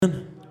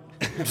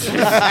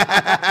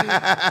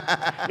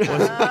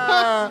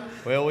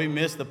Well, we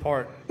missed the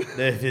part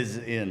that is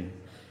in.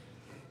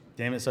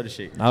 Damn it, so did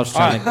she. I was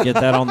trying to get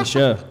that on the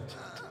show.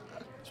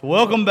 So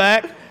welcome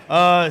back.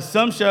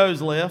 Some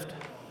shows left.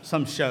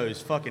 Some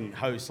shows, fucking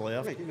hosts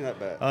left. Hey, give me that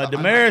back.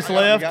 Damaris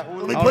left. got I one.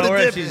 don't Let know me put a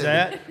where dip she's in.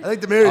 at. I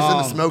think Damaris is in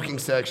the smoking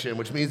section,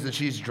 which means that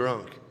she's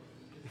drunk.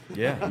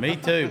 Yeah, me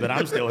too, but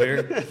I'm still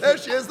here. There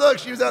she is. Look,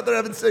 she was out there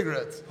having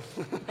cigarettes.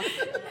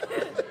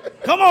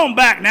 Come on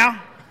back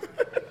now.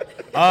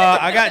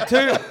 I got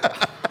two.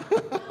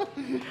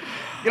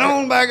 Get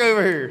on back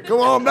over here.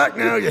 Come on back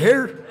now, you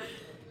hear?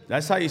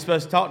 That's how you're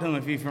supposed to talk to him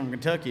if you're from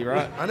Kentucky,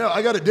 right? I know.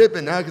 I got a dip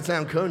in. Now I can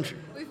sound country.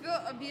 We've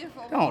built a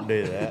beautiful Don't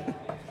do that.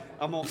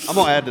 I'm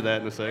gonna add to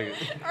that in a second.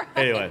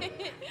 Anyway,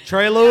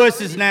 Trey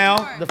Lewis is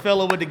now the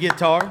fellow with the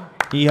guitar.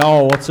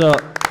 Yeehaw, what's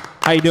up?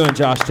 How you doing,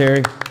 Josh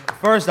Terry?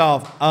 First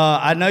off,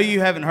 I know you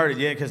haven't heard it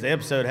yet because the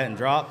episode hadn't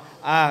dropped.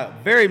 I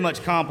very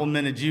much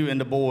complimented you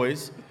and the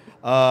boys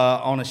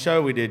on a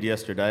show we did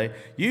yesterday.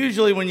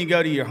 Usually when you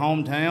go to your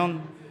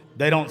hometown,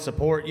 they don't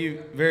support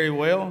you very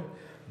well.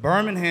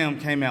 Birmingham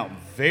came out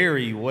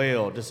very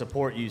well to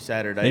support you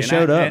Saturday. They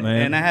showed up,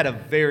 man. And I had a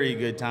very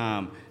good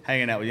time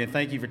hanging out with you. And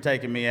thank you for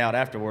taking me out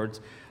afterwards.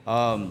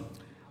 I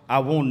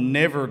will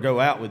never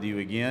go out with you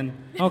again.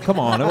 Oh, come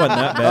on. It wasn't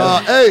that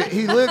bad. Hey,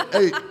 he lived.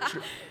 Hey,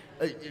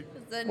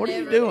 What are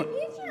you doing?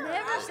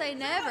 Never say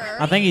never.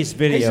 I think he's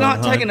videoing. He's not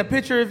hun. taking a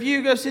picture of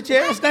you. Go sit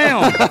your ass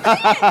down.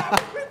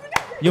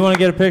 You want to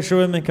get a picture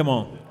with me? Come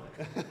on.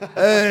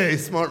 hey,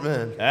 smart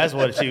man. That's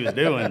what she was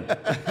doing.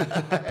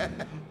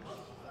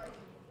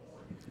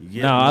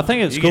 No, I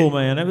think it's cool,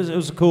 man. It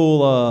was a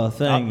cool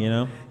thing, you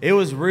know. It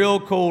was real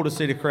cool to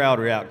see the crowd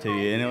react to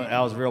you, and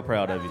I was real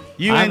proud of you.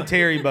 You and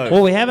Terry both.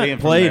 Well, we being haven't from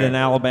played there. in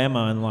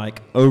Alabama in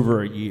like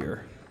over a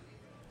year,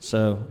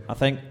 so I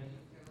think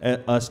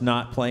us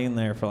not playing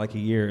there for like a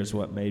year is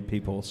what made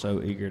people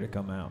so eager to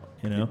come out.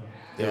 You know.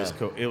 It was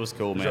cool. It was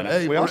cool, man.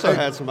 Hey, We also hey,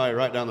 had somebody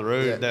right down the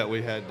road Yeah. that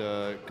we had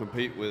to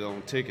compete with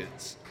on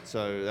tickets,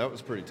 so that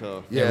was pretty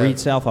tough. Yeah. Reed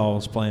Southall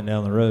was playing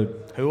down the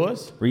road. Who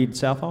was? Reed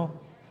Southall.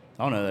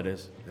 I don't know who that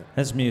is.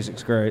 His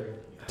music's great.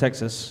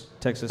 Texas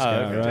guy,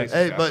 okay. right? Texas.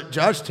 Hey, but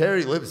Josh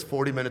Terry lives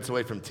 40 minutes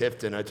away from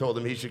Tifton. I told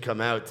him he should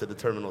come out to the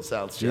Terminal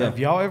South show. Have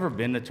y'all ever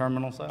been to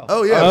Terminal South?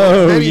 Oh yeah.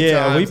 Oh, many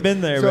yeah, times. we've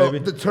been there, so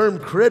baby. the term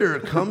critter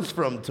comes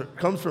from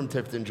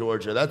Tifton,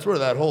 Georgia. That's where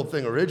that whole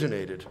thing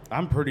originated.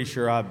 I'm pretty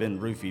sure I've been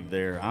roofied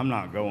there. I'm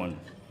not going.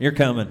 You're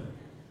coming.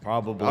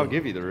 Probably. I'll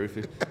give you the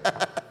roofie.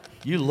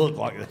 You look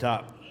like the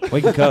top. We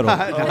can cuddle.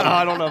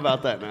 I don't know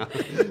about that now.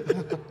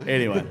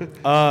 Anyway,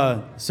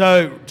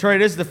 so Trey,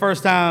 this is the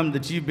first time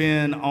that you've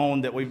been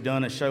on that we've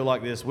done a show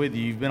like this with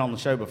you. You've been on the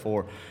show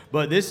before,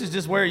 but this is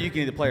just where you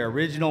can either play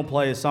original,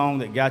 play a song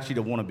that got you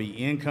to want to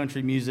be in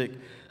country music.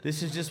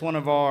 This is just one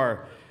of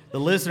the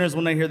listeners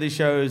when they hear these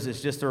shows.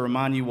 It's just to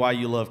remind you why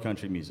you love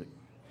country music.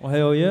 Well,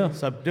 hell yeah.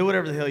 So do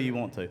whatever the hell you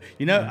want to.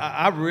 You know,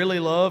 I really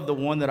love the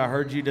one that I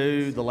heard you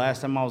do the last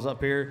time I was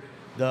up here,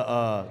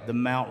 the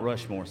Mount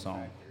Rushmore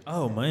song.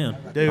 Oh, man.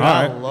 Dude, All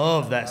I right.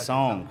 love that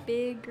song.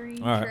 Big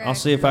green All right, I'll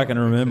see if I can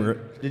remember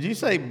it. Did you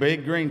say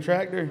Big Green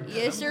Tractor?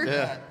 Yes, sir.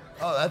 Yeah.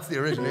 Oh, that's the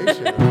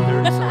origination of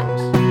Dirty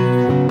Songs.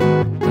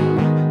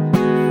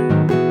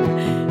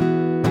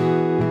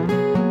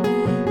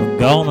 I'm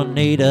gonna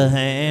need a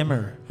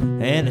hammer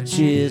and a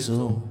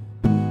chisel,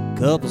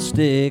 couple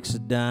sticks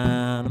of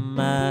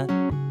dynamite,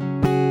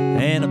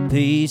 and a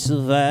piece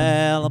of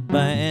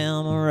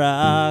Alabama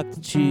rock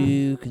that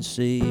you can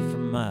see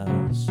from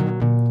miles.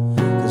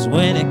 'Cause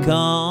when it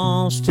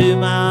comes to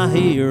my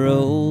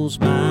heroes,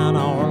 mine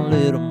are a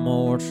little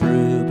more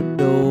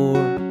troubadour.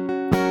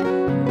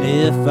 And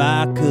if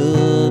I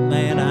could,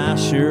 man, I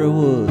sure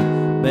would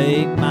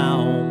make my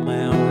own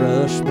Mount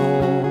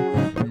Rushmore.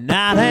 And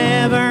I'd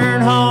have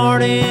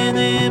Earnhardt in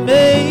them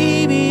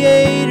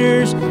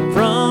aviators in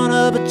front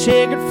of a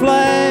checkered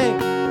flag,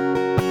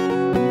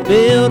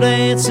 Bill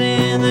Dance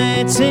in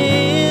that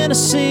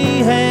Tennessee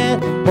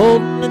hat,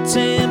 holding a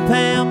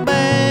 10-pound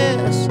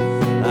bass.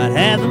 I'd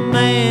have the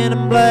man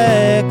in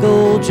black,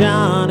 old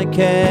Johnny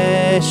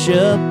Cash,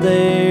 up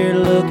there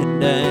looking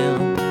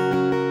down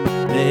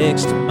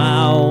next to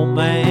my old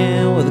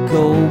man with a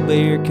cold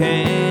beer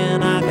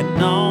can. I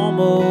can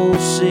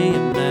almost see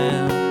him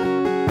now.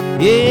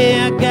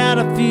 Yeah, I got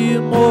a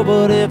few more,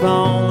 but if I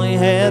only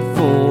had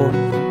 4,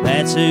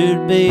 that's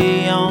who'd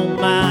be on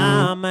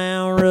my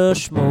Mount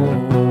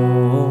Rushmore.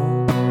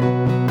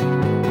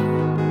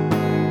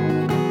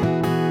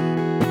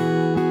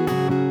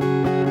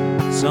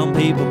 Some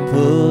people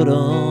put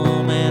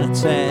them in a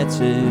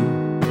tattoo,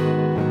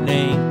 an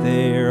ink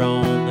there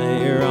on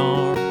their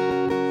arm,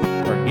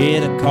 or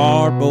get a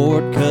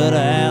cardboard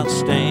cutout,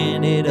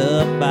 stand it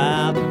up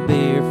by the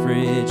beer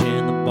fridge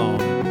in the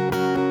barn.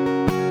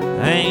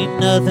 Ain't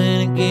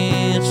nothing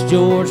against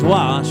George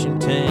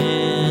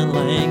Washington,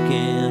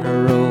 Lincoln,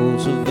 or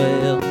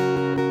Roosevelt,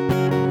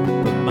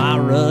 but my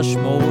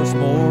Rushmore's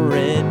more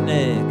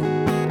redneck,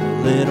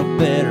 a little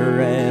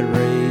better at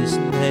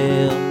raising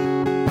hell.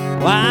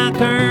 Like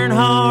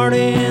Earnhardt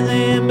in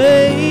them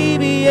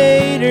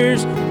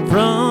aviators in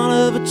front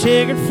of a a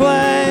checkered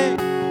flag.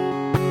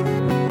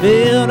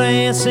 Bill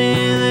dancing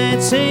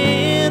that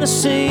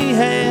Tennessee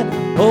hat,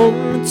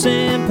 holding a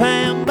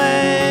 10-pound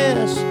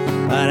bass.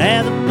 I'd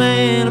have the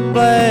man in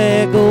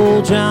black,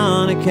 old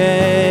Johnny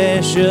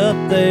Cash, up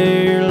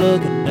there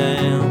looking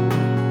down.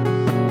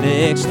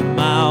 Next to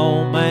my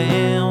old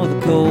man with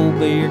a cold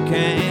beer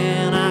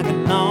can, I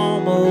can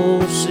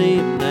almost see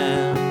him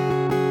now.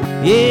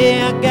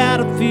 Yeah, I got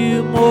a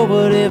few more,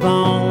 but if I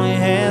only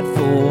had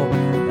 4,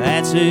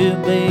 that's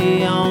who'd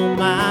be on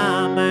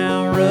my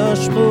Mount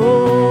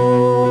Rushmore.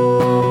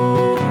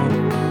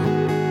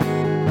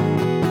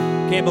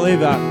 Can't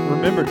believe I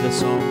remembered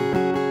this song.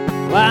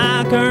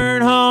 Like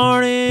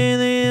Earnhardt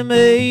and them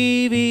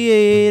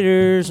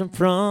aviators in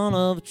front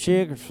of a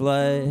checkered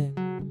flag.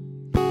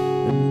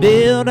 And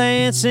Bill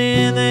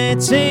dancing that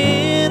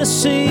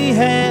Tennessee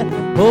hat,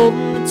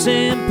 holding a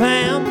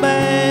 10-pound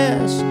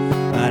bass.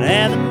 I'd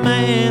have the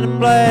man in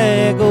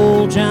black,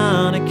 old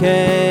Johnny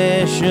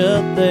Cash,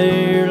 up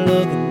there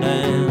looking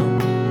down.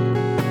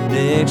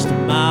 Next to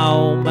my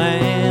old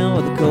man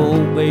with a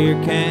cold beer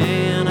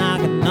can, I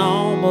can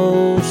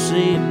almost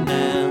see him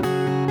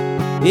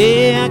now.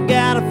 Yeah, I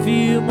got a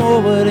few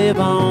more, but if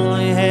I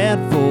only had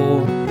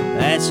 4,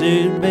 that's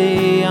who'd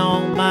be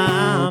on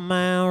my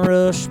Mount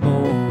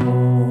Rushmore.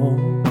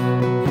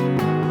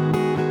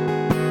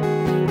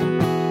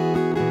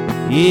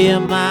 Yeah,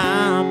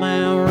 my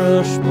Mount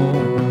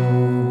Rushmore.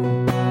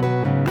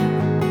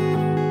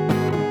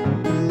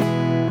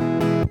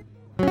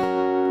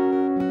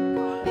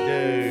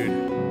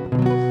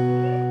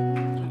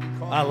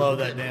 I love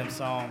that damn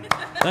song.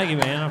 Thank you,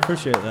 man. I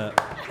appreciate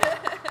that.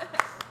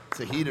 It's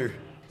a heater.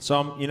 So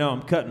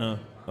I'm cutting a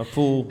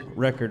full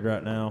record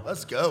right now.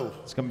 Let's go.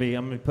 I'm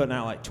gonna be putting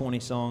out like 20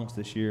 songs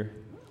this year.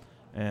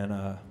 And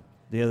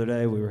the other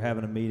day we were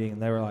having a meeting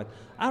and they were like,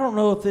 I don't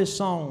know if this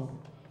song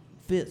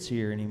fits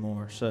here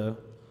anymore. So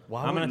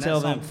Why I'm gonna wouldn't tell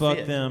that them song fuck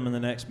fit? them in the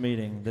next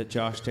meeting that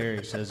Josh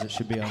Terry says it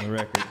should be on the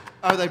record.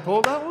 Oh, they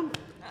pulled that one?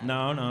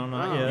 No,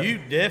 not yet. You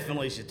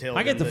definitely should tell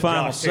I get them the that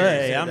final Josh Terry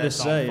say. said I'm that just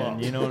song saying,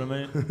 fucks. you know what I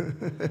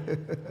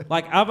mean?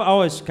 Like I've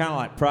always kind of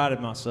like prided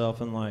myself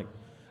in like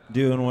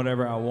doing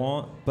whatever I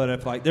want, but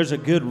if like there's a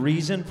good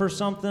reason for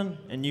something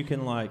and you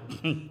can like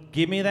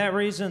give me that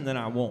reason, then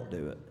I won't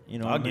do it. You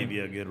know what I'll I mean? give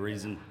you a good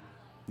reason.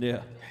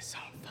 Yeah. That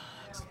song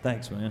fucks.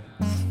 Thanks, man.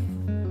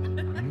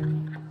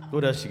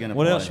 What else you gonna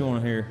What play? else you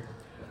want to hear?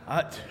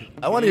 I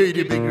want to hear you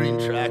do Big Green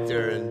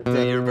Tractor and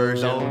do your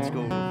version. Old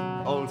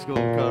school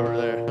cover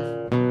there.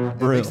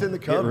 Mix in the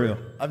Get cover. real.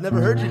 I've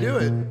never heard you do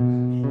it.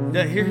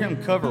 To hear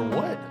him cover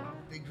what?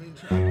 Big Green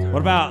Tractor.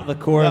 What about the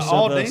chorus The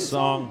All of Dean this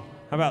song?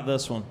 How about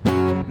this one?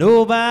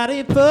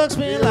 Nobody fucks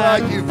me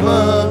Like like you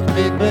fuck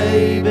me,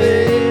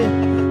 baby.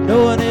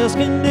 no one else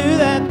can do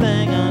that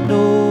thing. I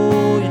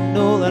know you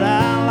know that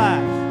I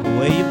like the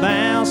way you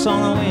bounce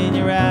on the wind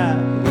you ride,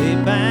 the way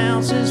it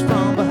bounces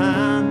from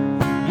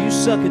behind. You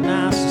suck it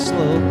nice and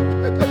slow.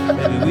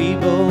 Maybe we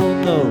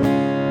both know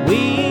we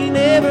ain't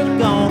never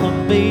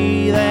gonna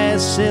be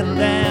that settle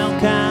down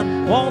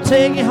kind. Won't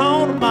take you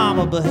home to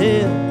mama, but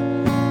hell,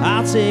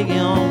 I'll take you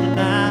home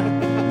tonight.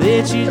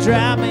 Let you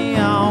drive me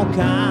all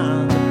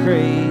kinds of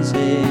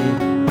crazy.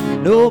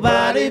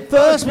 Nobody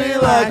fucks me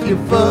like you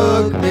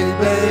fuck me,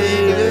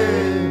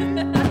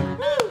 baby.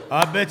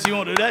 I bet you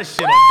won't do that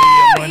shit on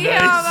DM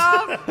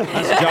Yeah, Mondays. Mom.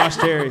 That's a Josh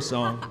Terry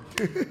song.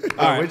 All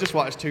right. We just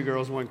watched Two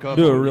Girls, One Cup.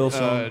 Do a on, real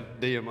song.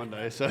 DM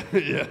Monday, so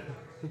yeah.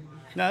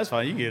 No, that's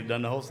fine. You can get it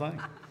done the whole thing.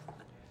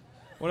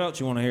 What else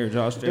you want to hear,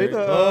 Josh Do Terry?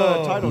 the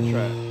title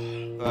track.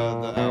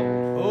 The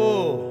album.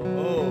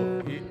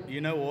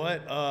 You know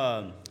what?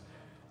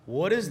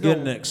 What is the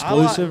Getting an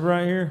exclusive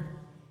right here.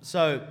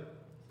 So,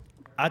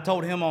 I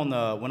told him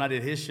on when I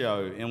did his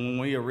show, and when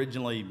we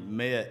originally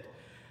met,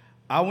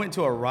 I went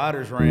to a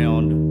writers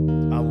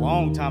round a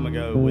long time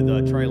ago with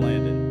Trey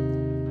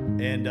Landon,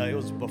 and it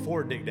was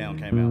before Dick Down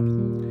came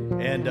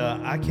out, and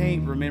I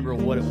can't remember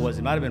what it was.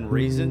 It might have been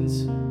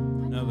Reasons.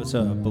 No, it's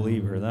a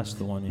Believer. That's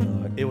the one you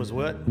like. It was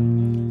what?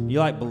 You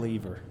like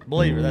Believer.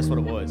 Believer. That's what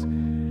it was.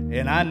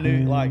 And I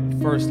knew,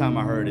 like, first time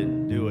I heard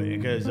it, do it,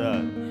 because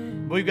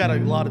we've got a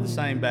lot of the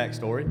same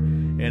backstory,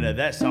 and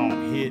that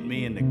song hit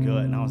me in the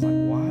gut, and I was like,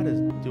 why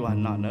do I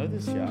not know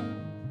this guy?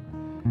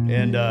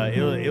 And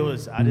it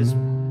was I just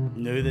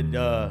knew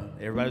that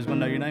everybody was gonna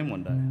know your name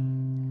one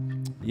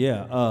day.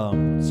 Yeah.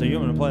 So you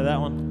want me to play that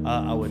one?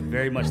 I would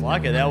very much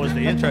like it. That was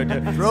the intro to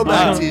it.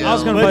 Throwback to you. I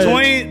was gonna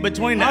play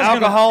Between the I was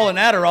gonna- alcohol and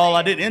Adderall,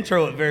 I didn't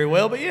intro it very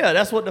well, but yeah,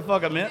 that's what the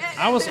fuck I meant.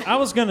 I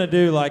was gonna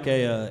do like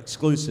a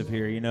exclusive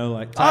here, you know,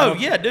 like Oh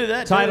yeah, do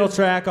that. title too.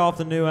 track off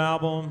the new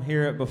album.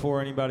 Hear it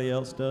before anybody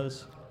else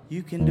does.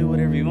 You can do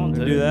whatever you want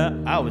to. Do that?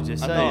 I was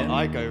just I saying. thought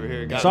Ike over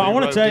here got So me I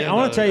want to roped tell you. in I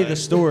want to tell you other the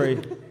day.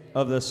 story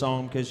of this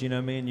song because you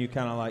know me and you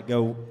kind of like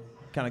go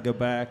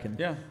back and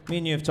Yeah. me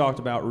and you have talked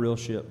about real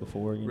shit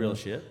before. You Real know?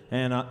 shit.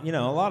 And you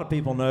know, a lot of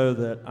people know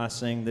that I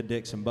sing the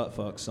Dicks and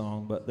Buttfuck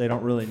song, but they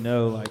don't really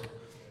know like,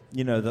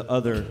 you know, the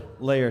other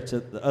layers to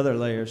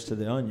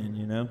the onion.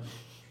 You know.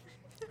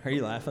 Are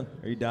you laughing?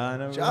 Are you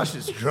dying over Josh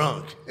is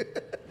drunk.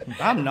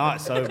 I'm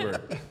not sober.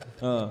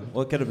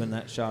 Well, it could have been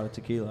that shot of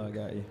tequila I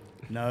got you.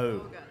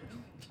 No.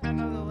 I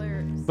know the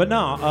lyrics. But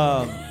no,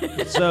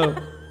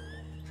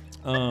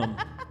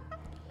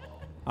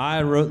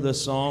 I wrote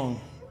this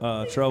song,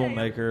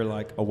 Troublemaker,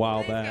 like a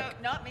while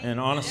back. Not me. And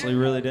honestly,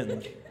 really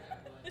didn't.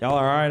 Y'all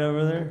all right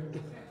over there?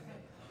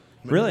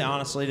 Really,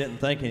 honestly, didn't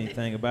think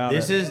anything about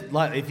This it. is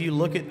like, if you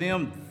look at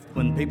them,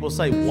 when people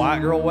say white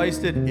girl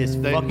wasted, it's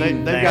fucking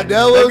they've that. got-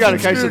 Modelo's got a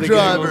and case of the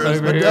screwdrivers. giggles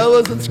over here.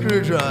 Modelo's and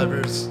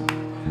screwdrivers.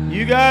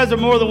 You guys are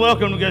more than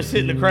welcome to go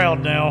sit in the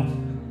crowd now.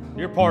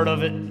 You're part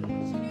of it.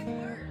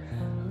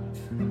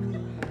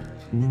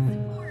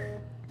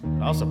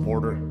 I'll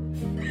support her.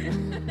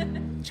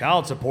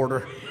 Child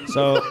supporter.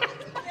 So,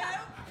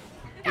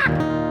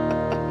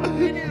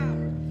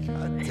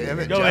 Damn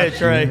it, Go Josh. ahead,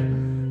 Trey.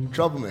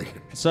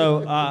 Troublemaker.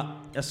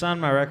 I signed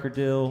my record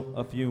deal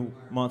a few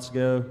months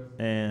ago,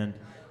 and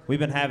we've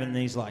been having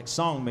these like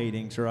song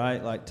meetings,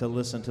 right? Like to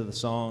listen to the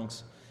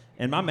songs.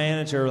 And my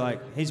manager, like,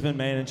 he's been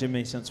managing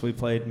me since we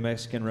played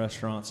Mexican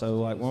restaurants. So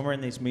like when we're in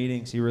these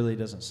meetings, he really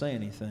doesn't say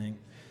anything.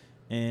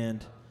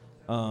 And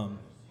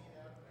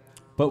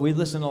but we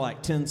listened to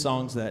like 10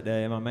 songs that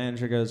day, and my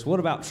manager goes, "What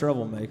about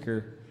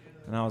Troublemaker?"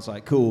 And I was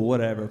like, "Cool,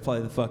 whatever,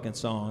 play the fucking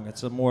song."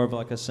 It's more of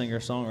like a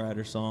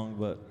singer-songwriter song,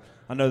 but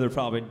I know they're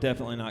probably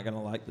definitely not going to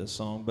like this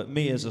song. But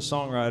me as a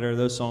songwriter,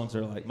 those songs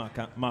are like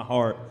my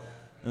heart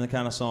and the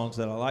kind of songs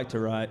that I like to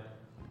write.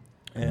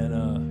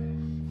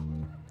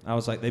 And I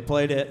was like, they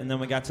played it, and then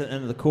we got to the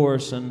end of the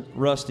chorus, and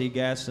Rusty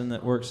Gaston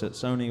that works at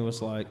Sony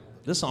was like,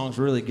 "This song's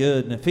really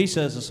good, and if he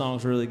says the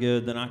song's really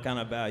good, then I kind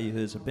of value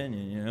his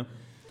opinion, you know?"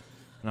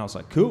 And I was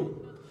like, "Cool."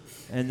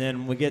 And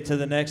then we get to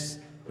the next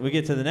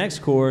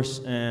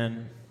chorus,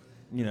 and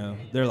you know,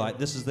 they're like,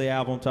 "This is the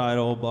album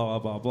title, blah blah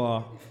blah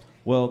blah."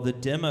 Well, the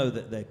demo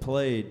that they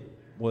played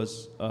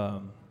was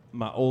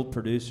my old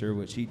producer,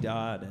 which he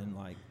died in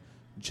like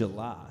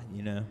July,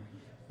 you know.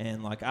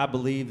 And like, I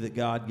believe that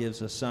God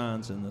gives us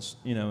signs in this,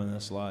 you know, in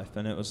this life.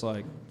 And it was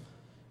like,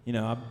 you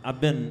know,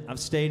 I've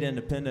stayed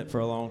independent for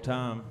a long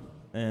time,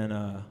 and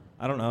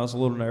I don't know, I was a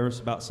little nervous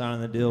about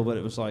signing the deal, but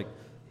it was like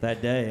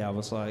that day I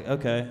was like,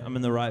 okay, I'm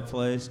in the right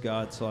place.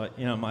 God's like,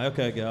 you know, I'm like,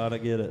 okay, God, I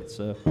get it.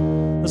 So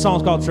the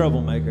song's called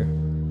Troublemaker.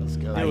 Let's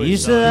go. I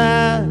used to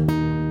hide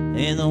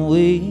in the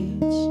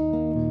weeds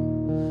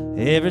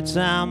every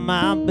time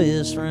my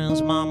best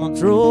friend's mama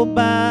drove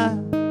by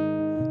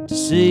to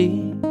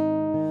see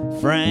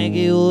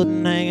Frankie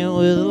wasn't hanging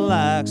with the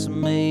likes of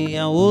me.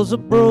 I was a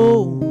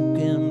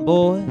broken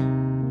boy,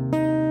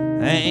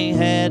 ain't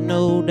had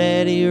no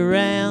daddy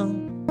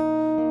around,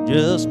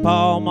 just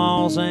Paul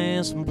Malls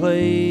and some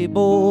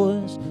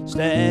playboys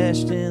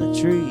stashed in a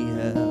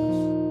treehouse.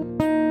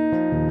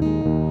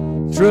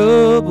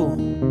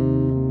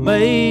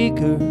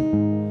 Troublemaker,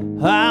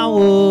 I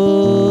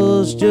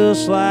was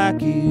just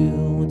like you,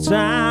 with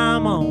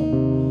time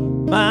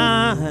on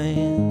my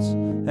hands.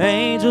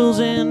 Angels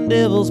and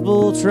devils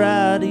both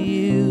try to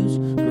use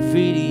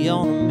graffiti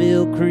on the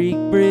Mill Creek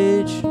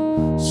Bridge.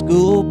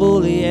 School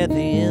bully at the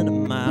end of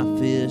my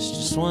fist.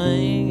 You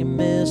swing and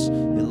miss,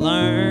 you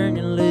learn,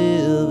 you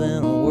live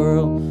in a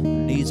world that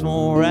needs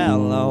more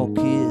outlaw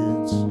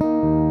kids.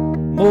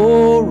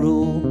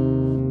 Moral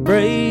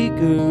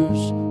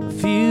breakers, a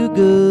few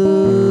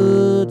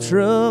good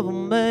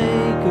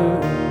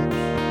troublemakers.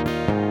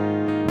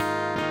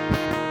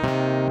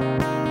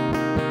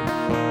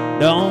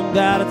 Don't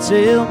gotta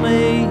tell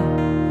me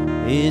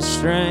it's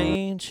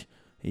strange.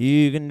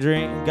 You can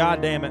dream,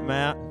 God damn it,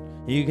 Matt.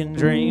 You can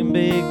dream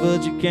big,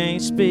 but you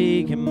can't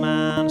speak your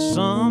mind.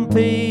 Some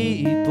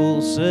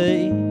people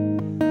say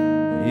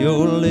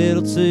you're a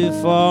little too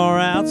far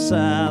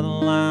outside the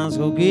lines.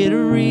 Go get a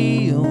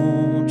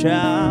real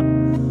job,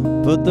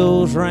 put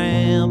those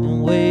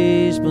rambling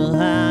ways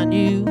behind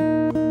you.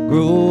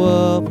 Grow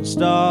up and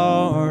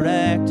start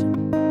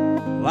acting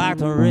like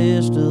the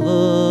rest of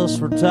us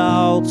were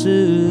taught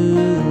to.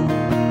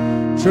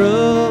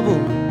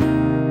 Troublemaker,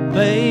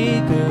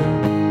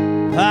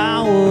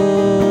 I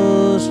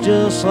was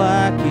just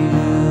like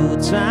you,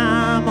 with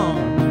time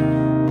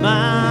on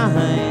my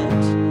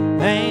hands.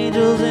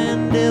 Angels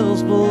and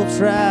devils both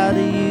try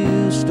to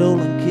use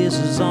stolen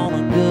kisses on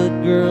a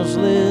good girl's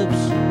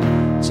lips.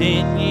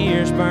 10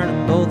 years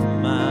burning both of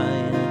my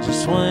ends. You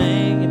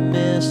swing and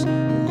miss, you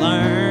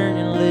learn,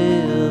 you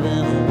live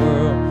in a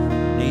world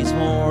that needs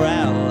more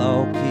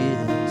outlaw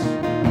kids.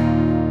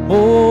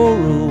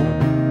 Moral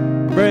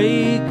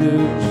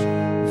breakers,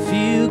 a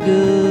few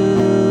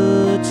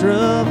good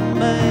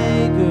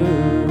troublemakers.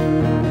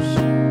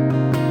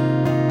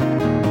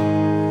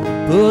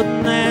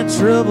 Putting that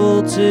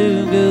trouble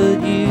to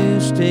good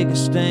use. Take a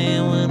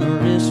stand when the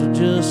wrists are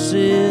just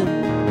sit.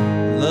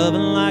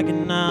 Loving like you're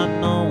not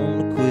known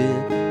to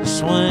quit. You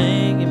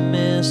swing, you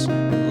miss, you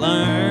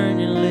learn,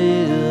 you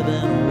live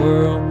in a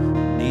world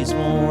that needs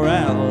more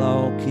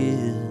outlaw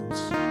kids.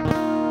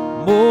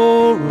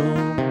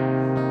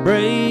 Moral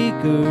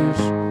breakers,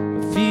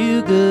 a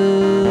few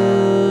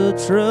good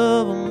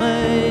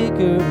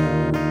troublemakers.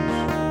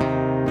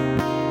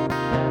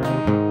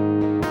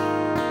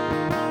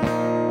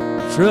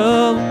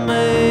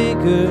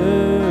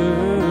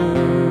 Troublemakers.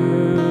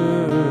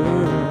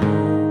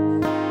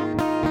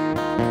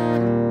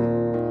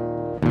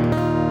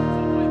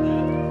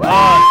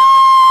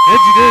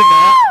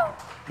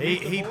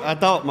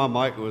 thought my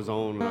mic was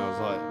on, and I was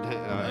like,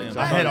 damn.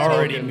 I had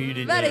already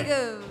muted Very you.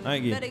 good.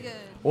 Thank you. Very good.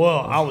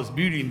 Well, I was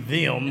muting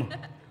them.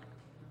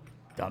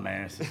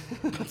 Dumbass.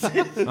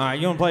 All right,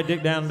 you want to play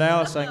Dick Down in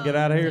Dallas so I can get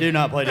out of here? Do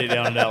not play Dick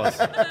Down in Dallas.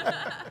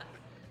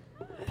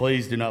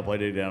 Please do not play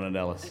Dick Down in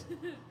Dallas.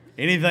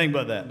 Anything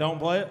but that. Don't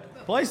play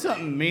it? Play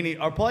something meaning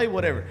or play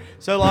whatever.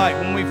 So like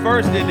when we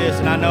first did this,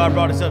 and I know I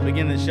brought this up at the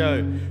beginning of the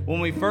show,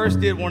 when we first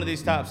did one of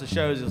these types of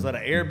shows, it was at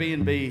an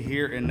Airbnb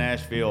here in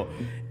Nashville,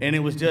 and it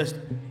was just,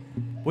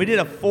 we did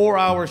a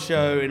 4-hour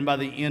show, and by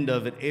the end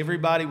of it,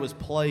 everybody was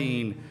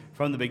playing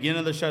from the beginning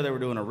of the show. They were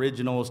doing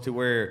originals to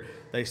where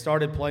they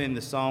started playing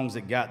the songs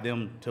that got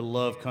them to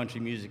love country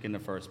music in the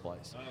first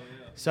place. Oh,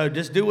 yeah. So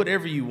just do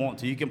whatever you want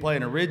to. You can play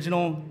an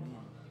original,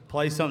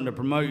 play something to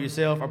promote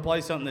yourself, or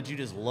play something that you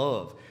just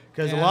love.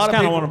 Because a lot of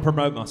people people want to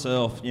promote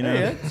myself, you know.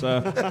 Yeah.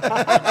 So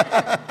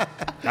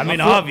I mean,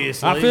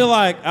 obviously. I feel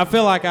like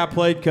I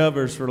played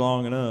covers for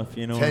long enough,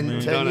 you know what I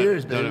mean? 10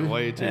 years, Done baby. it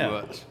way too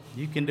much.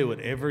 You can do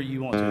whatever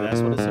you want to. That's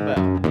what it's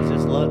about. It's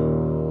just love.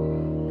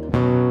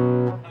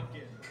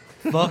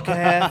 Fuck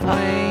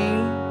Kathleen.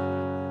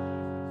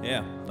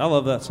 Yeah, I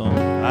love that song.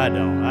 I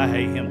don't. I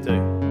hate him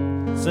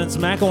too. Since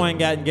McElwain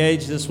got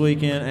engaged this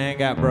weekend and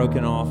got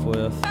broken off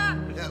with,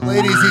 Yeah,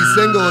 ladies, he's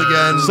single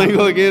again.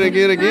 Single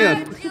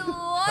again.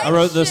 I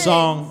wrote this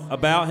song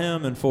about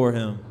him and for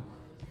him.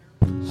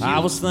 I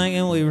was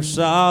thinking we were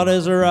solid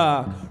as a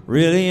rock,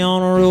 really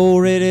on a roll,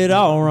 read it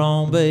all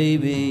wrong,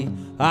 baby.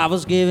 I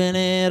was giving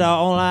it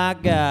all I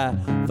got,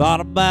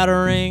 thought about a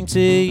ring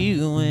till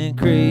you went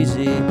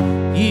crazy.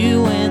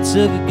 You went,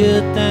 took a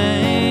good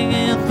thing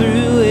and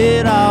threw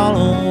it all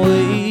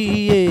away,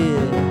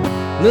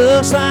 yeah.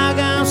 Looks like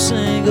I'm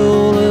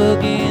single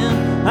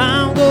again,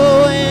 I'm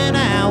going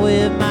out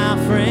with my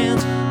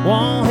friends.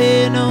 Won't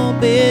hear no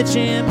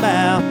bitching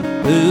about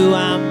who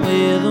I'm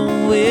with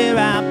and where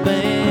I've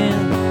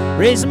been.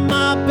 Raise 'em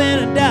up in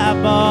a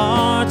dive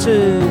bar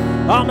too.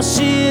 All my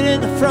shit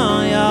in the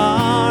front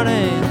yard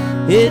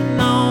and hitting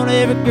on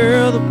every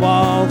girl that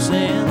walks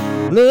in.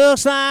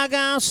 Looks like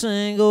I'm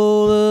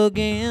single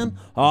again.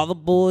 All the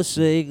boys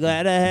say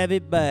glad to have you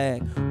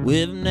back.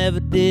 With 'em never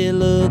did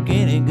look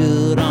any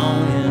good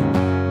on you.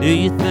 Do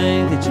you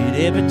think that you'd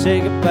ever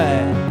take it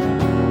back?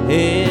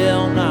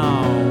 Hell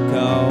no,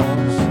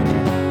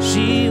 'cause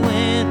she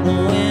went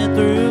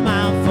through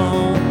my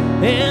phone,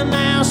 and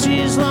now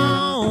she's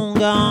long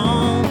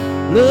gone.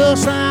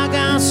 Looks like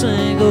I'm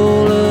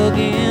single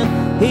again.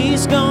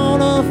 He's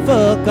gonna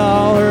fuck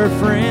all her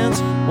friends.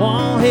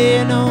 Won't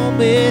hear no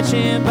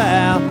bitching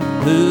about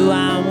who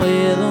I'm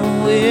with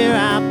and where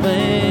I've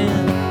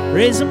been.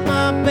 Raise 'em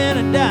up in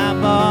a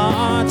dive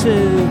bar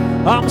too.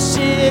 All my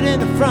shit in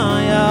the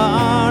front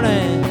yard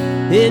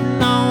and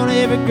hitting on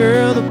every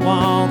girl that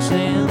walks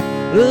in.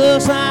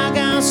 Looks like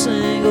I'm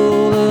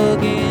single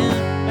again.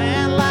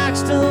 Man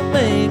likes to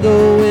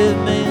mingle with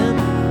men.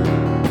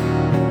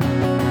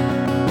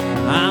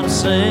 I'm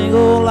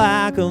single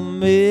like a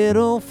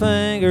middle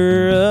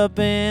finger up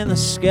in the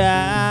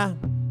sky.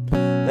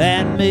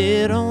 That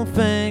middle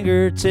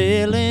finger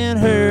telling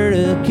her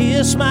to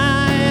kiss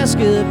my ass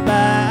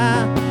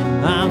goodbye.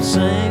 I'm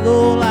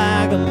single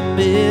like a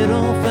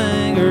middle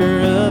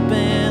finger up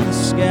in the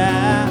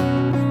sky.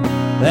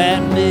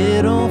 That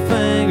middle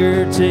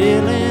finger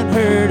telling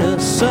her to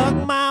suck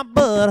my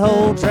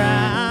butthole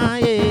dry,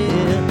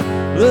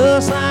 yeah.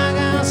 Looks like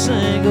I'm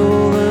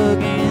single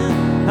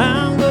again.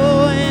 I'm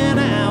going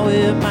out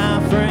with my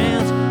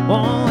friends.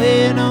 Won't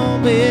hear no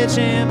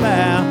bitching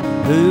about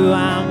who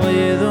I'm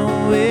with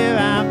or where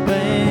I've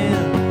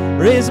been.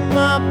 Raise 'em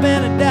up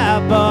in a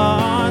dive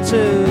bar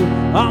too.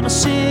 All my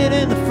shit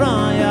in the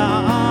front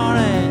yard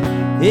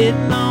and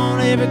hitting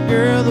on every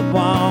girl that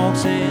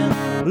walks in.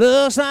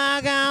 Looks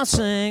like I'm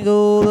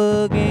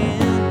single again.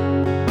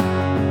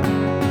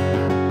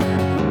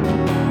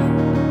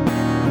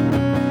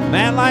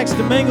 Matt likes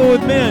to mingle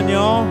with men,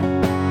 y'all.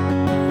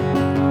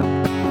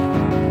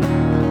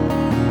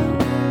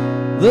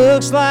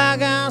 Looks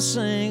like I'm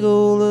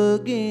single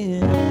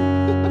again.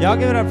 Y'all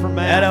give it up for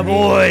Matt.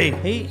 Attaboy.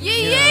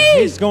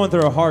 He's going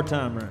through a hard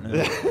time right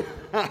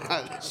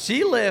now.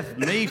 She left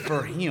me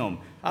for him.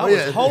 I Oh, was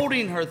yeah.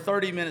 holding her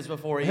 30 minutes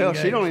before he Hell,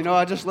 engaged. she don't even know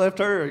I just left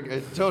her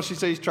until she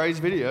sees Trey's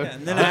video.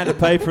 And then I had to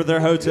pay for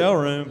their hotel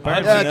room.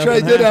 Apparently Yeah, nothing Trey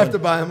did happened. have to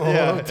buy him a whole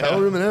Yeah, hotel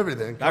room and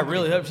everything. I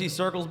really hope she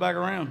circles back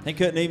around. He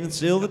couldn't even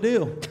seal the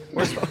deal.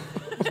 What's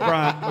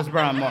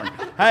Brian Martin?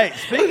 Hey,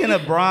 speaking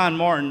of Brian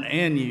Martin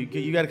and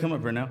you got to come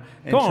up here now.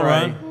 And Come on, Trey,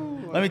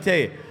 Ryan. let me tell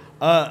you,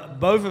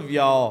 both of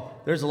y'all,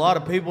 there's a lot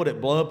of people that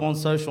blow up on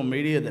social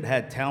media that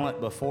had talent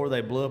before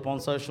they blew up on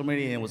social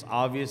media, and it was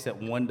obvious that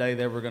one day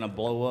they were going to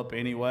blow up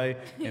anyway,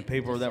 and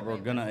people that were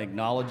going to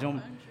acknowledge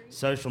them.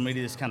 Social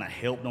media just kind of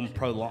helped them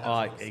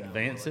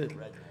advance it.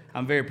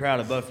 I'm very proud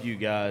of both of you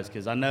guys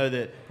because I know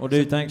that. Well,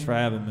 dude, thanks for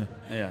having me.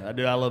 Yeah, I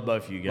do. I love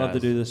both of you guys. Love to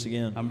do this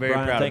again. I'm very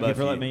Brian, proud of thank you both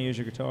for of letting you. me use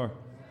your guitar.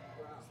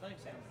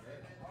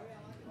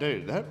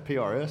 Dude, that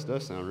PRS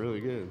does sound really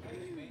good.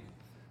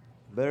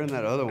 Better than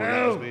that other one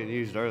that was being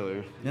used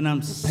earlier. And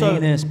I'm so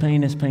Penis.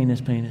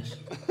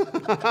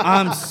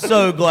 I'm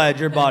so glad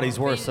your body's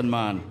worse than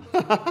mine.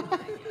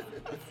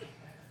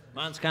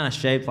 Mine's kind of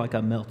shaped like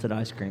a melted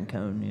ice cream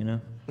cone, you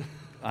know?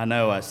 I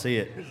know, I see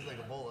it. This is like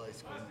a bowl of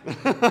ice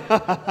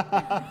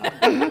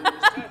cream.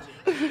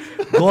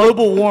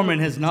 Global warming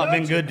has not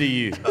been good to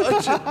you.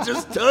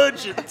 Just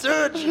touch it.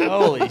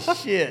 Holy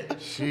shit.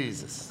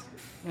 Jesus.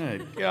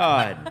 Good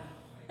God.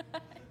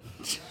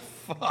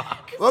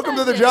 Welcome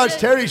to the Josh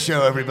Terry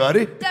Show,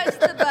 everybody. Touch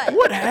the butt.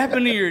 What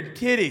happened to your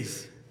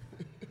titties?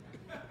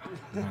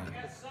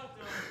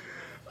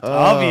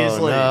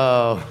 Obviously.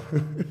 Oh,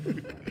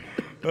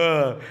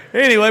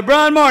 Anyway,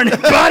 Brian Martin,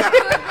 everybody.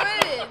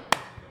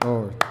 Good.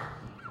 Lord,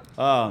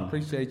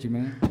 appreciate you,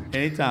 man.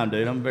 Anytime,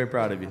 dude. I'm very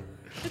proud of you.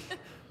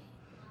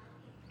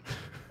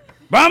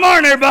 Brian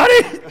Martin, everybody.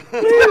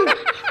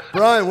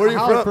 Brian, where are you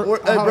Holler from? for-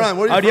 Hey, Brian,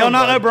 where are you from? Do y'all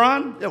not know bud?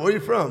 Brian? Yeah, where are you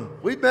from?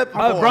 We've met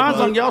before. Brian's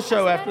bud. on y'all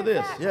show after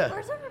this. Yeah.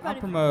 Where's I'm everybody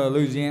from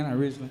Louisiana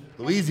originally.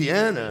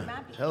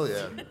 Louisiana. Hell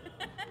yeah.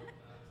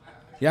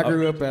 Yeah, I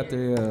grew up out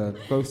there,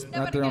 close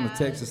out there on the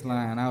Texas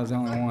line. I was the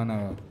only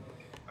one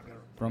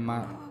from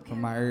my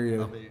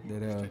area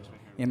that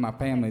in my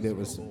family that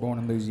was born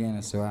in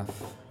Louisiana. So I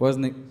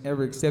wasn't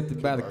ever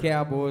accepted by the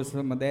Cowboys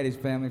from my daddy's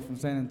family from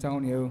San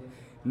Antonio.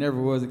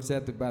 Never was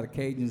accepted by the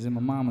Cajuns and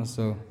my mama.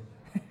 So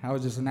I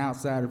was just an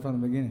outsider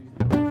from the beginning.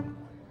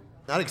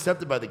 Not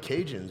accepted by the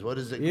Cajuns. What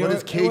is it? Yeah, what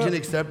is Cajun well,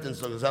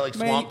 acceptance? Is that like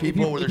man, swamp if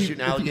people you- where they're if you-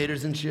 shooting if you-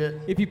 alligators and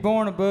shit? If you're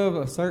born above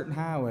a certain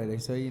highway, they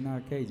say you're not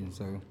a Cajun.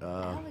 So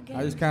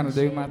I just kind of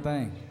do my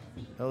thing.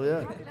 Hell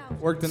yeah.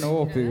 Worked in the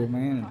oil field,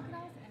 man.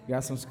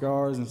 Got some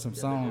scars and some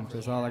songs.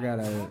 That's all I got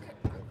out of it.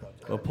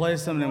 Well, play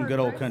some of them good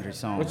old country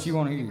songs. What you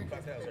want to hear?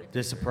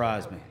 Just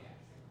surprise me.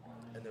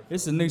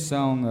 This is a new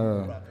song.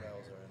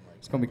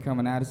 It's gonna be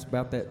coming out. It's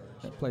about that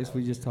place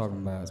we just talking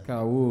about. It's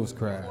called Wolves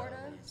Cry.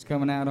 It's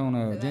coming out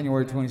on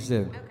January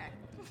 27th. Okay.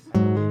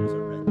 That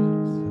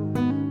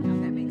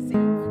makes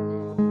sense.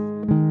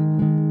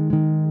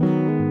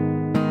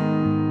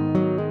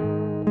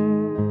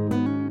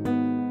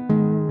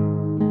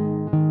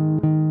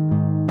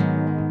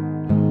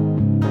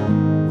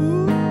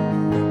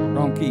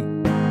 Wrong key.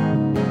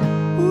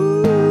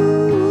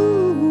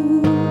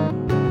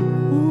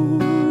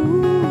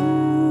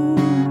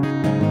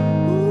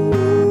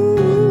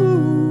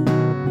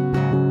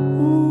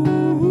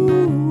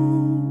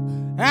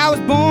 I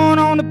was born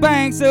on the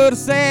banks of the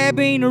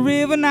Sabine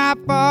River, not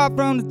far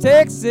from the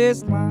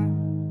Texas line.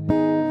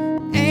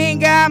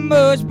 Ain't got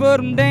much, but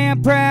I'm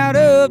damn proud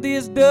of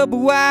this double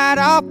wide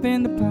off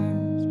in the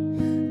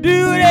pines.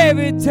 Do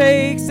whatever it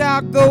takes,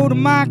 I'll go to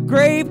my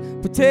grave,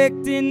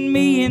 protecting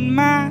me and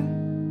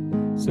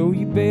mine. So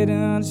you better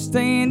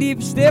understand, if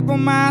you step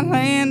on my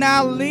land,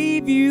 I'll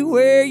leave you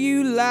where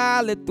you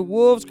lie. Let the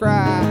wolves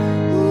cry.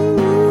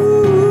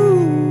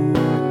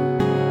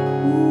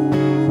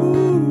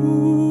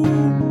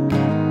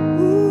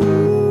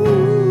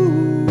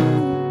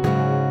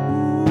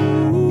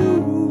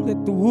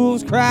 Let the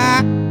wolves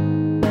cry.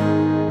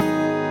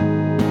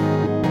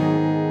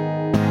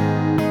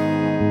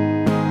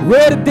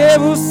 Where the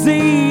devil's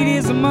seed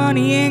is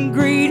money and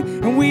greed,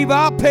 and we've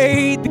all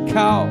paid the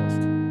cost.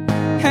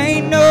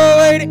 Ain't no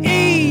way to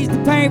ease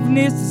the pain from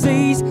this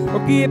disease or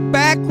get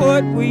back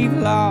what we've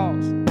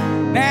lost.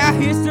 Now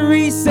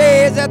history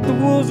says that the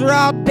wolves are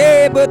all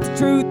dead, but the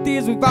truth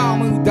is we've all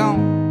moved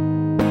on.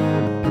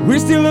 We're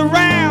still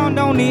around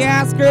on the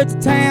outskirts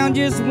of town,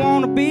 just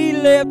wanna be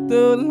left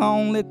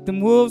alone. Let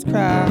them wolves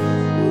cry.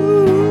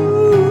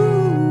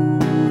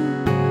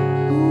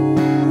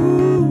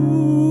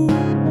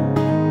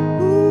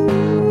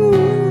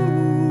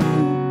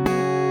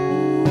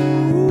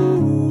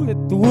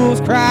 Let the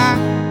wolves cry.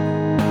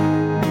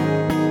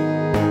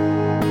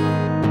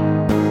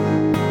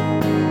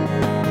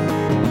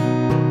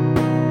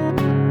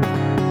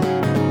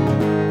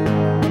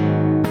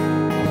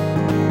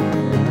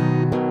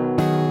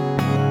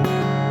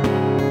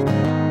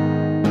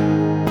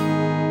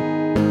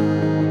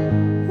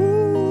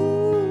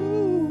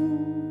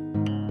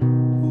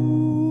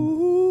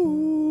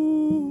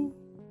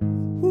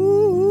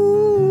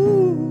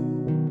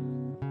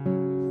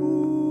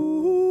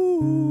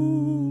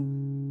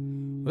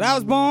 Well, I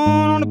was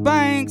born on the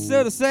banks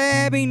of the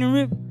Sabine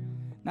River,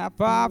 not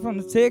far from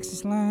the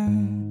Texas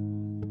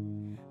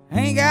line.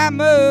 Ain't got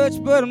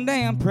much, but I'm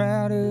damn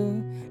proud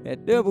of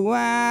that double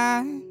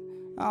wide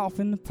off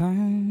in the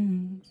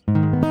pines.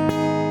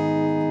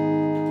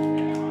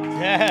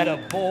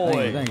 Atta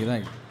boy. Thank you.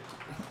 Oh,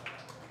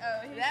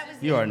 that was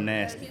You are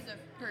nasty. He's a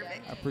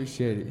perfect. I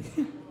appreciate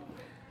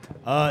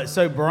it.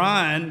 So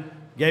Brian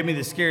gave me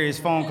the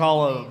scariest phone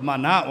call of my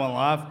night one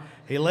life.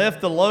 He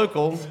left the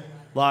local,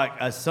 like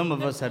as some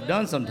of us have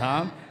done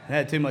sometime, and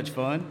had too much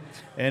fun.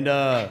 And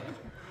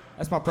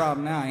That's my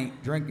problem now. I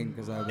ain't drinking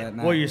because of that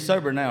night. well, you're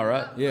sober now,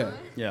 right? Yeah.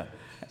 Yeah.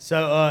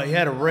 So he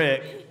had a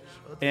wreck,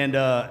 and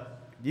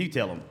you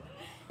tell him.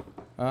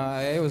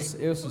 It was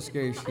some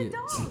scary shit.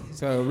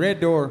 So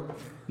Red Door,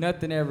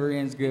 nothing ever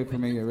ends good for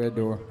me at Red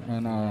Door,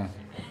 and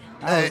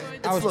Hey,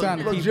 I was it's trying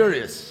to keep.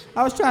 luxurious.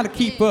 I was trying to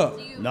keep up.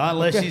 Not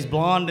unless she's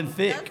blonde and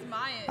thick. That's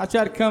my I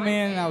tried to come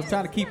in and I was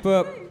trying to keep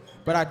up,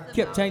 but I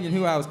kept changing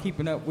who I was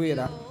keeping up with.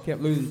 I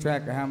kept losing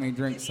track of how many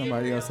drinks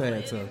somebody else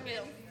had. So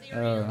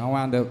I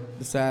wound up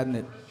deciding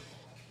that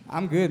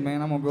I'm good,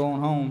 man. I'm gonna go on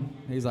home.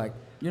 He's like,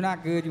 "You're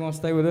not good. You want to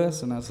stay with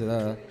us?" And I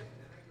said,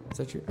 "Is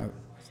that your?"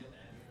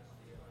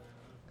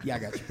 Yeah, I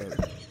got you,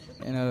 brother.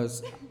 And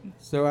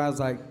so I was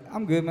like,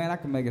 "I'm good, man. I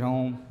can make it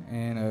home."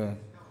 And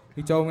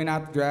he told me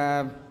not to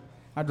drive.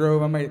 I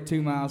drove. I made it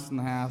 2 miles from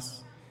the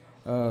house.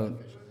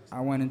 I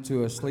went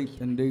into a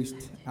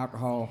sleep-induced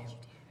alcohol,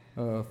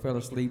 fell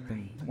asleep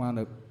and wound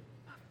up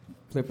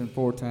flipping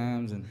 4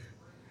 times and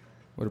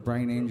with a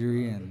brain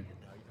injury. And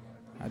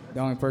the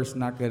only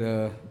person I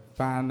could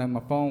find on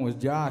my phone was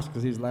Josh,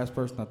 because he was the last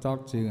person I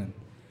talked to. And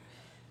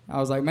I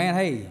was like, "Man,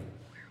 hey,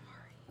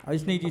 I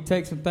just need you to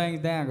take some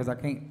things down, because I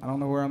don't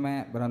know where I'm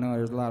at, but I know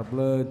there's a lot of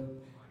blood,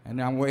 and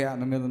I'm way out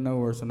in the middle of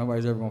nowhere, so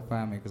nobody's ever gonna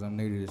find me because I'm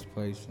new to this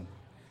place." And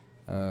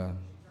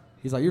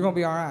he's like, "You're gonna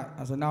be all right."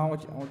 I said, "No, I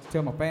want you to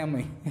tell my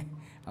family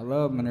I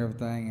love them and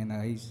everything." And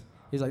he's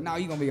like, "No,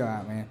 you're gonna be all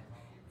right, man."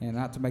 And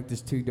not to make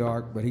this too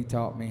dark, but he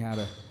taught me how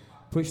to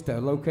push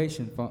the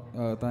location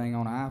thing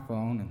on an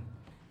iPhone,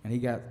 and he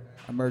got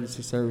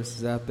emergency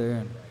services out there.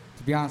 And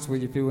to be honest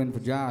with you, if it wasn't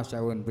for Josh,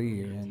 I wouldn't be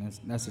here, and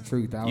that's the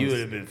truth. You would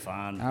have been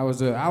fine. I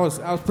was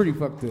pretty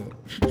fucked up.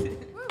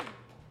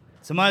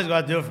 Somebody's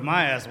got to do it for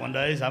my ass one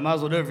day, so I might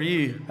as well do it for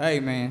you. Hey,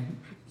 man.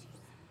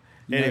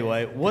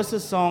 Anyway, what's the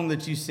song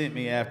that you sent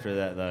me after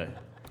that, though?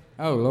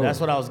 Oh, Lord.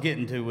 That's what I was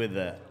getting to with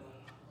that.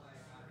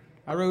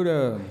 I wrote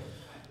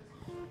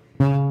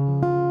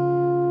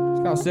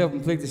it's called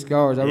Self-Inflicted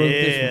Scars. I wrote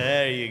this one.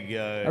 There you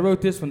go. I wrote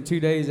this one 2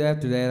 days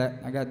after that.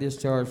 I got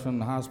discharged from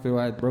the hospital.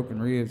 I had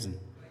broken ribs, and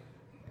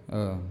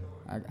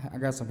I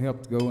got some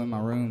help to go in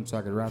my room so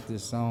I could write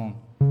this song.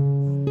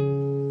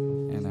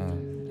 And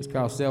it's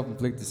called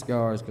Self-Inflicted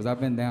Scars, because I've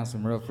been down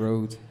some rough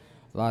roads,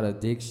 a lot of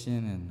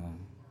addiction,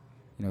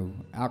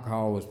 and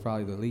alcohol was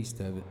probably the least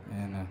of it.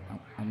 And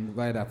I'm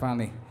glad I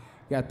finally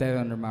got that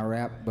under my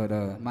wrap. But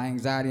my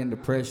anxiety and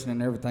depression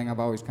and everything, I've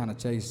always kind of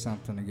chased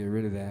something to get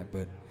rid of that.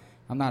 But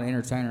I'm not an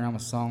entertainer, I'm a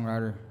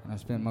songwriter, and I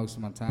spend most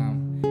of my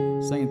time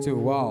singing to a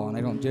wall, and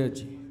they don't judge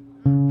you.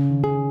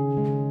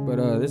 But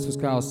this was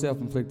called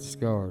Self-Inflicted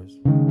Scars.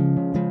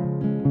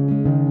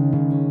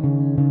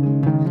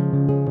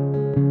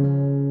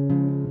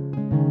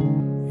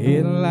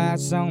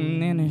 Headlights on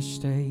the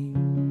interstate,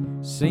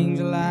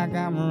 seems like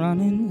I'm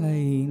running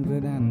late,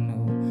 but I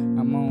know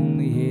I'm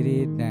only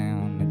headed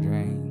down the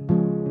drain.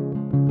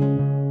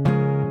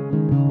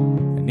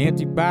 An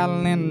empty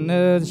bottle and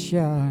another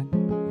shot,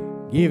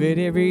 give it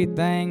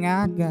everything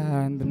I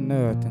got, but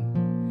nothing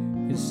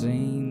can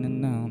seem to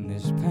numb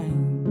this pain.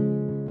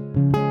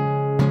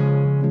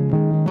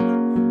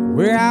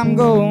 Where I'm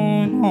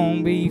going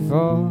won't be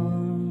far,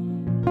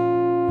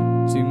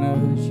 too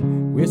much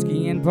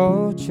whiskey and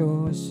poor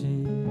choices,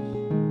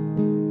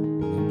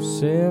 them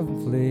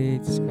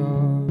self-inflicted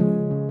scars.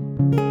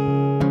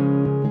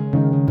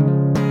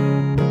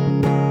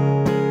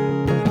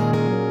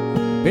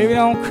 Baby,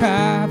 don't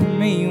cry for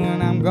me when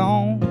I'm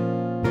gone.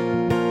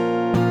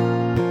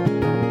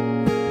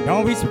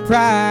 Don't be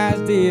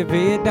surprised if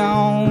it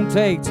don't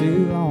take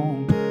too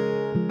long.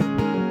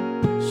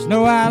 Just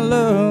know I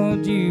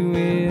loved you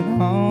with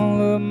all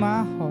of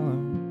my heart.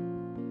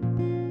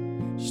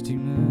 Just too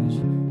much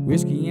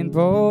whiskey and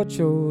poor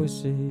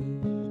choices,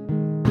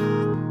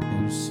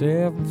 them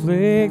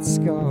self-inflicted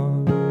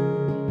scars.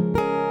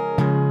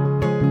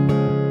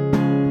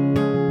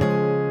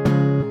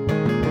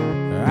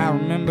 I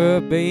remember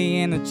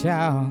being a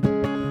child,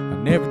 I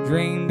never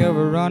dreamed of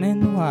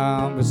running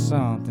wild, but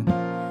something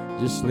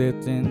just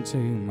slipped into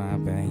my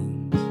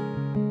veins.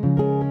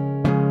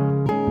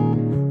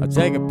 I'd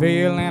take a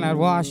pill and I'd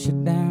wash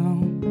it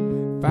down,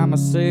 find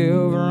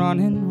myself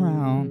running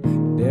round.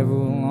 The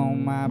devil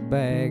on my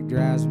back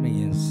drives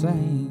me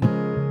insane.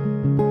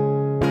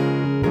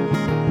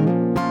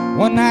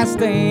 One night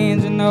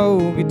stands and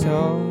no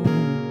guitar,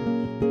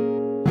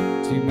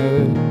 too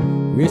much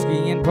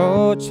whiskey and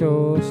poor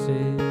choices,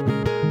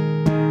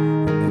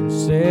 and them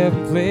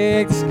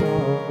self-inflicted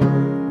scars.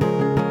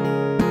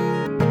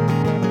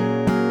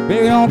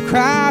 Baby, don't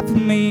cry for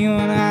me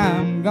when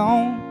I'm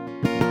gone.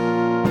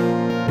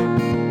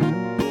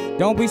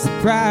 Don't be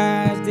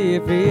surprised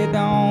if it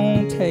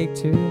don't take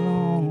too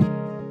long.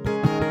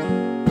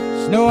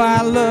 Just know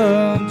I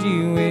loved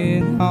you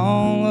with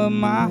all of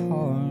my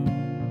heart.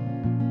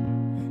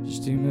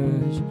 Just too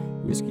much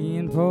whiskey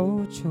and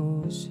poor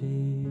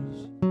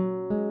choices,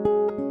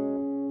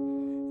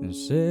 and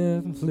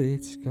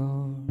self-inflicted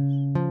scars.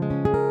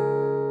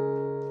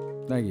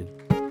 Thank you.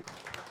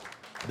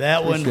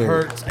 That one Appreciate it.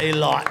 hurts a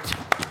lot.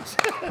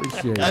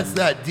 Appreciate it. That's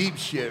that deep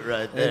shit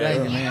right Hey, there.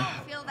 thank you, man. If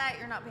you feel that,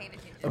 you're not paying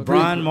attention.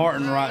 Brian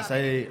Martin writes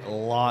a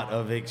lot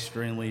of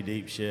extremely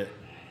deep shit.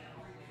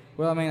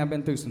 Well, I mean, I've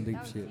been through some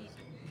deep shit.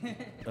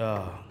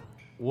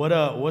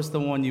 What's the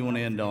one you want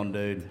to end on,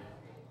 dude?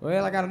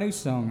 Well, I got a new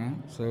song out,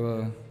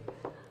 so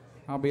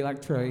I'll be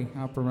like Trey.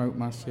 I'll promote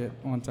my shit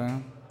one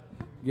time.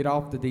 Get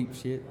off the deep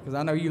shit, because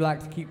I know you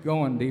like to keep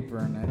going deeper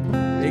in that.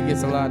 It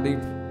gets a lot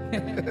deeper.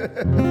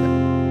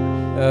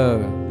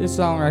 This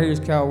song right here is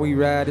called We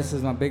Ride. This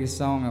is my biggest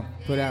song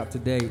I've put out to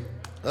date.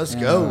 Let's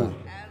And, go.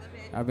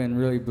 I've been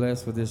really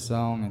blessed with this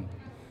song, and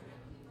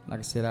like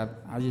I said,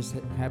 I just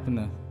happen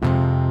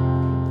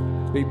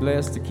to be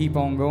blessed to keep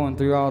on going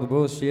through all the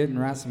bullshit and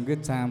write some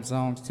good time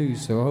songs too,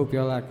 so I hope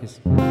y'all like this.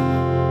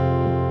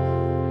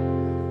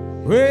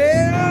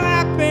 Well,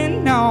 I've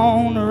been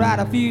known to write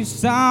a few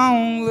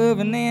songs,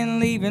 living and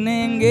leaving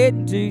and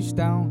getting too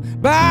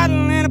stoned.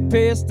 Bottle and a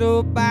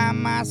pistol by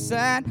my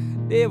side,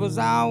 it was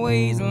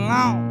always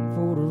along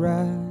for the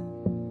ride.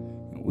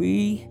 And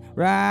we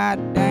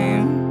ride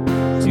down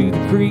to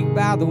the creek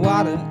by the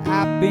water.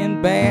 I've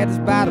been bad as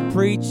by the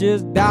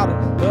preacher's daughter.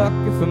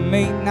 Lucky for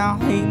me, no,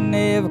 he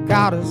never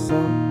caught us. So,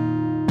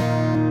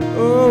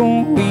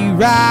 oh, we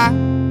ride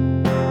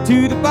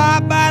to the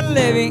bar by the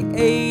levee,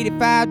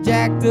 85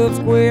 jacked up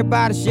square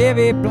by the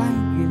Chevy,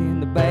 blanket in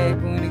the back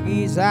when it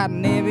gets hot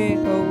and heavy.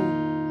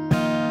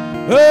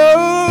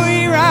 Oh,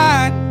 we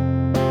ride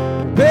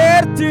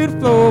better to the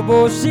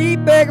floorboard, she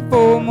begging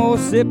for more,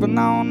 sipping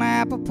on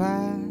apple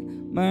pie,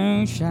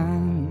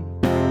 moonshine.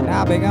 And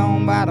I'll be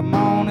gone by the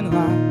morning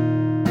light.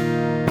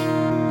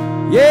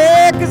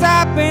 Yeah, 'cause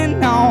I've been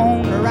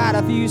known to write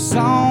a few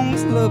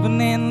songs,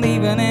 loving and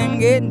leaving and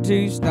getting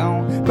too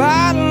stoned.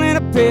 Bottle and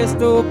a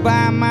pistol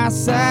by my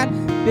side,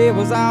 it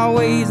was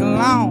always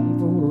along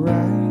for the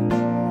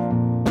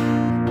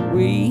ride.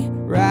 We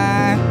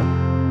ride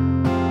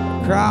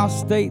across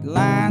state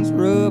lines,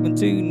 rubbing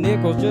 2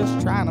 nickels, just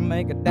trying to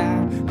make a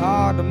dime.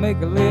 Hard to make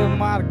a living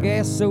while the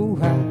gas so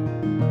high.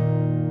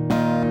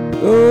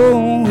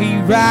 Oh, we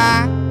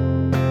ride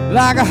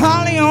like a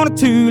Holly on a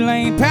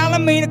 2-lane,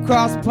 Palomino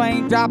across the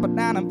plain, drop it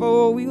down in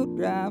 4-wheel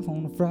drive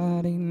on a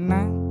Friday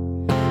night,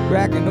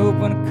 cracking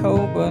open a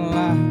cold Bud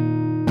Light.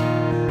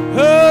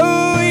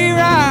 Oh, we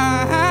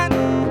ride,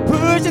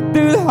 push it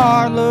through the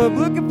hard love,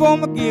 looking for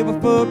my give a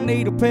fuck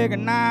needle peg of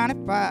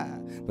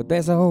 95, but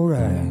that's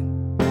alright,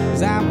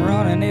 'cause I'm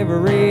running every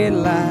red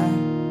light.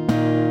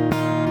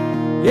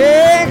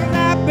 Yeah, 'cause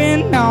I've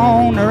been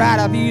known to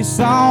write a few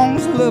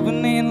songs,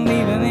 loving and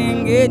leaving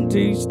and getting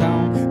too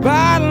stoned.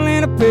 Bottle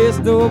and a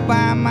pistol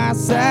by my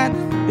side,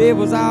 it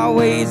was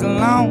always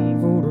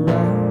along for the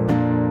ride.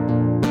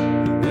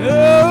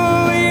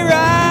 Oh, we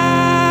ride.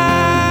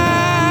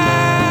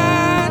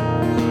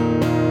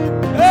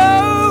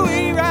 Oh,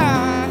 we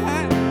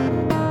ride.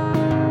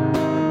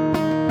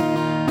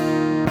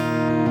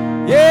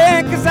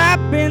 Yeah, 'cause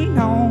I've been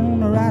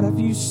known to write a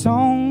few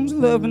songs,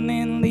 loving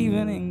and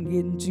leaving and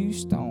getting too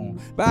stoned.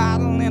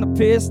 Bottle and a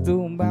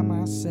pistol by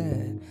my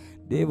side,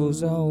 it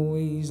was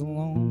always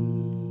along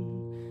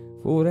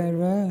for that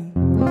ride.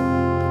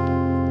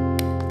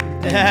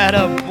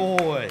 Atta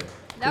boy.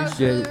 That was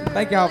Appreciate really, it. really,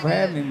 Thank y'all for really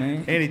having good. me,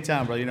 man.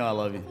 Anytime, bro. You know I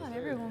love you. Oh,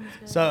 everyone was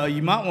good. So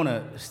you might want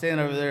to stand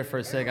over there for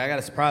a sec. I got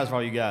a surprise for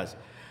all you guys.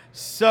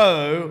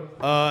 So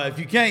if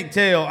you can't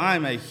tell,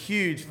 I'm a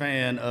huge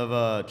fan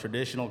of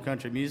traditional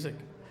country music.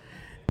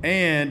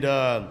 And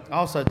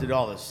also did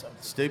all this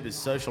stupid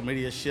social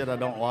media shit I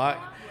don't like.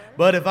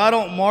 But if I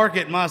don't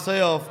market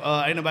myself,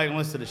 ain't nobody gonna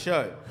listen to the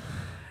show.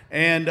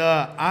 And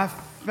I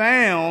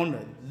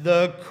found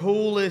the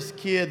coolest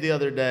kid the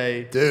other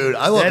day. Dude,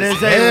 I love That his is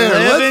hair.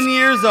 11 Let's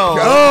years old.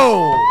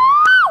 go.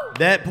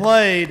 That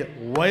played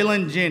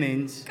Waylon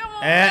Jennings Come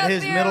on at up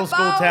his here, middle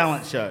school boss.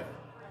 talent show.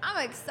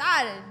 I'm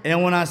excited.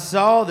 And when I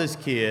saw this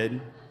kid,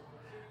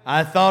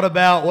 I thought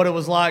about what it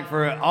was like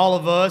for all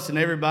of us and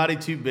everybody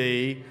to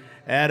be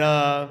at,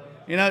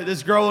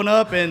 just growing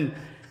up and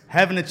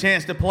having a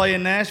chance to play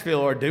in Nashville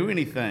or do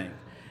anything.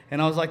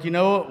 And I was like, you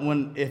know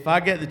what, if I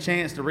get the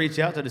chance to reach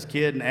out to this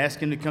kid and ask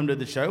him to come to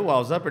the show while I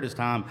was up at this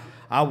time,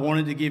 I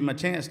wanted to give him a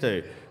chance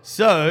to.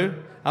 So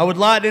I would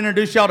like to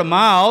introduce y'all to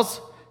Miles.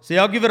 So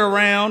y'all give it a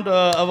round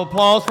of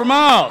applause for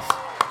Miles.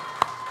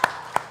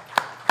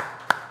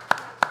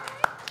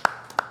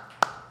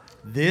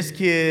 This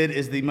kid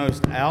is the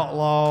most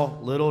outlaw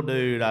little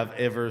dude I've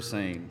ever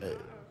seen.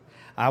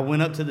 I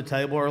went up to the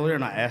table earlier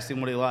and I asked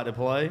him what he liked to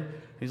play.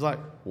 He's like,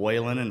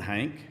 Waylon and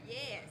Hank. Yes.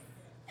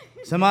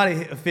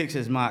 Somebody fix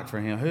his mic for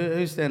him.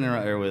 Who's standing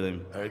right there with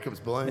him? Here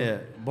comes Blaine. Yeah,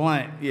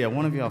 Blank. Yeah,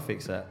 one of y'all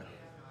fix that.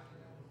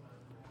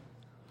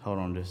 Hold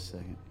on just a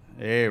second.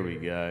 There we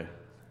go.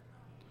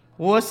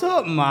 What's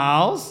up,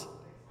 Miles?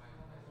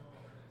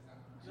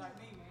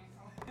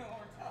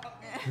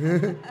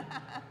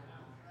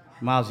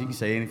 Miles, you can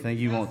say anything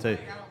you want to.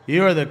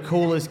 You are the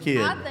coolest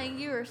kid. I think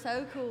you are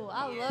so cool.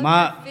 I love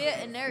My- your fit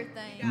and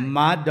everything.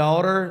 My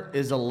daughter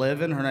is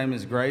 11. Her name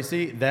is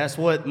Gracie. That's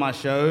what my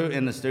show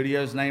in the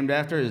studio is named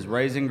after, is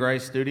Raising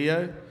Grace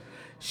Studio.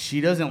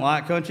 She doesn't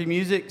like country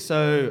music,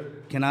 so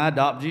can I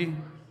adopt you?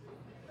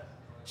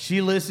 She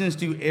listens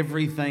to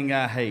everything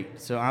I hate,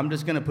 so I'm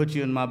just going to put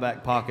you in my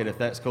back pocket if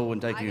that's cool and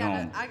take you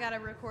home. I gotta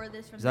record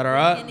this from Is that all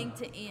right? beginning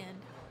to end.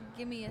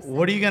 Give me a second.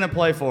 What are you going to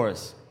play for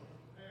us?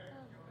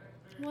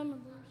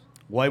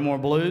 Way More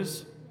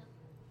Blues?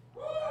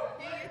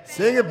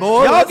 Sing it,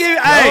 boy. Y'all Let's give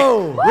go. hey,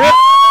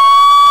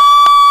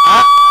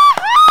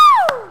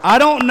 I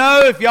don't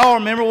know if y'all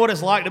remember what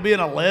it's like to be a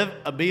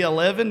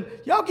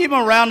B11. Y'all give him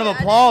a round of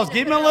applause.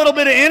 Give him a little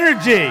bit of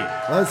energy.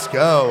 Let's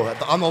go.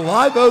 On the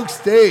Live Oak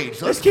stage.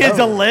 This kid's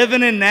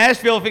 11 in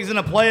Nashville fixing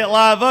to play at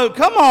Live Oak.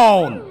 Come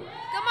on.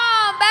 Come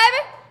on,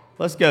 baby.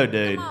 Let's go,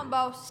 dude. Come on,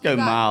 boss. Let's go,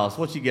 Miles.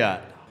 What you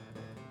got?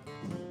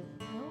 Oh,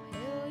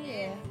 hell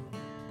yeah.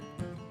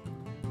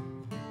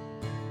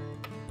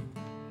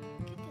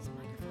 Get this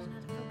microphone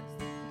out of focus.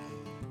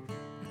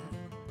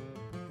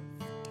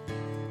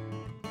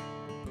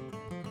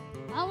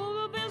 I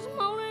woke up this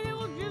morning, it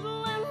was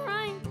drizzle and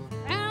rain.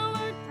 Down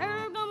the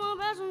curb on my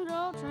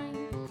passenger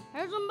train.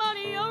 Heard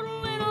somebody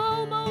yodeling a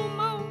hobo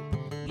moan.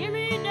 Give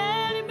me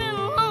daddy, been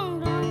a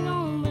long time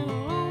gone, been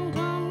a long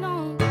time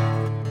gone.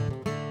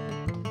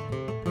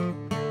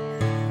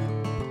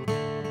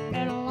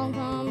 Been a long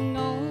time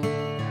gone.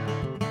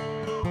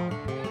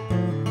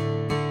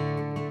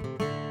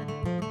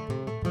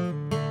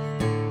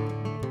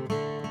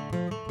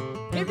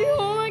 If you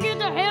wanna get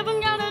to heaven,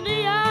 gotta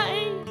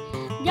D.I.E.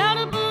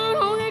 Gotta put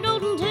Holy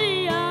Ghost and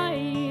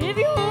T.I.E. If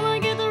you wanna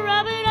get the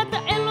rabbit at the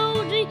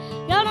L.O.G.,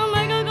 gotta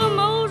make a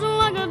commotion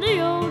like a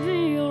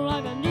D.O.G. or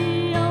like a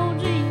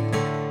D.O.G.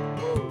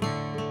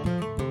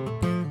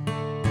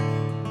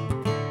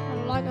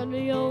 Like a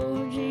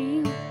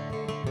D.O.G.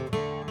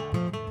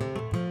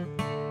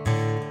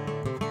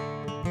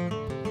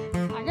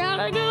 I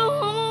gotta go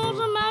home, what's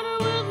the matter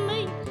with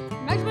me?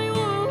 Makes me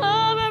wanna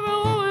love every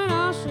woman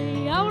I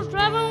see. I was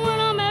traveling when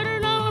I met her,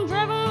 now I'm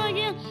traveling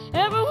again.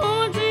 Every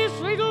woman she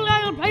sees looks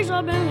like a place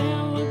I've been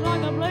in, looks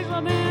like a place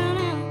I've been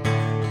in.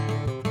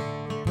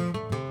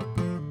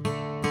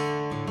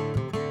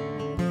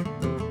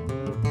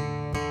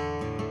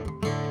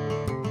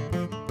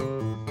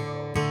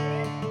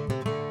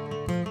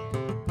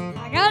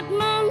 I got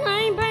my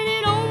name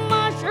painted on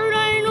my shirt.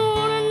 I ain't no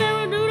one to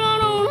never do. I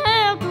don't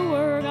have to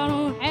work. I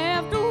don't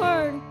have to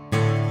work.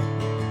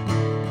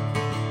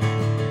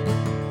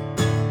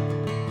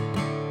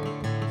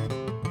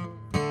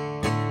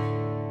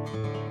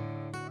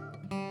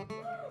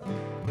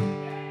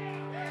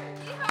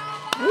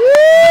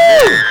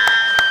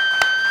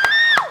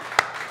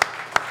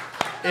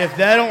 If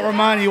that don't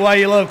remind you why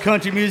you love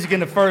country music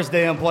in the first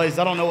damn place,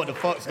 I don't know what the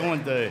fuck's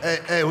going through.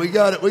 Hey, we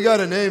got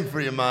a name for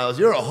you, Miles.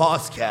 You're a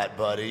hoss cat,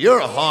 buddy. You're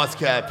a hoss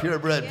cat,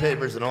 purebred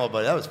papers and all,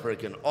 buddy. That was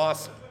freaking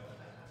awesome.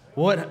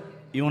 What?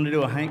 You want to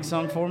do a Hank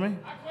song for me?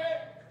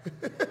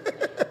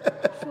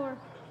 Sure.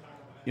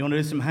 You want to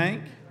do some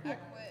Hank?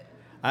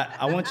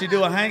 I want you to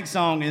do a Hank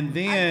song, and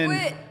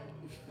then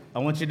I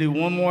want you to do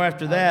one more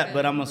after that,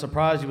 but I'm going to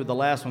surprise you with the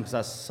last one because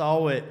I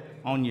saw it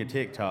on your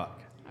TikTok.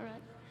 All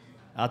right.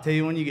 I'll tell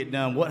you when you get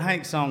done. What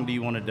Hank song do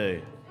you want to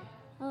do?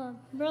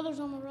 Brothers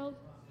on the Road.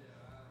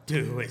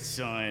 Do it,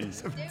 son.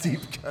 Deep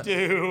cut.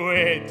 Do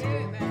it.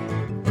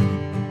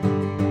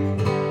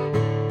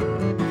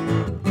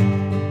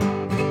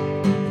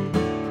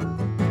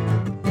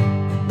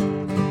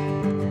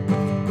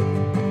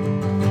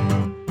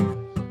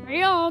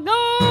 We all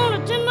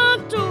gonna attend my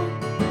tour.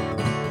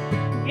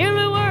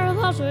 Nearly worth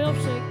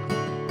ourselves sick.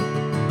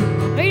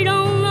 We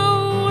don't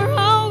know where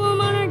all the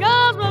money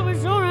goes, but we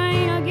sure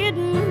ain't a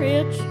getting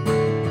rich.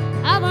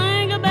 I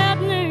think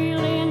about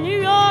Neely in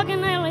New York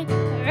and Ellie.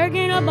 They're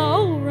getting up a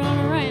whole run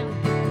around.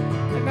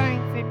 They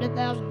bring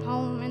 50,000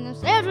 home and the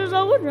sales is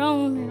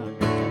overdrawn. It'll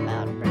just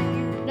about to bring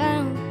you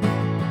down.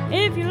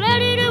 If you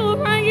let it, it will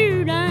bring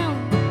you down.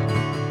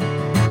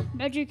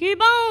 But you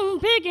keep on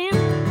picking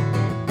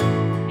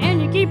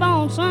and you keep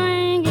on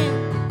singing.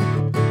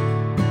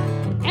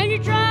 And you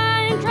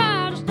try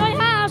to stay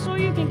high so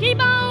you can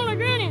keep on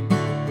grinning.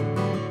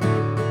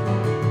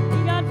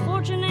 You got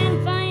fortune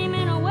and fame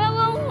and a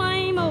well-known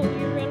name. Oh,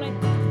 you're really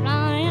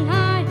flying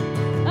high.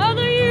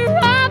 Other you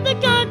rob the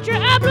country,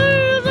 I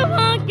blues or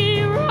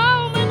funky, we're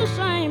all in the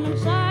same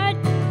inside.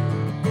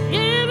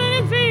 Living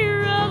in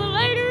fear of the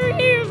later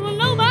years when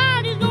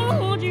nobody's gonna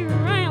want you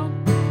around.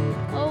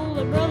 Oh,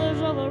 the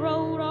brothers of the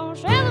road all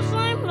share the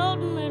same load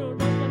and it'll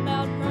just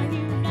about bring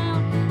you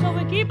down. So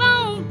we keep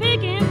on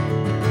picking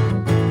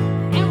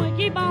and we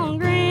keep on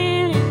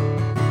grinning.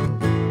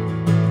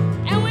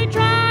 And we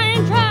try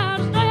to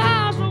stay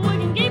high so we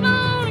can keep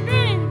on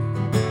grinning.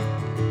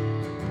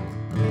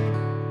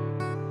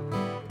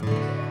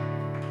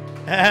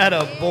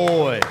 Atta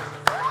boy.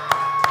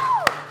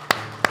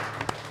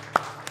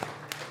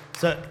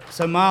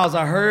 So Miles,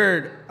 I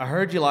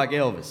heard you like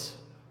Elvis.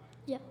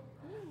 Yeah.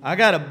 I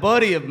got a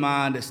buddy of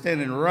mine that's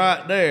standing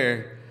right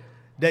there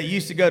that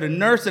used to go to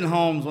nursing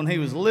homes when he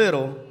was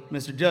little,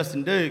 Mr.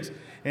 Justin Dukes,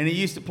 and he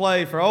used to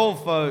play for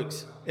old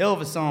folks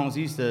Elvis songs.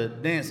 He used to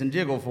dance and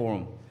jiggle for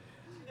them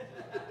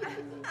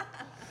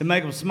to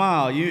make them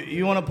smile.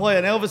 You want to play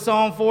an Elvis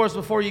song for us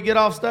before you get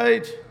off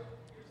stage?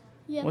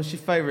 Yeah. What's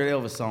your favorite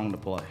Elvis song to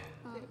play?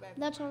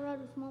 That's all right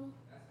with Mama.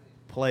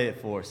 Play it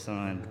for us,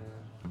 son.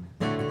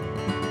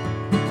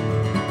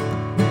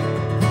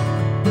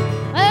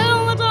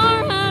 Well, that's all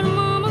right,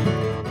 Mama.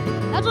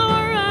 That's all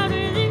right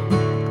with you.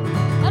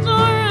 That's all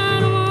right,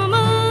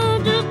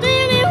 Mama. Just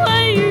any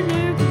way you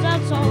do, 'cause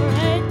that's all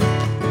right.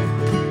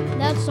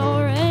 That's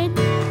all right.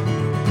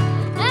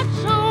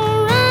 That's all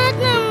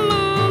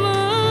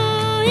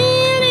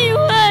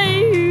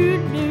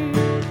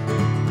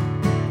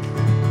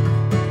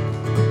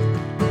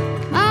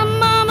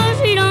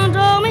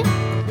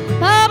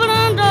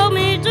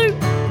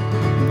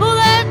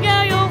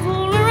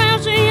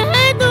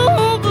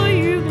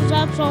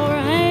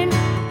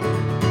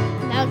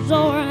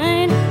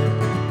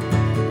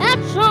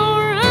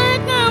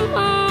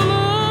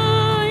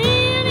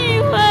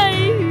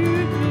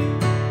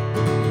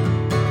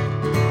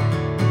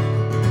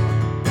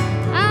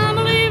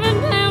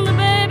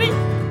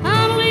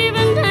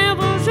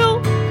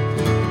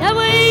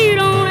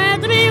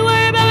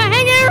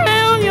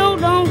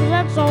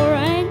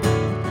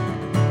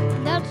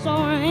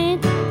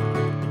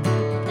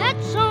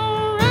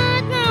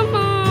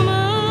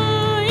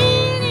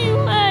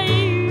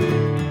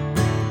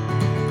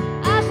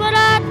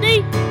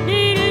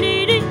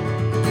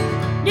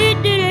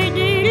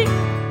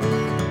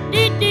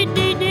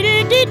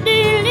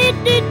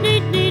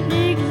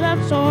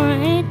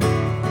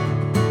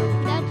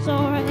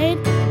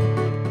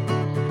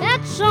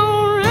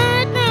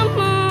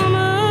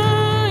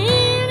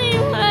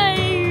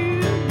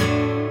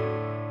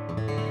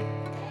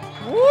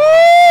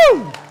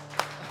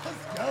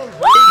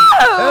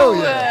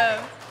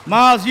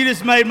Miles, you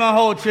just made my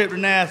whole trip to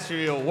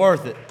Nashville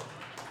worth it.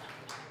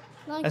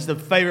 Thank That's you. the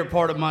favorite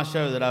part of my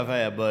show that I've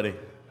had, buddy.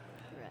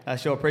 I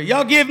sure appreciate.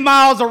 Y'all give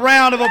Miles a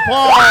round of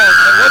applause.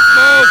 What's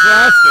Miles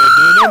last name?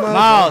 Do you know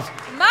Miles,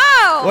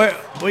 Miles! where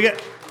we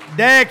got?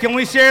 Dad, can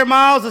we share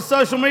Miles'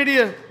 social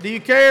media? Do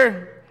you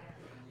care?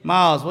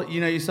 Miles, what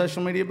you know your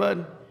social media,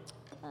 bud?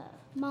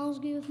 Miles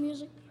Good with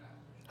Music.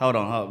 Hold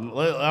on.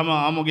 I'm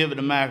gonna give it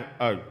to Mac.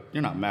 Oh,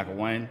 you're not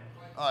McElwain.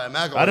 Oh, yeah,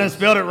 McElwain. I done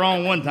spelled it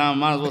wrong one time.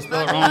 Might as well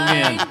spell it wrong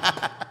again.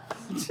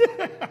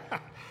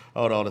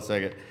 Hold on a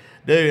second,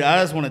 dude.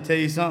 I just want to tell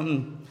you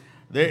something.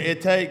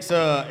 It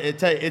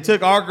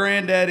took our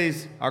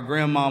granddaddies, our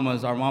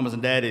grandmamas, our mamas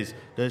and daddies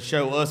to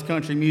show us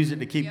country music,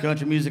 to keep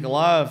country music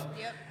alive.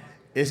 Yep.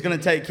 It's gonna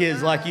take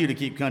kids like you to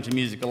keep country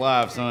music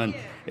alive, son.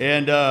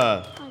 And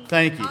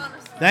thank you,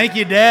 thank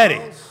you,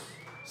 Daddy.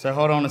 So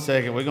hold on a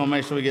second. We're gonna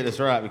make sure we get this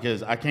right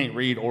because I can't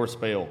read or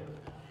spell.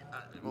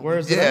 Where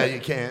is it? Yeah, at? you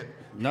can't.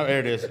 No, there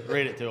it is.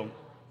 Read it to him.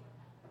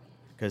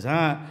 Cause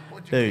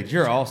dude,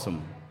 you're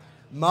awesome.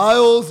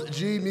 Miles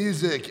G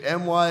Music,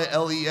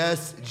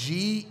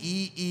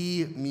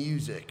 MYLESGEE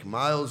Music.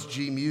 Miles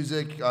G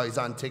Music. He's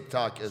on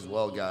TikTok as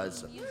well,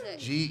 guys.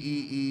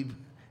 GEE.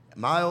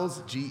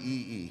 Miles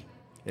GEE.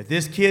 If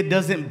this kid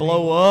doesn't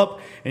blow up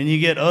and you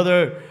get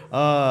other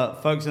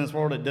folks in this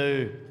world that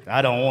do,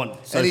 I don't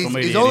want social And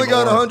media he's only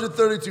got anymore.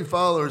 132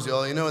 followers,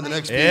 y'all. You know, in the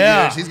next few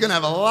Yeah. years, he's going to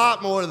have a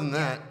lot more than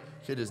that.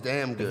 Kid is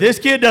damn good. If this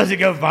kid doesn't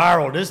go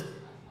viral, just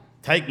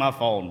take my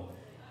phone.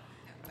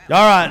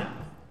 All right,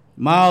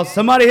 Miles.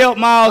 Somebody help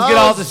Miles get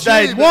off the Miles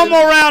stage. G, One baby.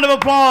 more round of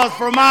applause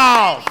for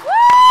Miles.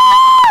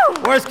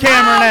 Woo! Where's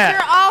Cameron Miles, at?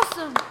 You're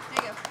awesome. There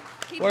you go.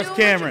 Keep Where's doing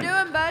Cameron? what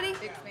you're doing, buddy.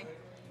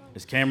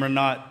 Is Cameron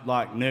not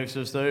like next to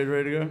the stage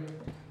ready to go?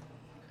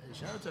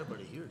 Shout out to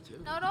everybody here, too.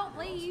 No, don't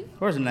leave.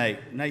 Where's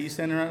Nate? Nate, you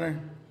standing right there?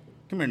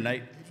 Come here,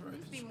 Nate.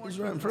 He's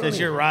right in front of Since me.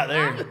 you're right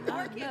there.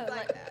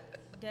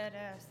 Dead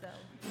ass though.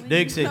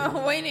 Dixie.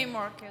 We need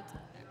more kids.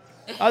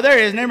 Oh, there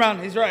he is. Never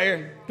mind. He's right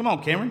here. Come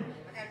on, Cameron.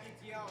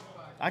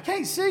 I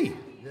can't see.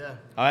 Yeah.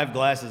 I have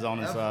glasses on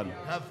this side.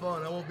 Have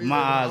fun. I won't be My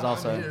there, but eyes I'm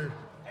also. here.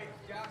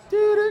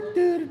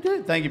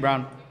 Do-do-do-do-do. Thank you,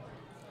 Brian.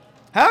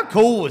 How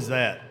cool was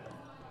that?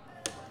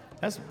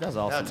 That's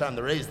Now awesome. time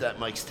to raise that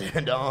mic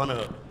stand on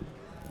up.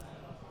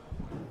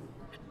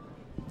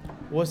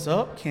 What's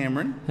up,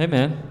 Cameron? Hey,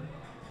 man.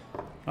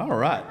 All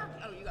right.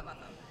 Oh, you got my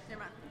phone.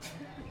 Never mind.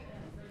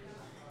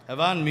 Have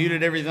I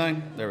unmuted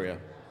everything? There we go.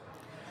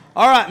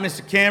 All right,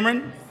 Mr.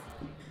 Cameron.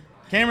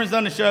 Cameron's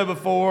done the show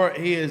before.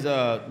 He is.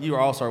 You are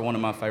also one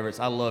of my favorites.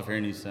 I love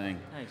hearing you sing.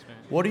 Thanks, man.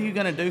 What are you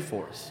gonna do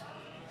for us?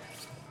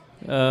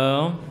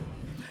 I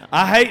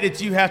I hate that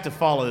you have to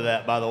follow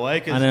that, by the way,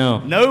 because I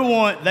know.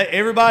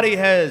 Everybody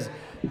has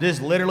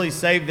just literally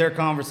saved their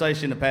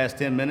conversation the past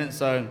 10 minutes.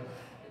 So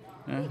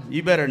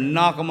you better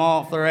knock them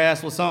off their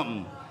ass with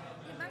something.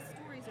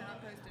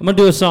 I'm going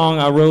to do a song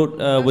I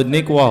wrote with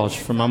Nick Walsh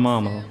for my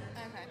mama.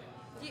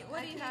 Okay.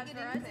 What do you have for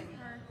us?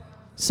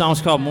 The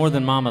song's called More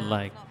Than Mama'd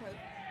Like.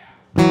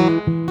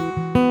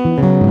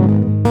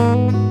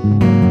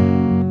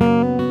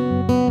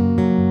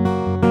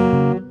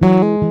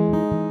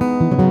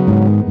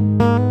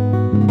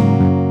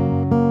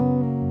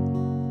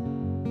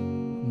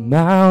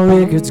 My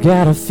record's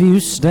got a few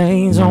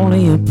stains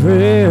only a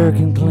prayer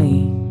can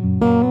clean.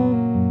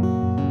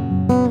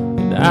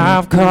 And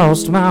I've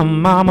cost my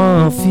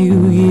mama a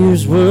few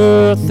years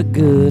worth of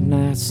good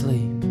night's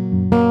sleep.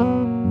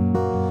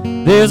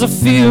 There's a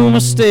few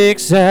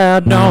mistakes I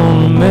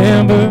don't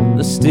remember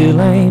that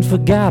still ain't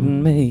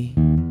forgotten me.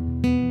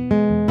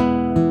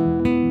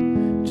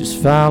 Just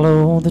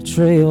follow the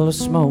trail of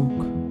smoke,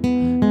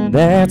 and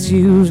that's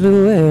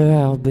usually where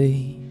I'll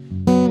be.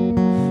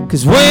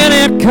 'Cause when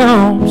it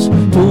comes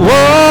to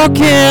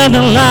walking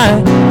the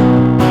line,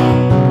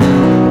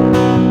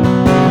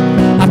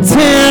 I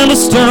tend to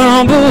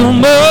stumble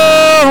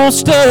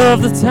most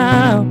of the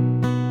time.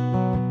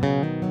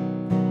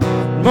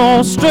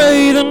 More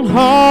stray than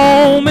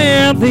home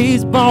in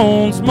these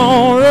bones,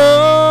 more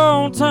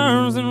wrong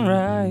turns than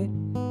right.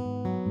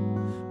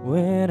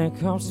 When it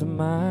comes to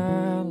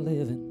my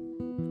living,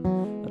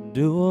 I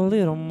do a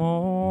little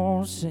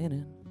more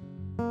sinning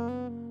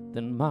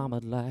than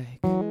Mama'd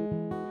like.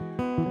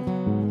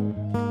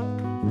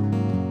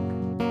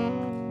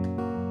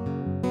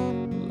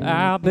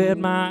 I bet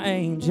my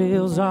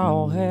angels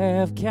all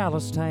have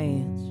calloused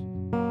hands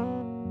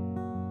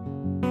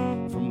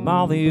from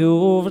all the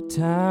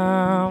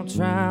overtime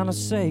trying to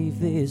save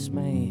this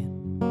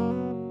man.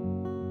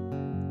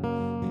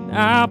 And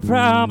I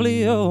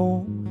probably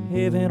owe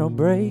heaven a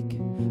break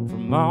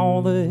from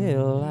all the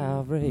hell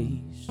I've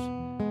raised.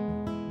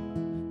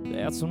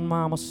 That's what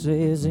Mama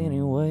says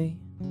anyway.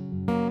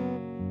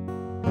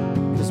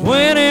 'Cause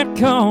when it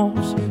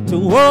comes to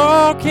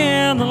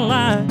walking the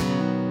line,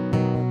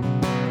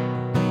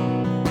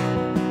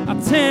 I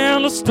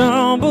tend to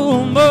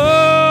stumble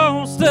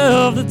most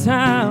of the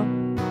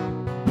time.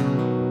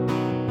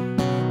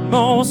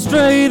 More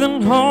stray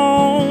than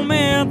home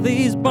in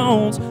these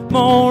bones,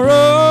 more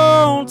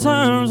wrong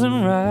turns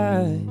than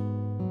right.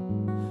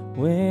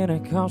 When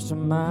it comes to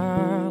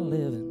my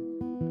living,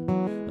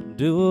 I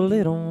do a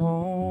little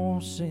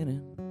more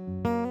sinning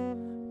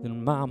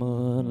than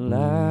Mama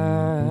like.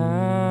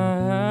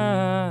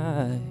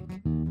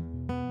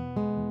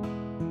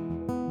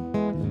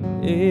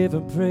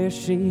 Every prayer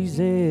she's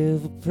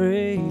ever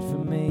prayed for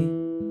me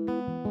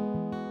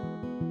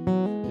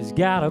has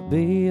gotta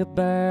be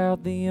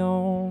about the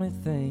only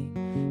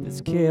thing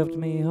that's kept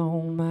me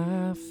on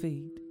my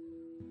feet.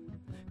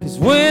 'Cause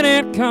when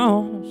it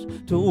comes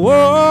to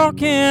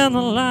walking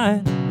the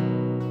line,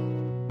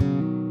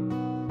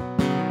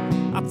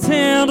 I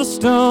tend to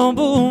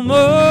stumble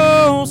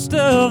most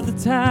of the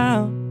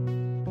time.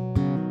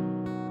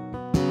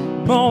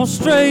 More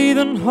stray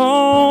than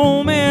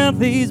home in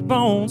these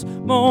bones,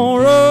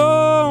 more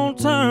wrong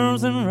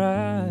turns than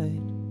right.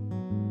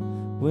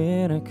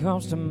 When it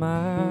comes to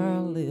my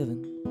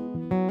living,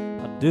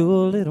 I do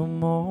a little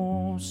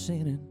more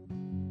sinning.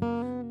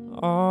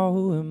 Oh,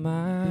 who am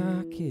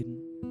I kidding?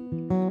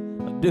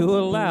 I do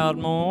a lot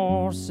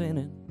more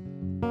sinning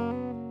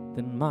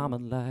than Mama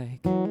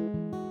like.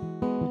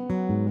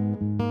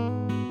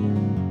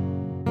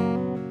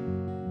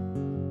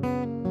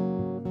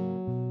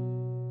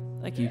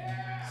 Thank you.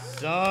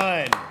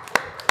 Son.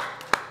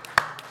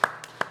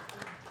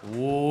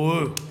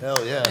 Whoa.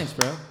 Hell yeah. Thanks,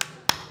 bro.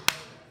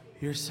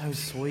 You're so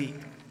sweet.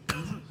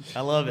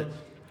 I love it.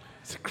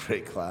 It's a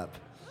great clap.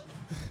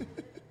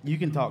 You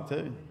can talk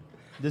too.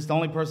 Just the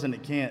only person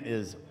that can't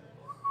is.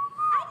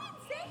 I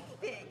didn't say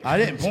anything. I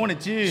didn't point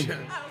at you.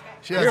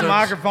 She has Your her-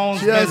 microphone's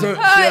She has been-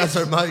 her, she has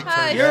her mic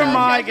Hush. turned Your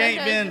down. mic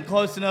ain't been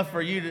close enough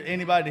for you to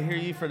anybody to hear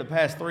you for the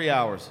past 3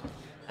 hours.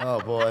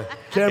 Oh boy.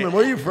 Cameron,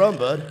 where are you from,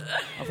 bud?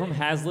 I'm from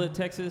Hazlet,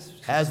 Texas.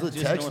 Hazlet,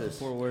 just north of Texas.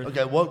 Fort Worth.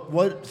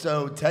 Okay,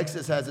 so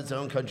Texas has its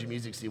own country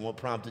music scene. What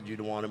prompted you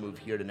to want to move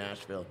here to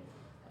Nashville?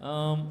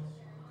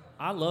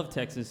 I love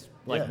Texas,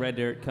 like Yeah. red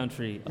dirt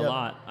country, a Yep.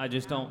 lot. I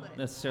just don't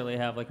necessarily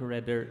have like a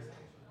red dirt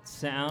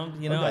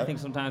sound, you know? I Okay. think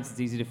sometimes it's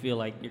easy to feel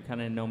like you're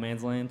kind of in no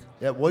man's land.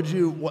 Yeah,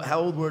 how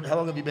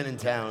long have you been in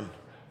town?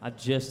 I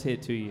just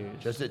hit 2 years.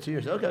 Just at 2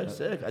 years. Okay,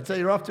 sick. I'd say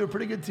you're off to a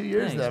pretty good 2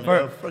 years Thanks, then,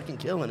 man. bro. Freaking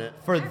killing it.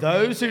 For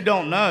those who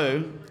don't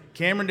know,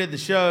 Cameron did the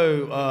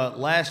show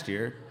last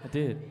year. I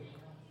did.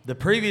 The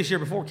previous year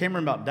before,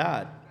 Cameron about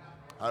died.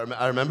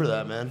 I remember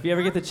that, man. If you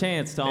ever get the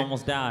chance to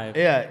almost die,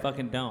 Yeah.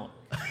 fucking don't.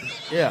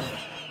 Yeah,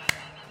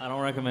 I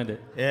don't recommend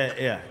it.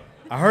 yeah.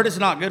 I heard it's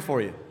not good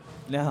for you.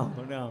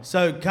 No.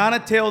 So kind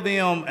of tell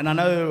them, and I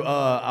know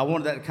I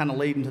wanted that to kind of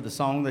lead into the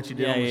song that you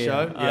did Yeah, on the yeah,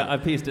 show. yeah. I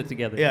pieced it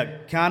together. Yeah,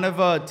 kind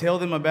of tell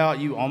them about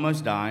you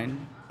almost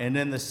dying, and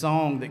then the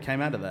song that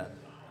came out of that.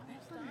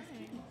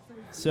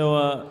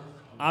 So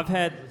I've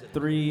had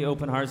 3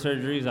 open heart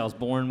surgeries. I was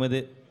born with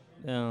it,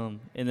 and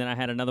then I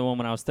had another one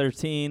when I was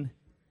 13,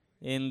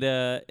 and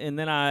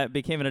then I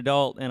became an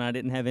adult and I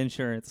didn't have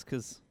insurance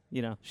because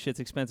shit's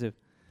expensive,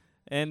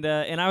 and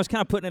I was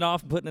kind of putting it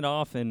off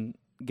and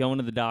going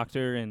to the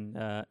doctor, and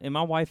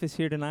my wife is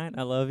here tonight.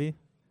 I love you.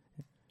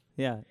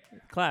 Yeah,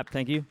 clap.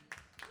 Thank you.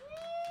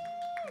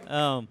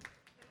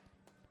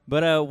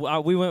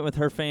 But we went with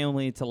her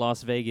family to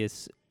Las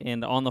Vegas,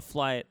 and on the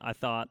flight, I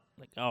thought,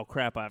 like, oh,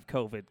 crap, I have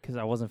COVID, because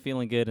I wasn't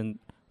feeling good, and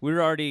we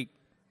were already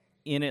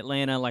in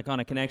Atlanta, like, on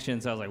a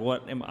connection, so I was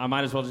like, I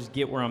might as well just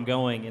get where I'm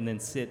going and then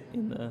sit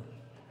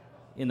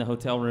in the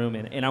hotel room,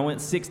 and I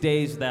went 6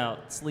 days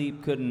without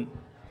sleep, couldn't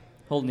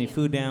hold any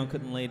food down,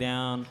 couldn't lay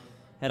down,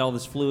 had all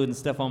this fluid and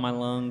stuff on my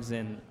lungs,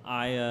 and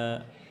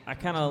I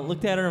kind of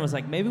looked at her and was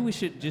like, maybe we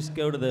should just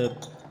go to the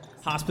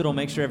hospital,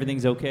 make sure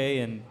everything's okay,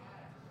 and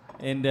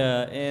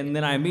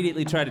then I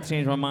immediately tried to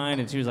change my mind,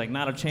 and she was like,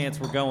 not a chance,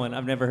 we're going.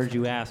 I've never heard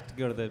you ask to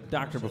go to the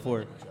doctor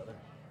before.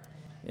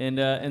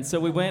 And so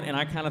we went, and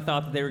I kind of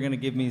thought that they were going to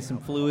give me some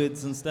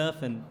fluids and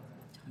stuff, and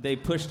they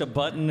pushed a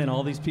button, and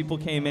all these people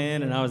came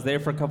in, and I was there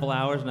for a couple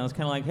hours, and I was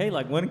kind of like, hey,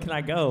 like, when can I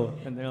go?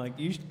 And they're like,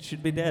 you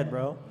should be dead,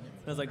 bro.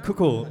 I was like,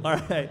 cool, all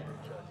right.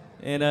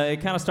 And it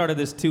kind of started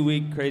this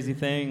 2-week crazy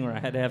thing where I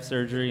had to have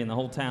surgery, and the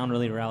whole town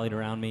really rallied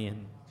around me.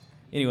 And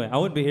anyway, I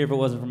wouldn't be here if it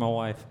wasn't for my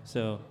wife.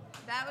 So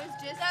That was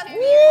just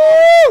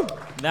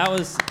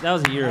that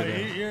was a year ago.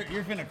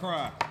 You're finna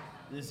cry.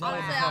 This Wow.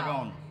 hold the fuck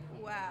on.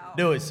 Wow.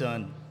 Do it,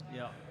 son.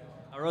 Yeah.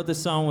 I wrote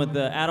this song with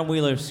Adam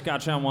Wheeler, Scott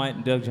John White,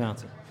 and Doug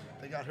Johnson.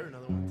 They got her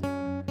another one.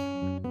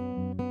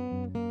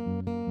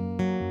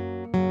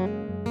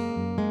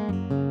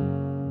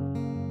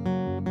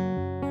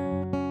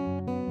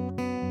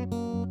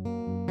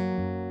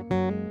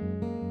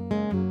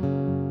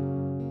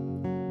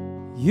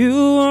 You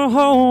were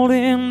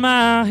holding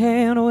my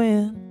hand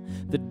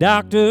when the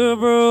doctor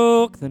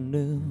broke the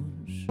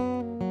news.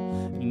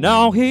 And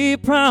all he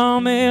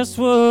promised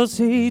was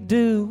he'd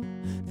do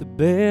the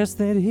best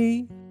that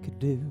he could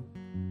do.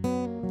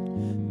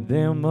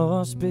 There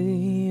must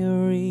be a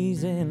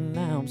reason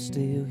I'm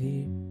still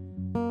here.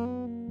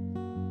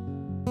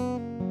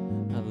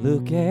 I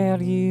look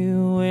at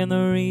you and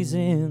the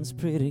reason's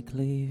pretty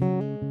clear.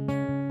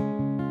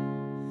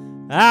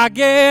 I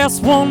guess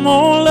one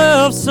more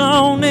love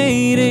song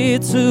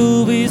needed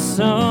to be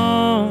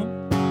sung.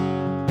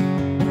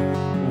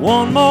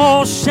 One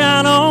more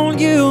shine on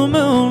you,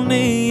 moon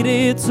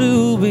needed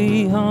to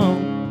be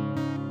hung.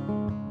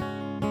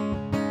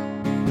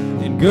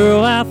 And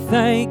girl, I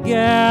thank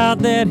God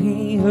that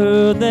he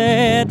heard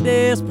that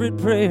desperate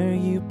prayer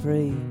you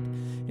prayed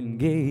and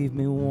gave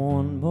me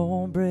one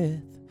more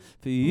breath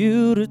for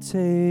you to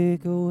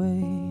take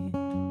away.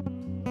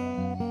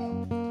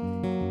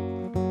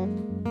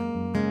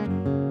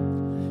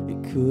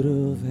 It could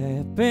have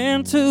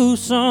happened to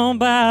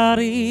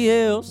somebody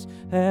else.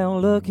 How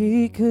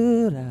lucky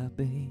could I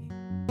be?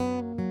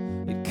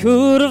 It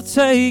could have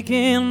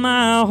taken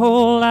my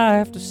whole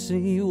life to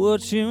see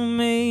what you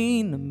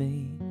mean to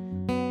me.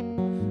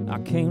 I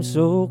came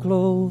so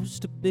close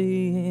to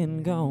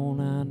being gone,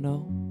 I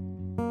know.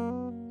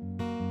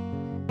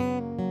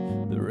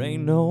 There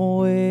ain't no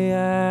way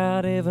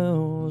I'd ever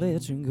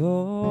let you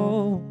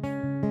go.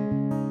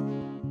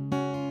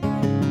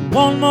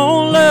 One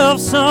more love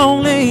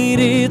song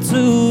needed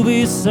to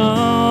be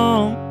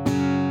sung.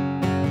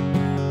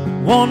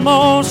 One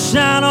more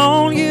shine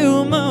on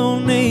you,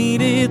 moon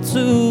needed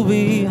to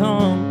be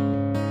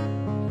hung.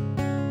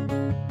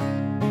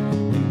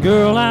 And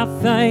girl, I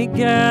thank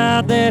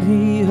God that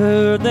he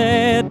heard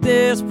that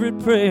desperate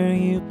prayer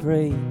you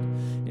prayed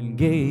and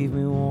gave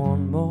me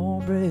one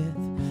more breath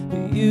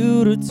for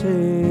you to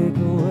take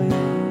away.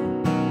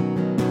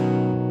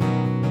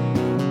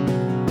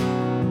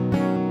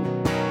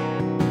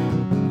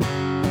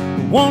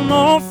 One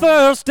more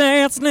first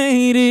dance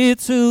needed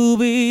to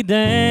be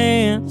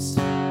danced.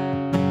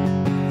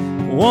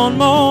 One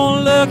more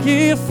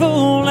lucky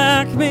fool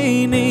like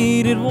me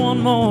needed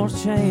one more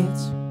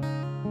chance.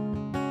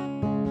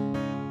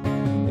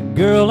 And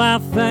girl, I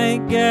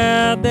thank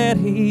God that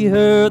he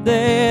heard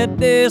that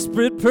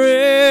desperate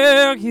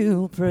prayer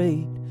you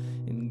prayed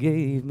and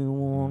gave me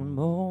one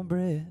more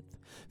breath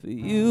for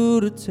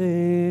you to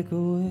take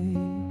away.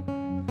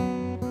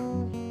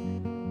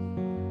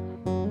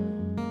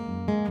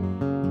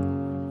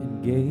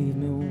 And gave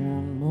me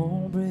one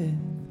more breath.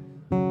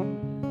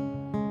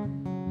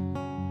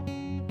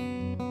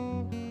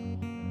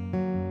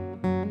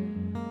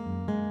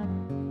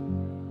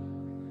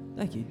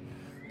 Thank you.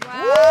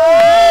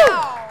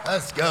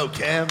 Let's go,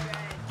 Cam.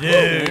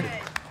 Dude.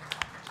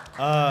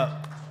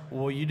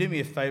 Well, you did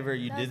me a favor.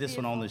 You did this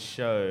one on the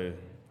show.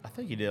 I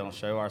think you did on the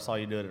show, or I saw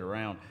you do it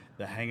around.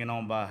 The Hanging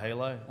On by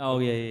Halo. Oh,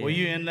 yeah. Will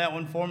you end that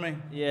one for me?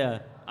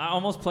 Yeah. I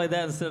almost played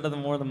that instead of the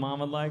More Than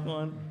Mama Like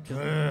one.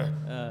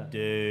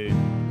 Dude.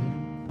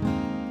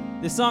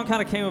 This song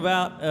kind of came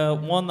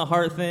about, one, the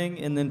heart thing,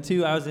 and then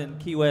two, I was in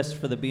Key West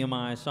for the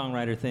BMI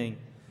songwriter thing.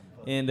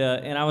 And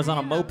I was on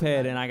a moped,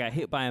 and I got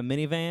hit by a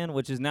minivan,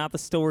 which is not the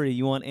story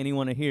you want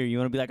anyone to hear. You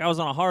want to be like, I was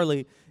on a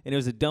Harley, and it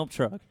was a dump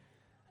truck.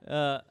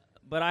 But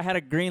I had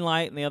a green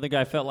light, and the other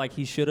guy felt like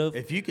he should have.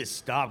 If you could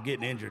stop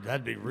getting injured,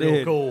 that'd be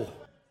real cool.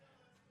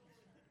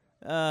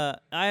 I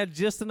had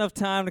just enough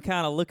time to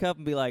kind of look up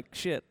and be like,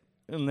 shit.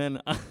 And then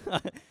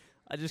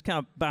I just kind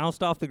of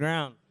bounced off the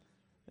ground.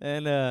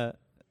 And I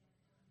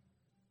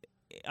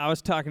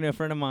was talking to a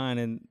friend of mine,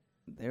 and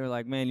they were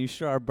like, man, you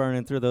sure are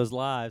burning through those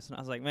lives. And I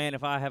was like, man,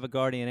 if I have a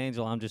guardian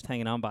angel, I'm just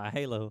hanging on by a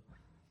halo.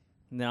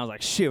 And then I was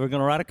like, shit, we're going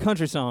to write a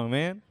country song,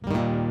 man.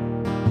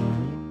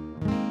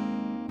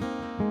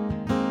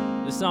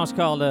 This song's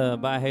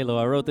called By a Halo.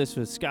 I wrote this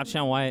with Scott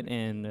Sean White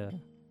and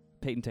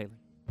Peyton Taylor.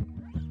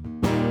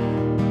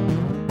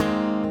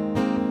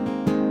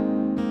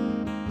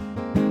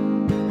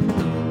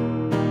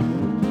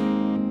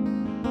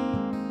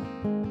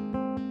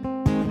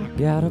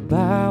 Got a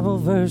Bible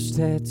verse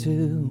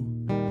tattoo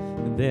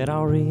that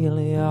I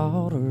really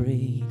ought to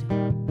read.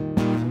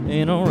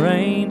 Ain't no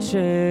rain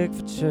check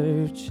for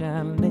church,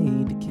 I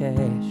need the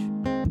cash.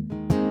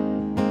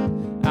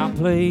 I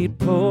played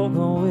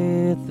poker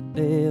with the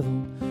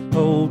devil,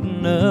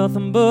 holding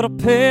nothing but a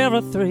pair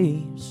of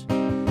threes.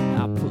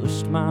 I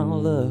pushed my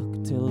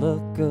luck till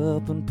luck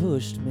up and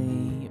pushed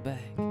me back.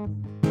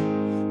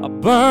 I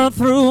burned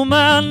through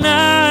my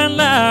 9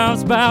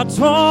 lives, about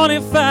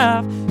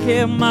 25.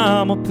 Kept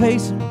mama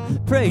pacing,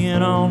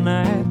 praying all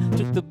night.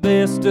 Took the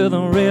best of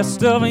the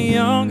rest of her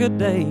younger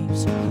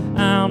days.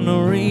 I'm the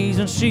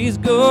reason she's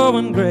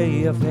going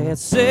gray. I've had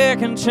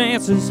second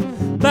chances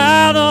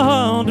by the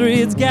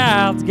hundreds.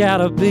 God's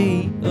gotta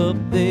be up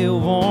there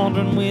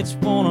wondering which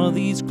one of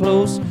these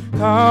close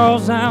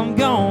calls I'm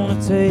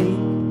gonna take.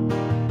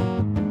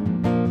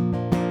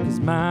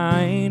 My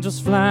angel's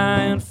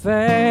flying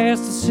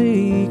fast as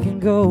he can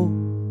go.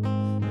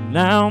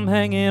 Now I'm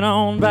hanging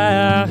on by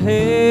a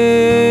halo.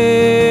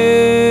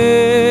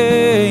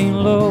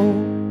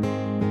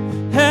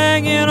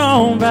 Hanging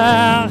on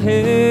by a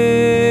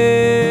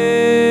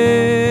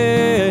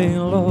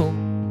halo.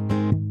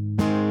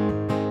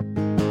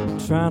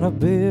 Trying to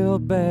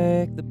build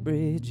back the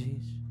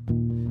bridges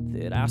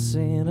that I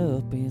sent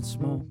up in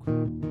smoke.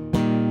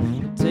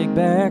 Take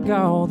back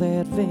all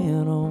that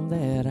venom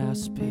that I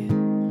spit.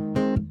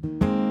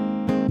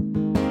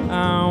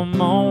 I'm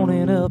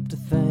owning up to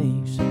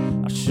things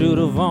I should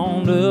have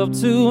owned up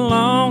too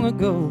long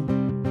ago.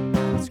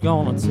 It's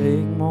gonna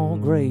take more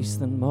grace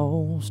than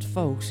most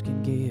folks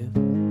can give.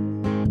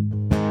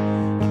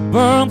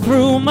 Burned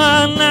through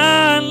my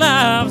 9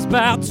 lives,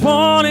 about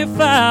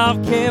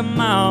 25. Kept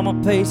mama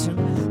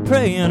pacing,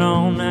 praying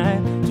all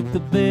night. Took the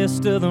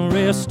best of the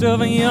rest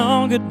of her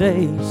younger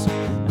days.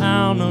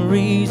 I'm the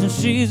reason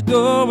she's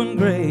going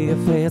gray.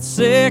 I've had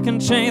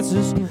second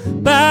chances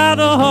by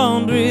the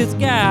hundreds.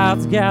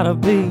 God's gotta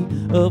be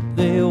up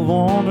there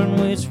wondering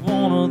which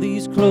one of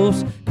these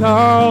close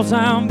calls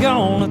I'm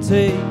gonna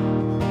take.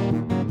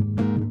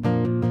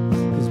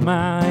 'Cause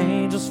my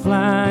angel's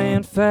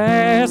flying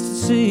fast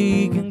as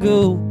he can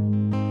go,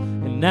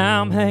 and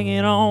I'm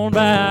hanging on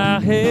by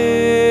a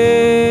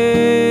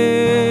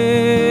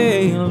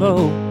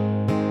halo,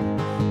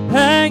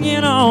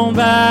 hanging on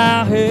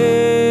by a halo.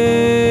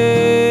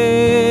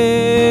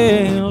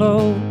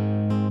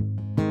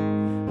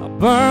 I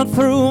burned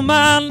through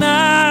my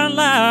 9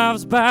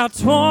 lives, about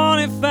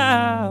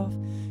 25.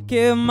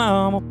 Kept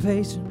mama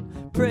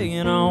pacing,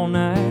 praying all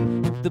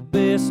night. Took the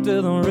best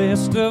of the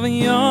rest of her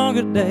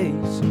younger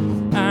days.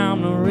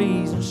 I'm the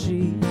reason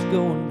she's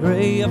going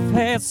gray. I've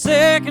had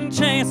second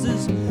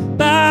chances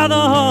by the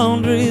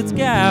hundreds.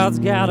 God's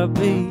gotta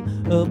be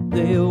up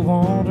there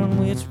wondering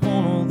which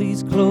one of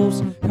these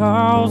close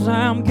calls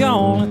I'm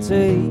gonna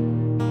take.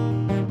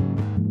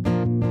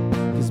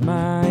 'Cause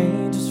my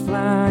angel's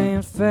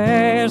flying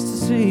fast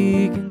as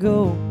he can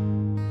go,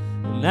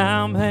 and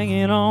I'm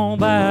hanging on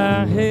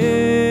by a halo,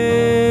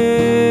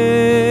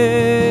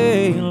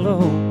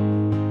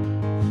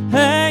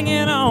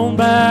 hanging on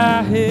by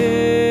a halo.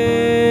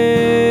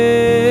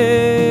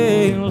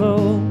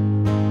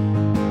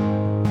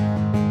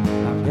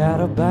 I've got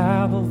a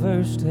Bible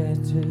verse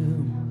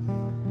tattoo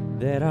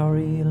that I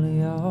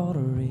really ought to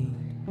read,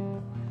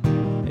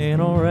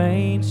 and a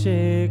rain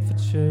check for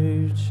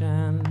church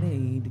I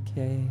need to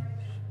cash.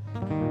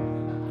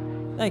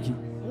 Thank you.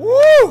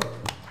 Woo!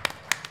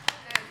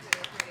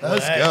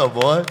 Let's go,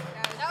 boy.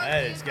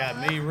 That has got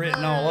me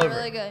written all over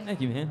Really it. good.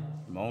 Thank you, man.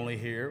 I'm only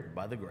here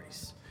by the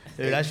grace.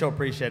 Dude, I sure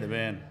appreciate it,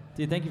 man.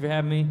 Dude, thank you for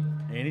having me.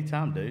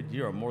 Anytime, dude.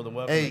 You are more than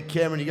welcome. Hey,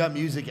 Cameron, you got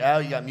music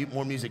out? You got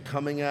more music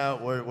coming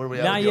out? Where we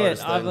at? Not with the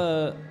yet.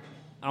 artist thing?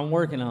 I'm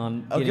working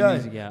on getting Okay.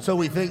 music out. So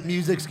we think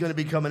music's going to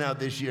be coming out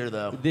this year,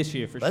 though. This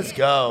year, for sure. Let's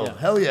go. Yeah.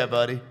 Hell yeah,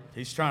 buddy.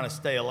 He's trying to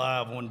stay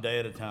alive one day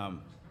at a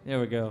time. There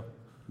we go.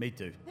 Me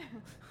too.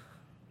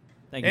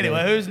 Thank you.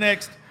 Anyway, man. who's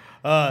next?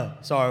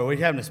 Sorry, we're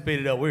having to speed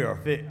it up. We are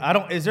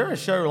is there a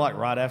show like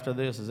right after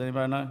this? Does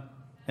anybody know?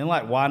 And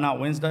like Why Not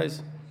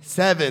Wednesdays?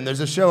 7.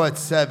 There's a show at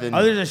 7.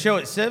 Oh, there's a show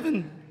at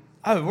 7?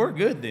 Oh, we're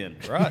good then,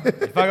 right?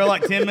 If I go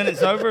like 10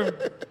 minutes over,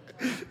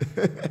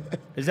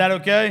 is that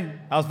okay?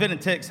 I was finna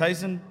text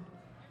Hasten.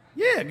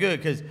 Yeah,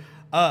 good, because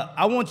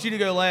I want you to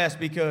go last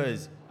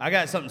because I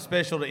got something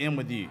special to end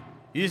with you.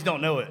 You just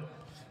don't know it.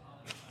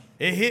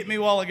 It hit me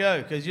a while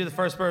ago because you're the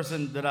first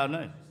person that I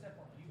know.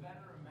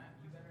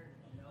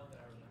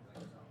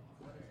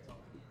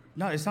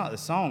 No, it's not the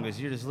song. It's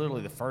you're just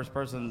literally the first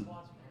person.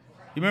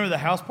 You remember the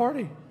house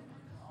party?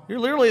 You're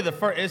literally the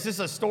first. It's just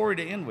a story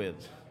to end with.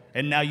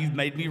 And now you've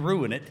made me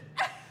ruin it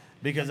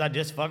because I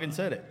just fucking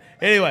said it.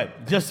 Anyway,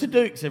 Justin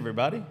Dukes,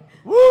 everybody.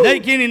 Woo!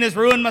 Nate Kenyon has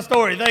ruined my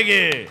story. Thank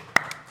you.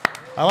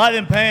 I like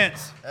them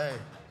pants. Hey,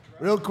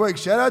 real quick,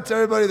 shout out to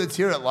everybody that's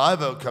here at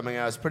Live Oak coming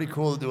out. It's pretty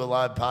cool to do a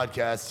live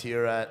podcast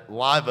here at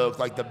Live Oak,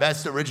 like the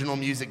best original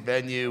music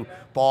venue,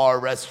 bar,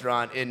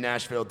 restaurant in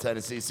Nashville,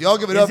 Tennessee. So y'all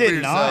give it up for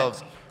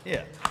yourselves.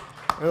 Yeah.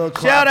 Real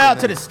clap Shout out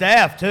for to them. the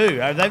staff,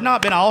 too. They've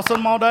not been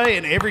awesome all day,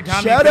 and every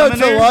time Shout they come out in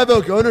to there, Live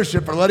Oak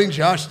ownership for letting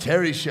Josh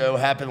Terry's show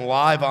happen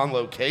live on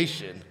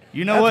location.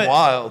 you know That's what?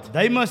 wild.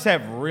 They must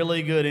have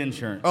really good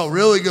insurance. Oh,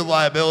 really good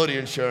liability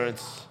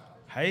insurance.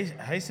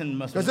 Hasten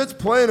must Because it's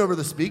playing over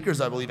the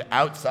speakers, I believe,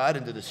 outside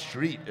into the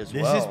street as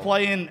This well. is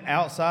playing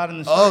outside in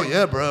the street. Oh,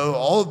 yeah, bro.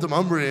 All of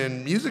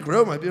Demumbrian Music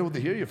Row might be able to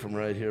hear you from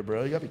right here,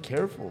 bro. You got to be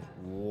careful.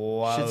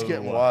 Whoa. Shit's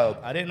getting wild.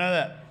 I didn't know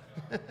that.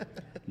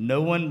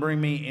 No one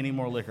bring me any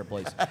more liquor,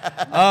 please.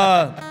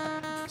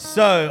 I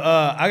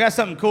got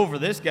something cool for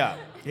this guy.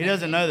 He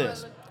doesn't know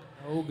this.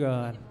 Oh,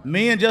 God.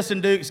 Me and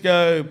Justin Dukes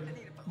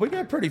we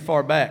go pretty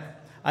far back.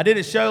 I did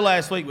a show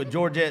last week with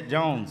Georgette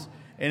Jones,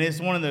 and it's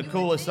one of the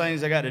coolest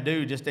things I got to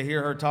do just to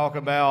hear her talk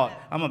about.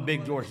 I'm a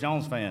big George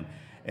Jones fan,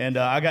 and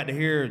I got to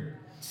hear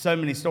so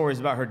many stories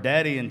about her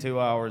daddy in 2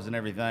 hours and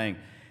everything.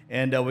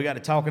 And we got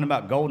to talking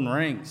about golden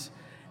rings.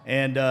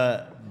 And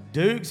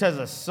Dukes has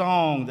a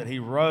song that he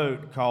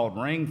wrote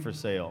called Ring for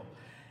Sale.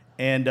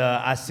 And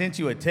I sent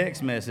you a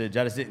text message.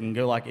 I just didn't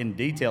go like in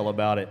detail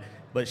about it.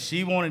 But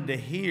she wanted to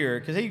hear,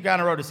 because he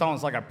kind of wrote a song,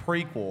 it's like a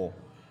prequel.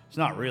 It's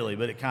not really,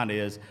 but it kind of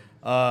is,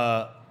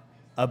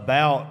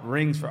 about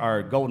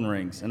golden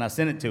rings. And I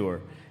sent it to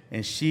her.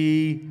 And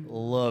she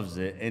loves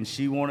it. And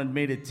she wanted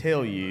me to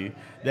tell you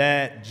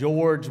that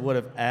George would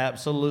have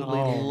absolutely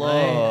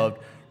loved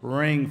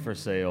Ring for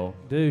Sale.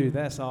 Dude,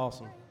 that's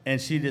awesome. And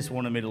she just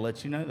wanted me to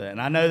let you know that.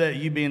 And I know that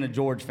you being a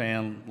George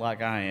fan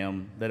like I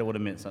am, that it would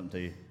have meant something to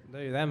you.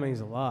 Dude, that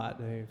means a lot,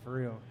 dude, for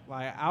real.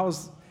 Like, I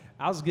was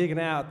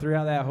gigging out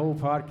throughout that whole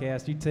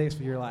podcast. You text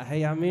me, you're like,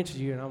 hey, I mentioned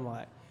you. And I'm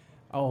like,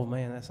 oh,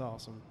 man, that's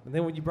awesome. And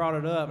then when you brought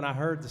it up and I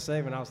heard the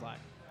segment, I was like,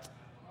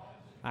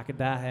 I could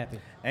die happy.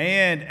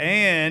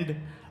 And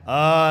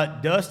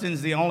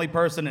Dustin's the only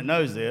person that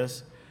knows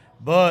this.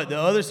 But the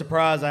other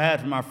surprise I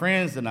had from my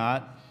friends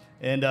tonight,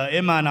 and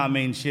it might not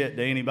mean shit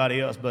to anybody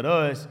else but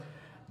us,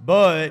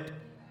 but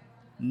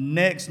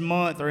next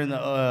month or in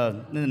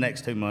the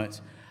next 2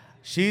 months,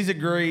 she's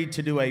agreed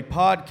to do a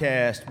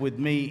podcast with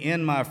me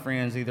and my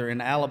friends, either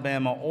in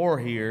Alabama or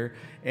here.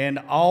 And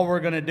all we're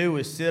going to do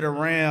is sit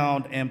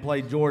around and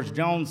play George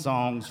Jones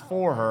songs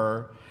for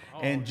her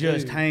and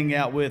just hang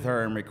out with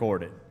her and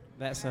record it.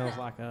 That sounds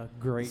like a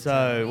great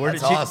time. So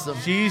That's awesome.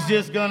 She's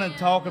just going to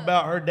talk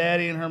about her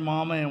daddy and her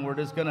mama, and we're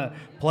just going to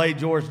play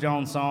George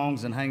Jones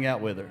songs and hang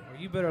out with her.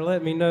 You better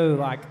let me know,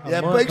 like,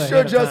 a month make sure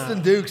ahead of Justin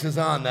time. Dukes is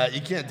on that.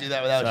 You can't do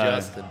that without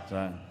Justin.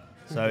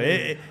 So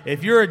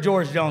if you're a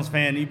George Jones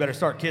fan, you better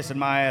start kissing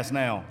my ass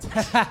now.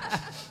 I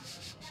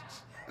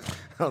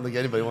don't think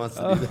anybody wants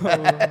to do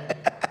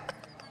that.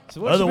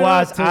 So what you been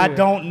Otherwise, up to? I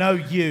don't know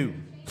you.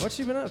 What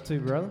you been up to,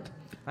 brother?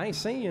 I ain't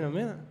seen you in a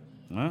minute.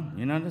 Well,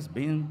 you know, just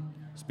being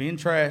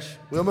trash.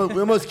 We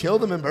almost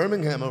killed him in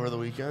Birmingham over the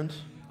weekend.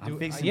 I'm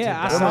fixing Yeah, to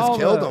I die. saw almost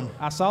killed him.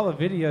 I saw the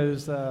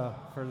videos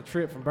for the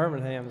trip from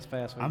Birmingham this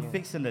past weekend. I'm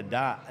fixing to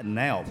die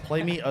now.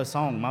 Play me a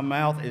song. My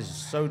mouth is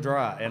so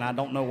dry, and I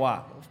don't know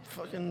why.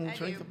 Fucking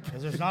drink the...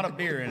 Because there's not a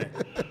beer in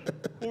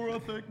it. Pour a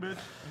thick bitch.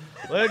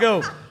 Let it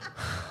go.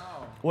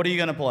 What are you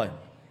going to play?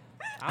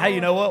 Hey,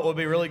 you know what would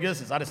be really good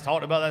since I just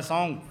talked about that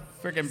song?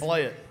 Freaking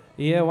play it.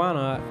 Yeah, why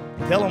not?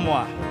 Tell them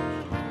why.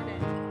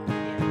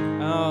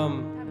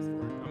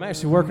 I'm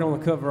actually working on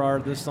the cover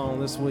art of this song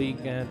this week,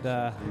 and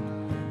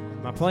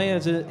my plan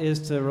is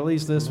to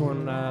release this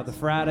one the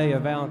Friday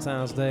of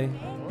Valentine's Day.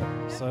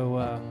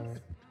 So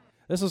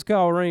this is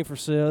called Ring for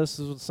Sale. This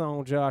is the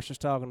song Josh is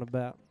talking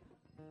about.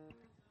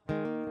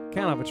 Kind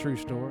of a true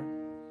story.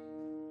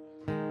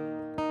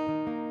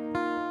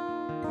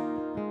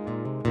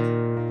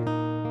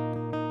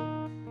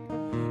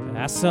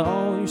 I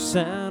saw your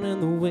sign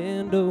in the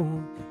window,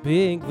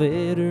 big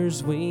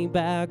letters way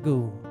by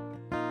gold.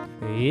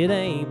 It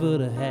ain't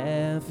but a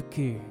half a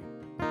care,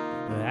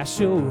 but I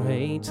sure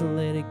hate to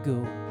let it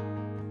go.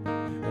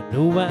 I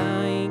know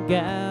I ain't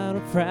got a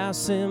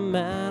price in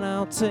mind,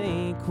 I'll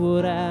take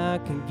what I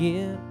can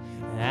get.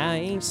 I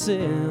ain't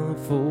selling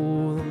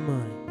for the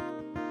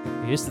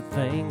money, it's the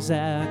things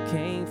I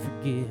can't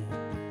forget.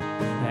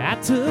 I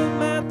took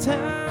my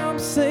time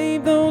to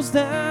save those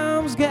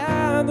dimes,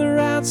 got the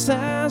right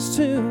size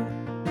too.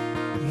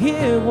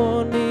 Here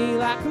one day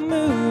like a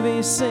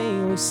movie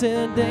scene, we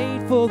set a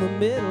date for the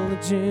middle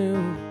of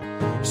June.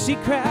 She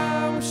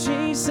cried when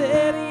she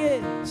said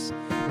yes,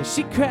 and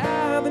she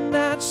cried the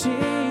night she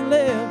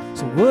left.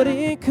 So what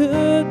it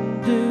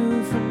couldn't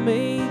do for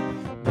me,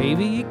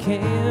 maybe it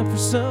can for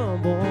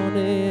someone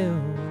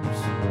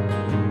else.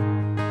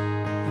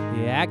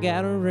 Yeah, I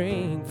got a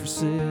ring for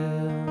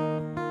sale.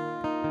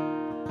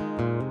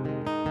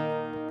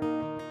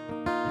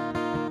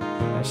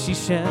 She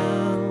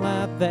shine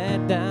like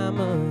that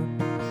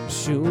diamond,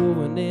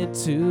 showing it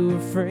to her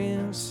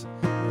friends.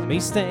 Me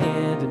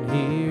standing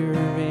here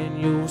in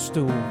your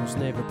store was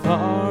never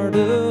part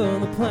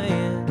of the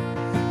plan.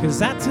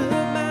 'Cause I took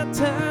my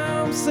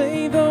time,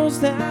 saved those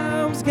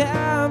dimes,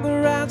 got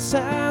the right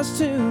size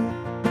too.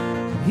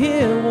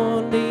 Here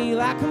one day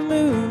like a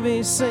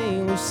movie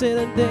scene, we set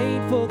a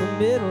date for the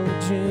middle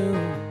of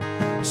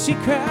June. She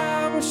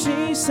cried when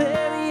she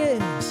said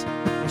yes,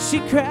 and she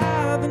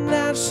cried the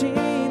night she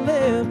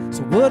left.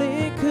 So what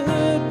it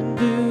couldn't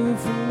do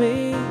for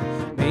me,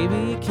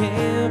 maybe it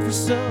can for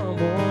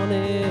someone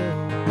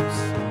else.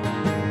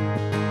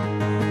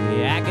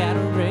 Yeah, I got a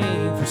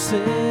ring for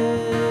sale.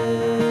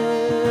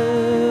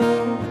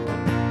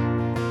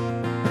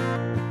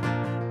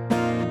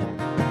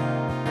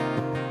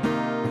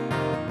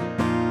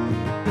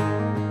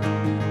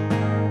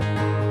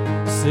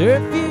 Sir,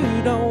 if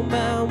you don't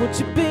mind, would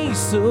you be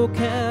so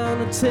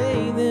kind to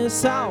take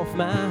this off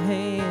my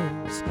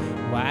hands?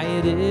 Why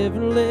it ever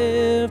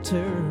left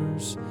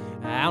hers,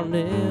 I'll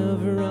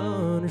never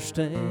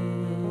understand.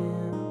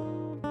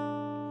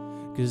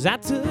 'Cause I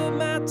took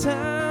my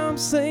time,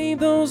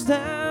 saved those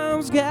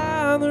dimes,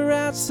 got the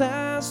right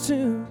size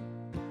too.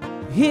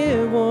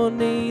 Here one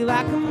day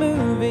like a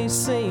movie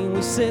scene,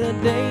 we set a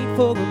date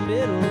for the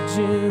middle of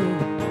June.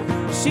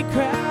 She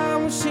cried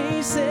when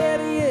she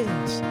said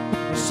yes,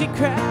 she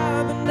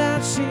cried the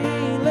night she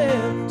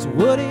left. So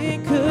what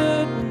it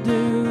couldn't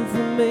do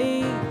for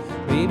me,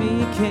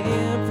 maybe it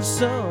can for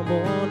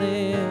someone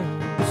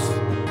else.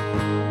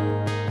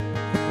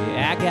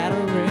 Yeah, I got a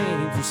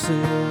ring for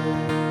sale.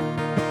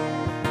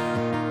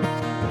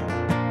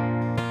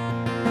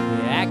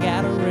 Yeah, I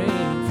got a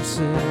ring for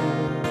sale.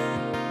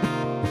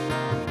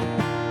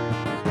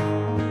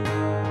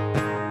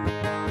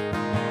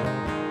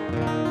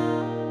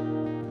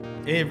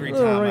 Every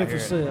Little time I ring hear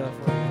for it. sale.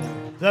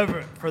 So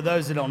for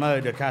those that don't know,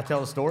 can I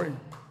tell a story?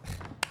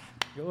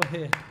 Go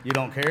ahead. You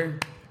don't care?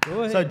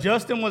 Go ahead. So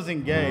Justin was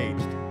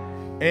engaged,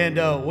 and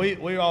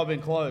we all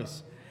been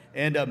close.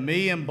 And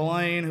me and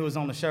Blaine, who was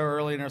on the show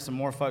earlier, and there's some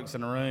more folks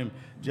in the room.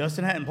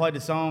 Justin hadn't played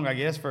the song, I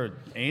guess, for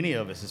any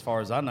of us, as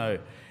far as I know.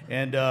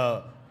 And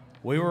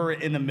we were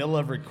in the middle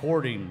of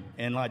recording,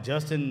 and like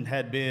Justin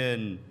had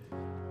been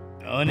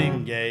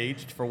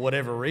unengaged for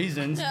whatever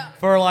reasons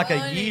for like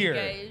a year.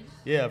 Unengaged.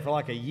 Yeah, for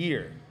like a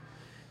year.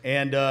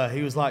 And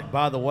he was like,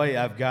 by the way,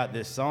 I've got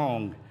this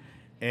song.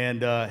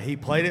 And he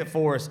played it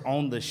for us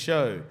on the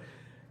show.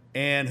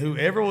 And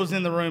whoever was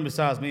in the room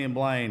besides me and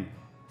Blaine,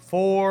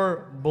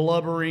 4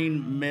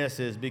 blubbering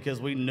messes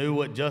because we knew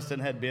what Justin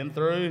had been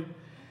through.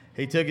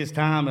 He took his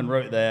time and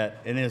wrote that.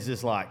 And it was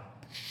just like,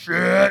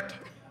 shit.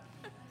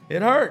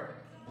 It hurt.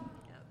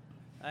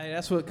 Hey,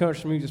 that's what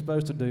country music's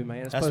supposed to do,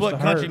 man. It's That's supposed what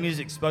to country hurt.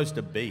 music's supposed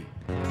to be.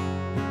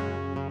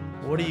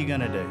 What are you going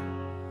to do?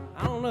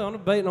 I don't know. I'm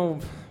debating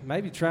on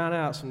maybe trying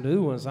out some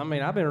new ones. I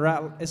mean, I've been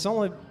writing. It's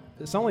only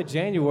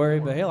January,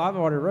 but hell, I've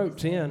already wrote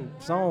 10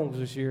 songs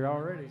this year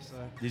already. So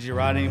Did you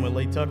write any with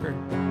Lee Tucker?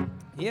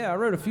 yeah, I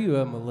wrote a few of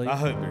them with Lee. I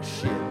hope they're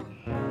shit. I'm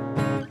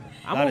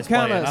Not gonna just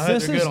playing. kind I of hope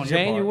since they're good it's on your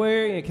part.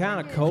 January and kind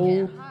of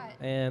cold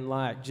and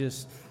like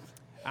just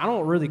I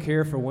don't really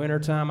care for winter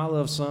time. I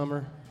love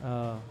summer,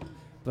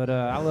 but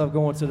I love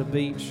going to the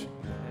beach.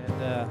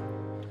 And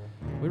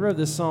we wrote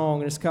this song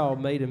and it's called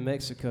 "Made in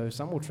Mexico."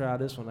 So I'm gonna try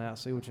this one out,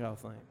 see what y'all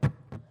think.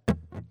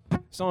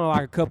 It's only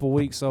like a couple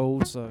weeks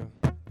old, so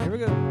here we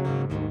go.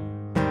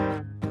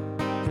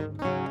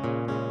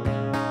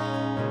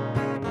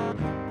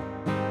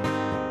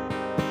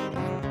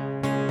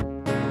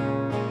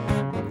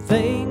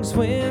 Things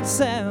went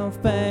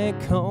south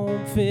back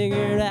home,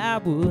 figured I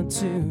would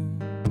too.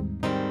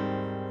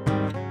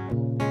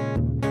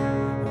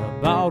 I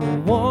bought a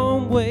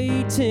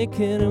one-way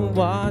ticket and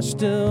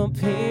washed up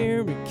here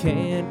in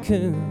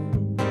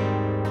Cancun.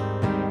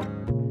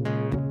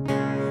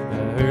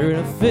 I heard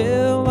I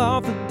fell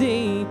off the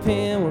deep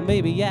end, well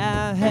maybe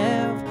I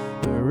have,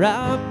 but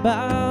right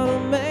about a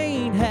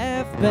main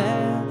half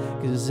back,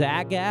 'cause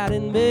I got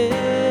in bed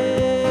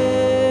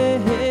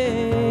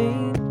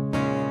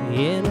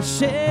in the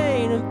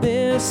shade of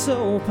this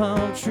old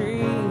palm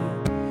tree,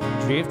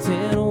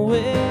 drifting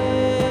away,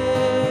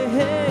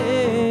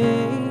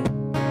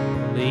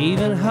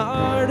 leaving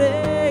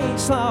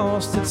heartaches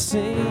lost at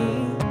sea,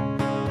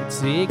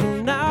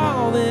 taking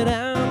all that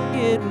I'm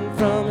getting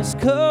from this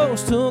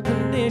coastal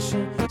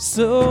condition,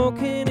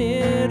 soaking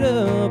it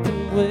up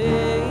in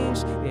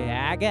waves.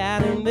 Yeah, I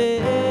got it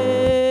made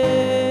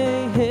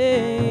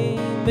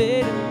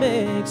in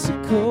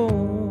Mexico.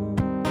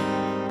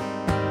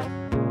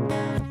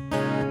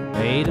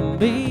 Made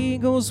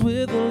amigos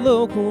with the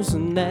locals,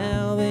 and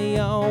now they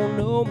all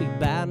know me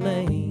by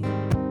name.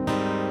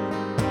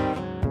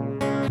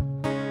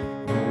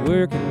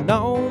 Working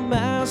on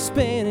my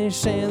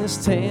Spanish and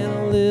this tan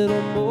a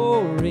little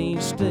more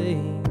each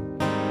day.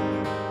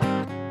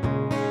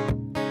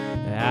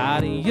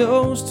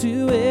 Adios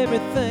to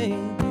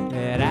everything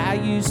that I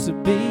used to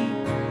be.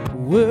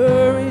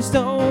 Worries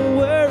don't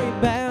worry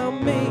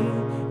about me,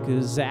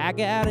 'cause I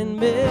got it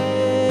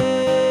made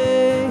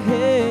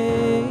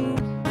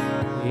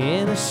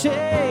in the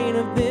shade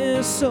of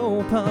this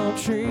old palm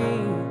tree,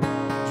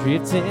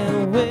 drifting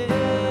away,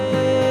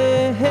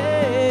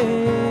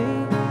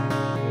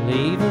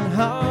 leaving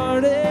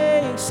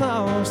heartaches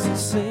lost at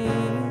sea,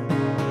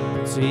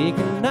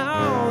 taking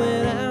all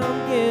that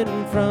I'm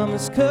getting from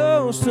this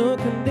coastal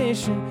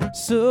condition,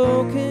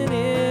 soaking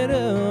it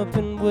up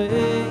in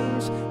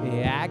waves.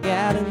 Yeah, I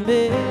got it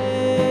made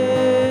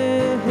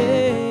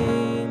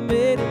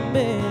in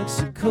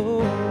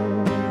Mexico.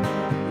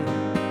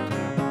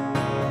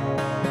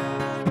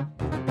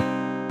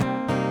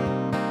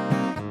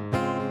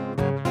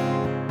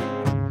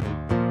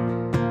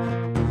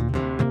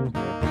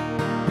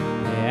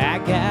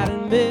 Got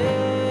it made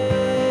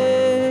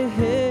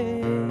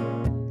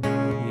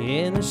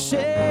in the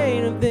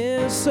shade of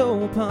this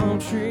old palm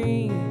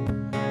tree,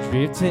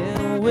 drifting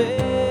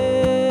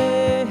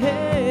away,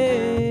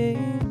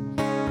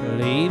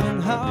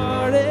 leaving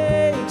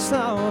heartaches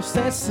lost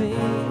at sea,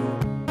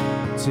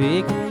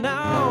 taking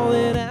all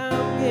that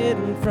I'm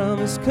getting from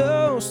this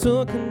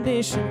coastal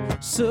condition,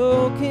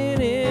 soaking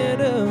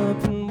it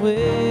up in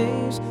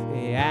waves.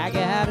 Yeah, I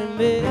got it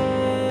made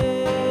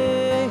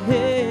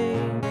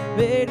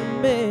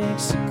in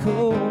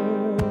Mexico.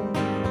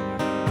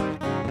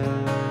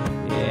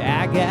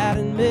 Yeah, I got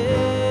it made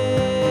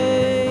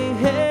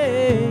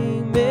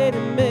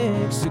in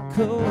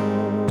Mexico.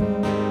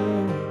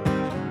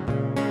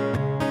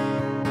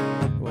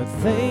 When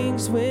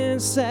things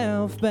went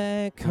south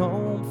back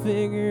home,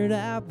 figured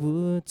I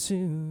would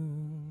too.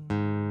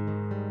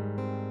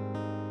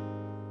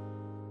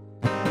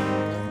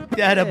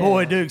 Yeah, that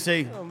boy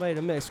Dukesy. Oh, made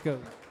in Mexico.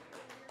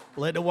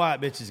 Let the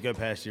white bitches go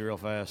past you real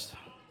fast.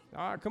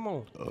 All right, come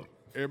on.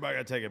 Everybody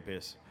got to take a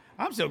piss.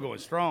 I'm still going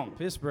strong.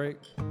 Piss break.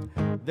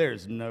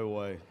 There's no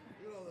way.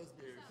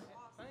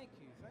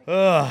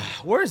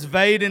 Where's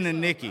Vaden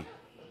and Nikki?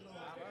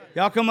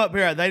 Y'all come up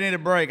here. They need a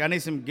break. I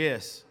need some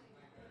guests.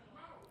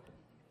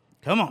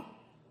 Come on.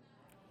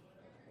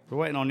 We're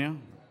waiting on you.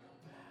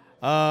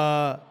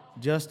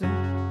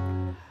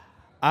 Justin,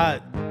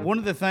 one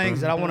of the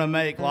things that I want to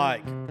make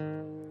like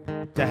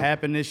to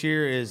happen this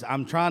year is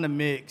I'm trying to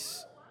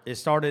mix it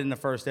started in the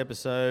first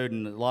episode,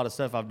 and a lot of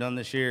stuff I've done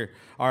this year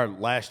or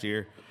last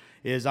year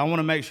is I want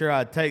to make sure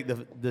I take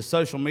the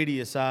social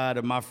media side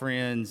of my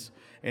friends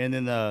and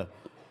then the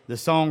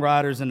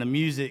songwriters and the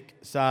music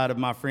side of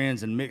my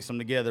friends and mix them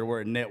together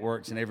where it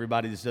networks and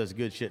everybody just does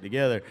good shit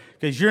together.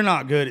 Because you're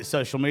not good at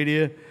social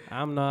media.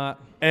 I'm not.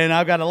 And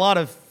I've got a lot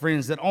of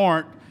friends that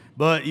aren't,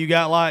 but you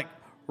got like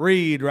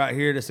Reed right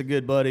here that's a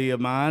good buddy of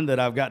mine that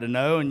I've got to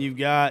know, and you've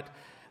got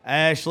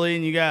Ashley,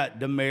 and you got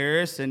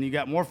Damaris, and you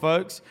got more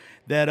folks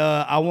that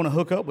I want to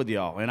hook up with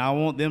y'all, and I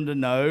want them to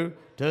know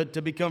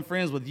to become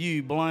friends with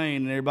you,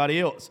 Blaine, and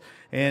everybody else.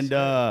 And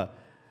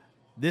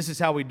this is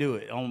how we do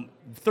it,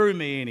 through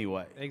me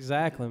anyway.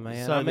 Exactly,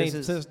 man. So I mean, this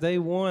is- since day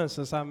one,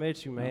 since I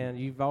met you, man,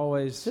 you've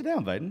always Sit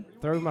down, Vaden.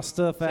 thrown my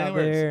stuff Sit out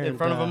anywhere there in and,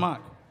 front of a mic.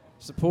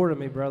 supported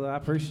me, brother. I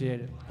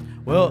appreciate it.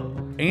 Well,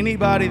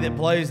 anybody that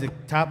plays the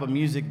type of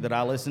music that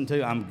I listen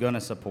to, I'm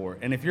gonna support.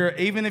 And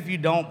even if you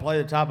don't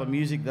play the type of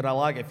music that I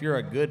like, if you're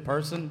a good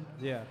person,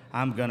 Yeah.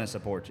 I'm gonna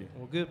support you.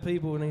 Well, good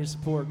people need to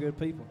support good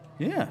people.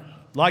 Yeah,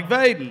 like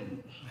Vaden.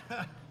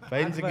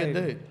 Vaden's a good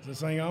Vaden. dude. Is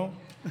this thing on?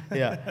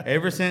 Yeah,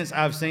 ever since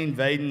I've seen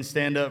Vaden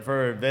stand up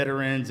for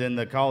veterans and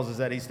the causes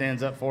that he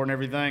stands up for and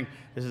everything,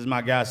 this is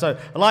my guy. So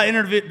I'd like to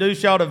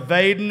introduce y'all to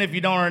Vaden. If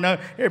you don't already know,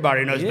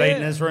 everybody knows Yeah. Vaden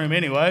in this room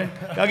anyway.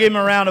 Y'all give him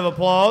a round of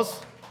applause.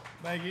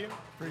 Thank you.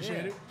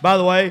 Appreciate it. By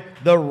the way,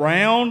 the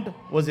round,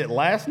 was it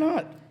last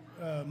night?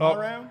 My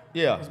round?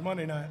 Yeah. It was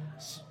Monday night.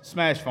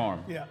 Smash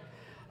Farm. Yeah.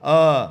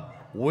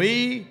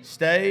 We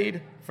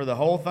stayed for the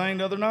whole thing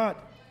the other night.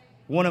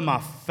 One of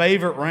my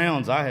favorite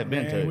rounds I have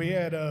been And to. we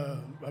had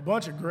a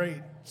bunch of great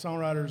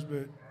songwriters,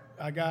 but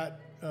I got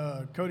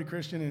Cody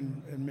Christian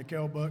and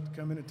Mikael Buck to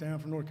come into town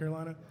from North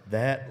Carolina.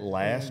 That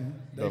last, And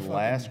the they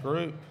last fucking-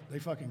 group. They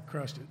fucking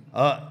crushed it.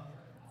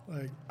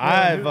 Like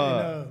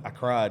I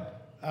cried.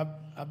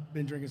 I've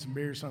been drinking some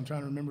beers, so I'm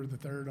trying to remember the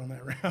third on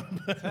that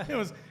round. But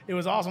it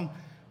was awesome.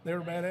 They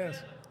were badass.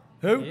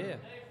 Who? Yeah.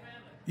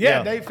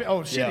 Yeah, Dave.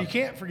 Oh shit, Yeah. you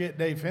can't forget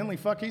Dave Finley.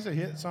 Fuck, he's a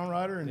hit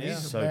songwriter, and he's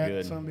a So bad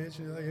good. son of a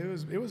bitch.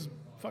 Like, it was a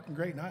fucking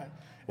great night.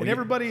 Well, And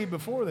everybody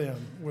before them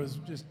was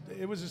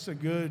just a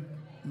good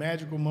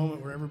magical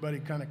moment where everybody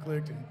kind of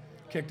clicked and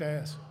kicked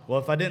ass. Well,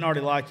 if I didn't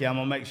already like you, I'm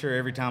gonna make sure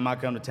every time I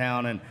come to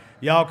town, and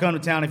y'all come to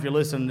town if you're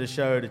listening to the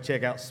show, to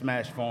check out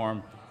Smash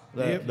Farm,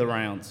 the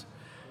rounds.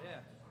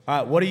 All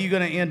right, what are you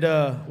gonna end?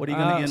 What are you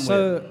gonna end with?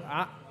 So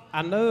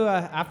I know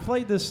I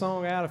played this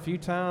song out a few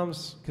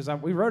times because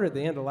we wrote it at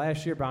the end of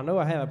last year, but I know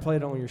I haven't played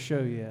it on your show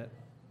yet.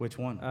 Which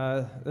one?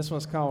 This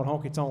one's called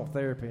Honky Tonk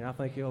Therapy, and I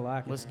think you'll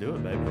like it. Let's do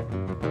it, baby.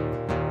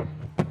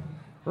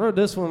 I wrote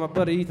this one with my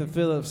buddy Ethan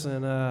Phillips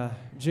and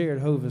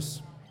Jared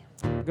Hovis.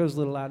 It goes a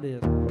little like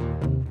this.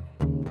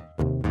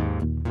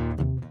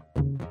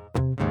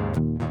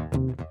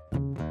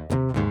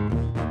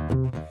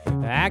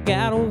 I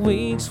got a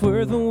week's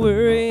worth of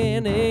worry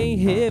and a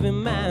heavy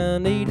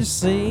mind. Need to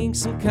seek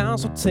some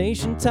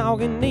consultation,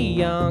 talking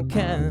neon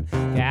kind.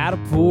 Gotta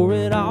pour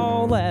it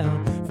all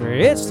out, for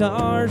it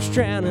starts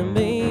drowning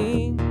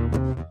me.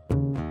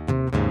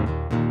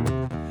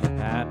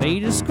 I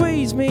need to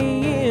squeeze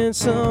me in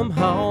some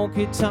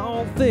honky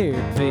tonk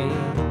therapy.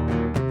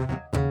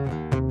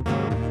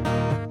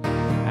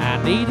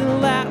 I need to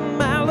lighten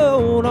my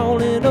load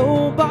on an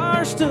old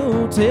bar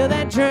stool till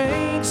that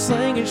drink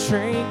sling and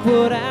shrink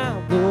what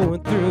I'm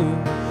going through.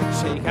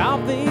 Shake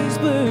off these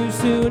blues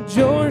to a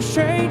George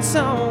Strait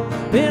song.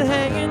 Been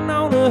hanging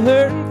on a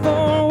hurting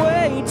for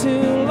way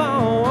too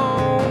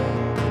long.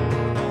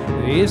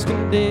 This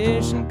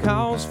condition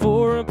calls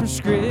for a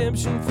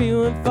prescription,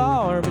 few and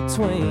far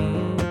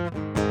between.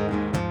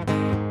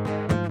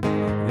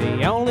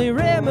 The only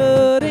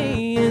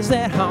remedy is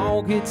that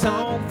honky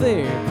tonk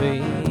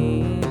therapy.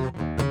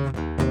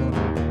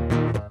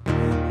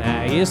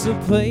 Now it's a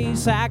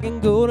place I can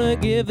go to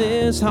give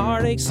this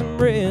heartache some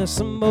rest,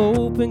 some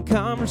open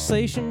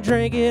conversation,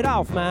 drink it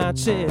off my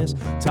chest.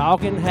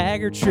 Talking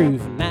haggard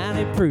truth,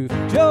 90 proof,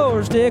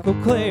 George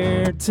Dickel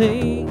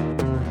clarity.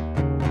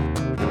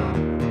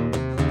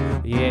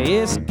 Yeah,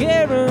 it's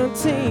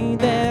guaranteed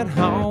that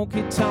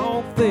honky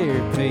tonk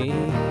therapy.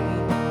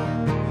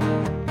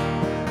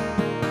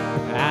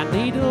 I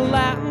need to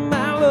lighten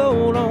my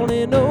load on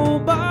an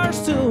old bar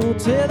stool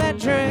till that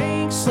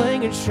drink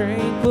sling and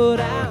shrink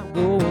what I'm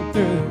going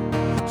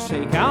through.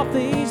 Shake off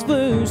these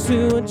blues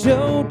to a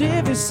Joe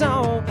Diffie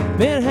song.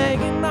 Been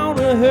hanging on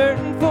a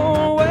hurting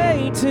for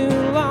way too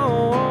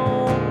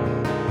long.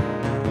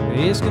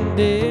 This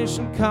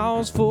condition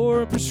calls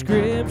for a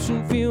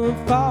prescription, few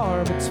and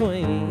far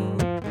between.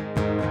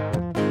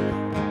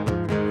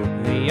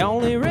 The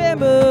only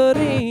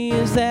remedy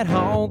is that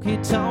honky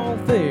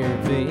tonk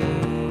therapy.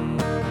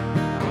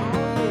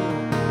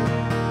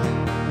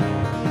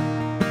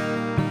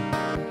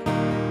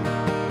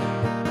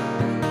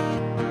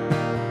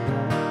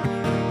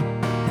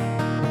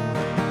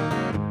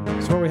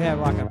 It's where we have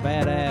like a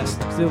badass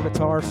steel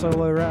guitar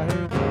solo right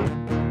here.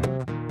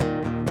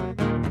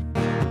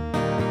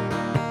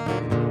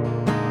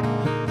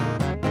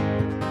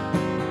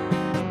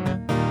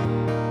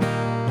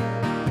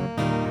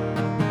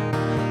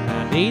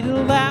 I need to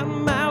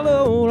lighten my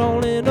load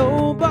only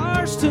know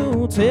bars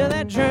too. Till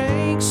that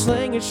drink,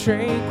 sling and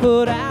shrink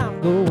what I'm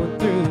going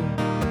through.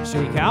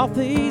 Shake off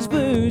these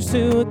blues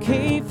to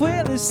keep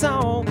with this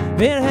song.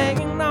 Been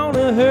hanging on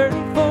to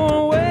hurting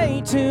for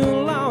way too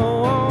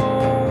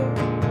long.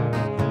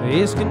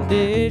 This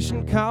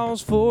condition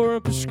calls for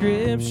a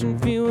prescription,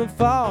 few and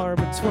far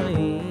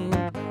between.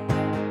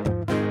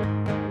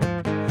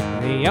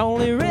 The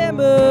only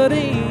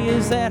remedy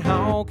is that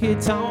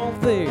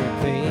honky-tonk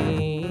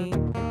therapy.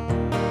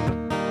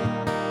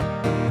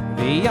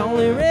 The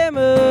only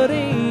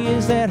remedy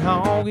is that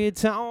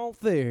honky-tonk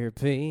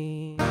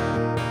therapy.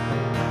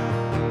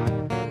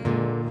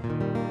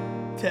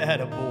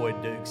 Attaboy,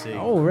 Dukesy.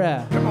 All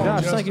right. Come on,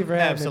 Josh, Justin. thank you for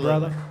having Absolutely. me,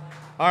 brother.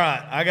 All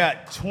right, I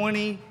got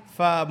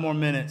 25 more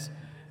minutes.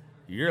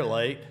 You're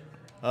late.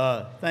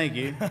 Thank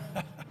you.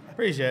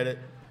 Appreciate it.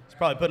 He's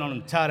probably putting on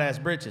them tight-ass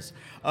britches.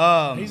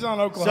 He's on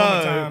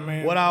Oklahoma time,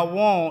 man. What I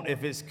want,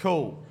 if it's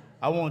cool,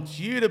 I want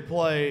you to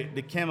play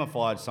the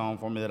Camouflage song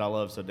for me that I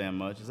love so damn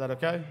much. Is that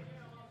okay?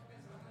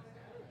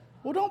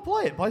 Well, don't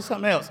play it. Play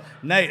something else.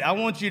 Nate, I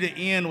want you to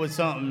end with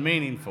something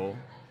meaningful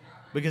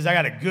because I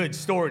got a good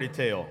story to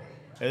tell.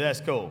 Hey,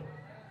 that's cool.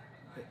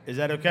 Is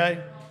that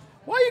okay?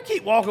 Why do you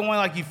keep walking away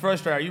like you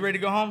frustrated? Are you ready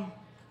to go home?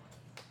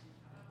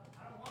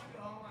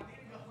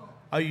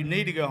 Oh, you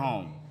need to go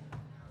home.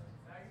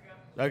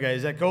 Okay,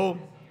 is that cool?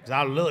 Because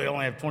I literally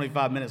only have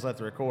 25 minutes left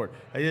to record.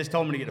 They just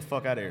told me to get the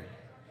fuck out of here.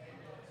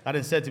 I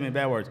didn't say too many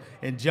bad words.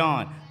 And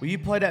John, will you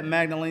play that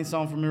Magdalene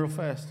song for me real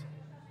fast?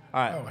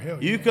 All right. Oh,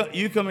 hell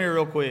You come here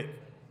real quick.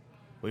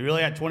 We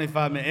really got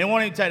 25 minutes. It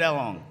won't even take that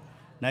long.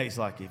 Nate's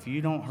like, if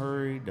you don't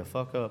hurry the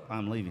fuck up,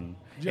 I'm leaving.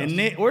 And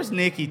Nick, where's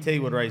Nikki T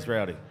with Race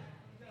Rowdy?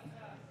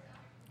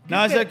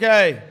 No, it's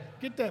okay.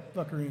 Get that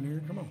fucker in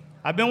here. Come on.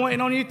 I've been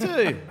waiting on you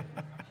too.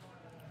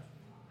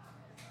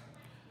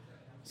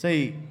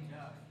 See,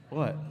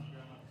 what?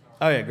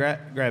 Oh yeah,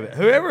 grab it.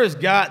 Whoever has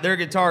got their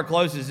guitar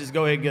closest, just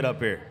go ahead and get up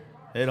here.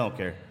 They don't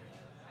care.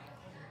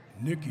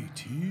 Nikki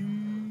T.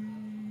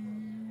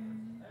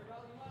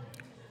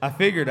 I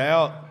figured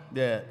out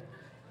that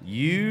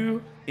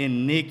you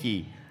and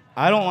Nikki,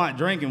 I don't like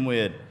drinking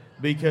with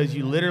because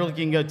you literally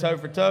can go toe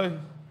for toe.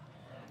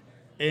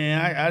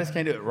 And I just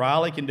can't do it.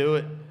 Riley can do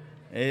it.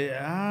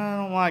 I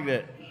don't like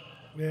that.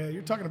 Yeah,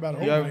 you're talking about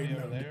a You whole go lady.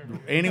 though.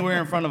 anywhere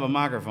in front of a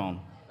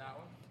microphone.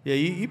 Yeah,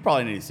 you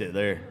probably need to sit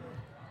there.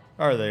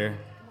 Or there.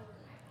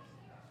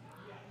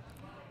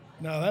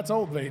 No, that's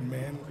old Vaden,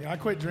 man. Yeah, I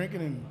quit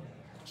drinking and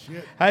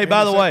shit. Hey, end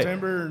by of the way,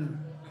 September and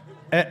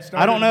I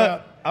started don't know.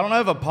 about I don't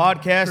know if a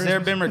podcast has ever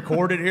Christmas. been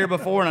recorded here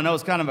before, and I know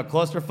it's kind of a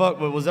clusterfuck.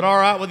 But was it all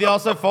right with y'all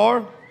so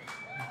far?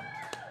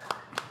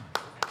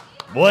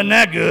 Wasn't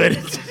that good?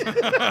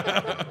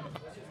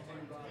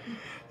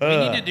 We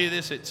need to do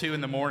this at 2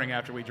 a.m.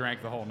 after we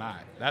drank the whole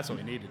night. That's what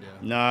we need to do.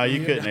 No,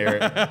 you couldn't hear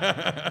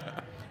it.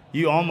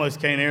 You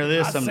almost can't hear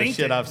this. Some of the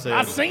shit I've said.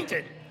 I seen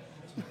it.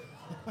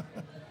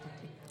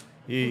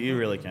 You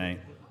really can't.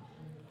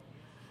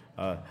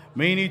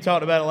 Me and you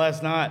talked about it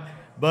last night.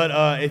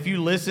 But if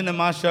you listen to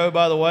my show,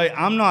 by the way,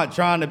 I'm not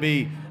trying to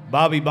be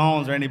Bobby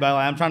Bones or anybody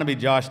like that. I'm trying to be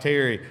Josh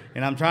Terry.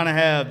 And I'm trying to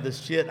have the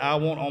shit I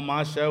want on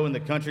my show and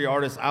the country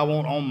artists I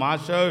want on my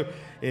show.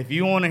 If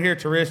you want to hear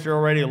terrestrial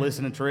radio,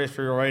 listen to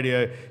terrestrial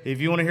radio. If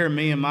you want to hear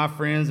me and my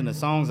friends and the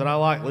songs that I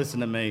like, listen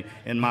to me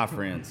and my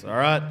friends. All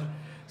right?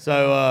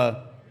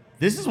 So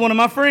this is one of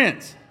my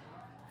friends.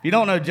 If you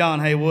don't know John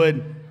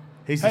Haywood,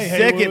 he's the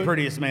second Haywood.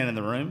 prettiest man in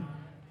the room.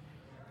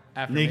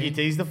 After Nikki me.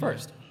 T's the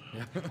first.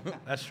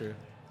 That's true.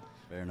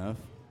 Fair enough.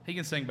 He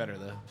can sing better,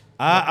 though.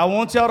 I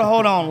want y'all to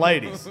hold on,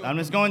 ladies. I'm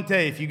just going to tell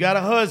you, if you got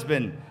a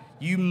husband,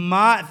 you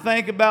might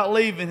think about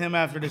leaving him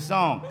after the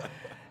song.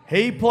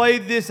 He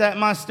played this at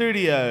my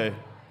studio,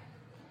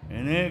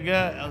 and it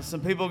got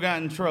some people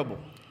got in trouble.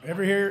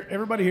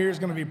 Everybody here is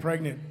going to be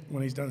pregnant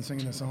when he's done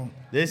singing this song.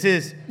 This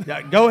is,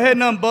 go ahead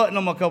and unbutton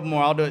them a couple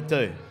more. I'll do it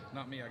too.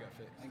 Not me, I got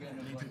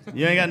fixed.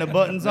 You ain't got no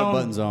buttons No on?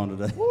 buttons on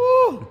today.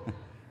 Woo!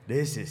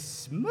 This is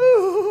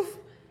smooth.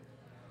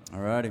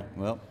 Alrighty,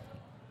 well.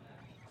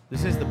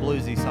 This is the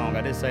bluesy song.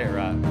 I did say it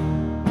right.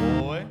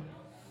 Boy.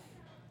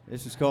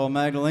 This is called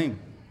Magdalene.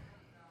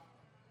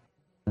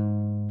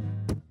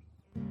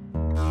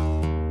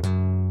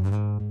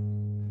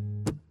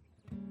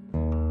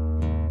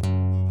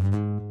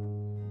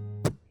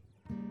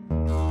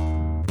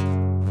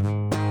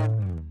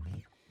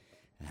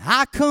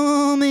 I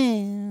come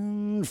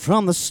in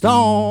from the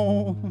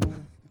storm,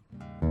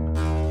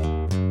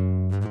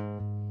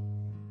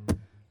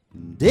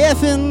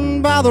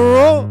 deafened by the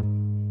roar,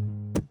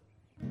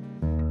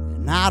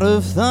 not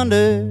of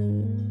thunder,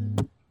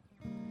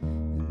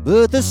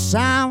 but the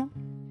sound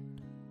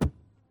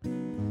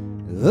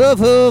of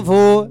her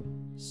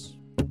voice.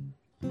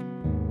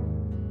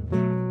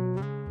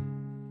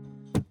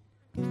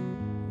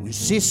 When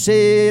she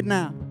said,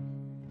 now,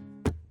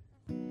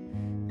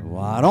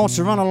 why don't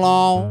you run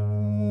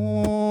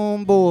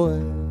along, boy?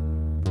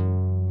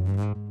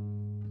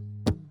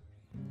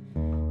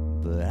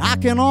 But I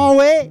can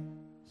always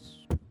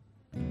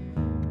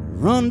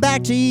run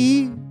back to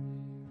you,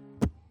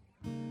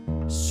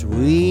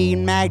 sweet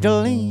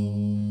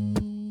Magdalene.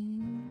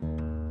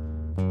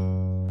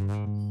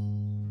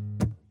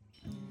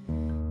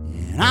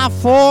 I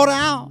fall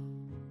down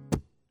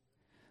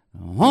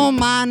on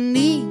my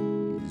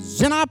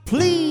knees and I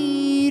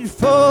plead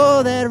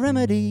for that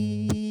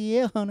remedy,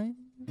 yeah, honey.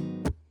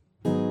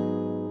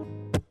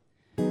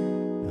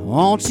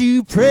 Won't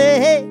you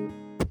pray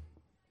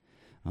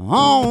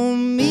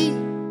on me,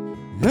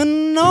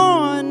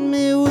 anoint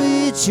me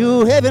with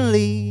your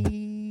heavenly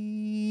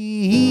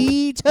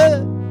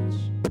touch?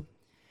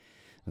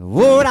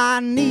 What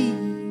I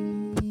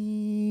need,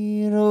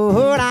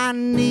 what I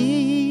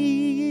need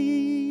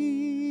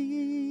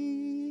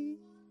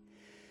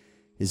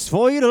is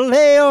for you to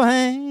lay your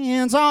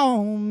hands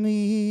on me.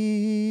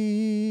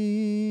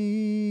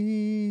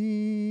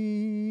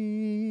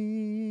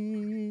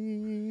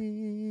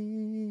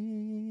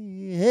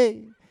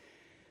 Hey,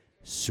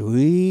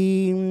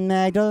 sweet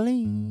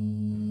Magdalene.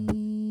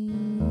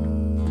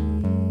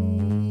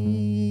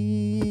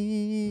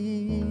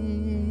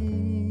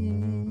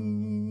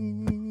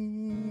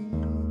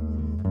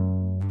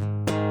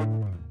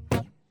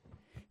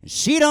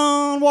 She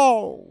done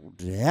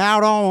walked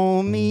out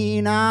on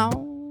me now,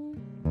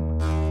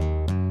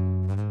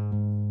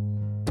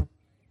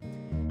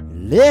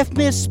 left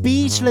me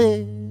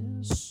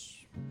speechless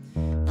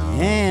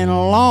and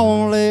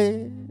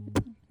lonely.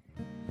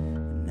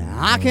 Now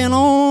I can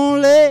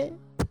only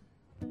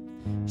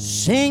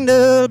sing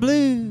the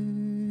blues,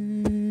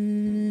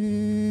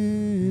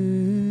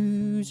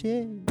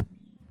 yeah.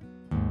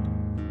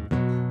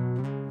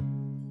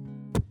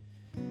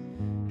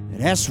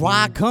 That's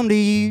why I come to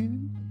you,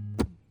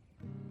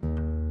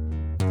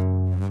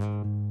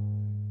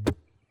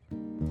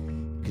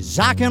 'cause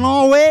I can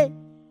always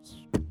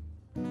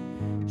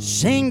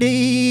sing to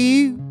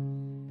you,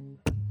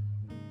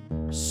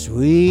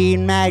 sweet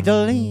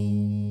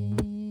Magdalene.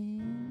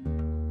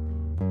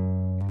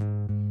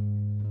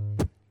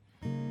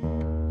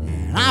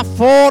 And I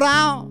fall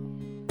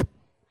down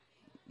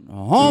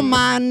on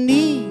my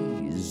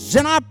knees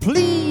and I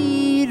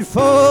plead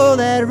for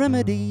that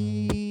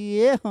remedy,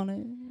 yeah,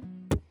 honey.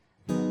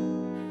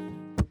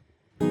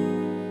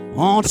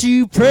 Won't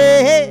you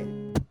pray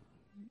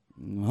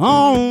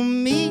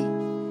on me,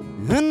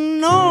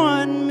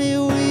 anoint me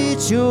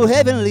with your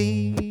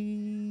heavenly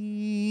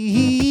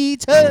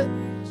touch?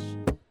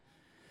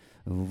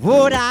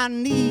 What I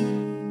need,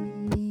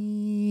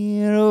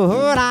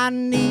 what I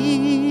need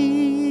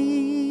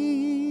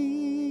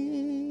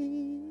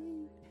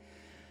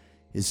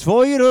is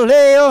for you to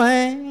lay your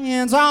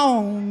hands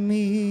on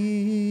me.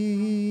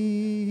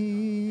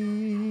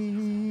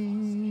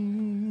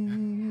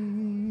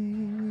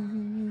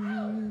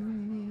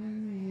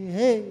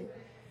 Hey,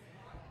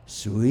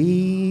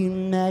 sweet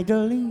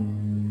Magdalene.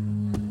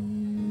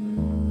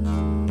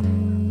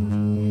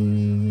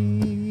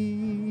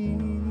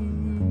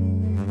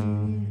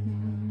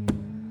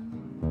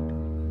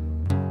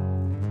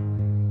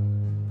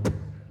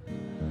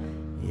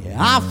 Yeah,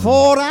 I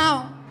fall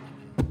down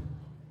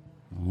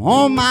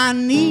on my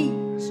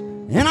knees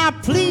and I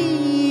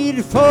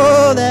plead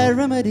for that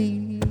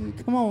remedy.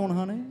 Come on,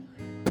 honey.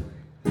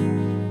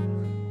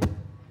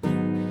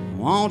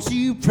 Won't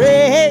you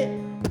pray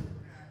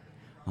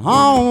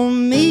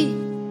on me,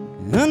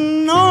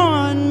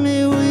 anoint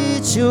me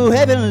with your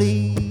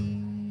heavenly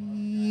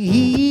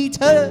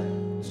touch?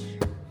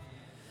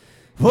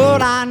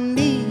 What I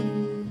need,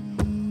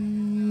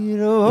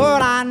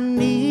 what I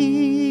need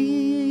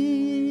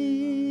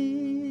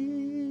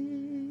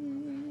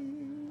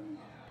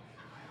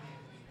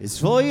is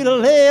for you to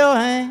lay your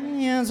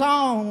hands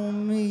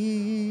on me.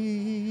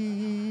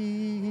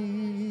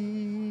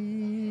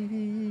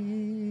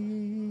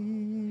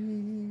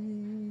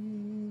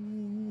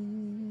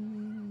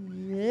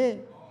 Yeah.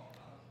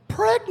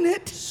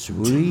 Pregnant.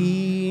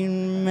 Sweet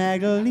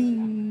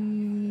Magdalene.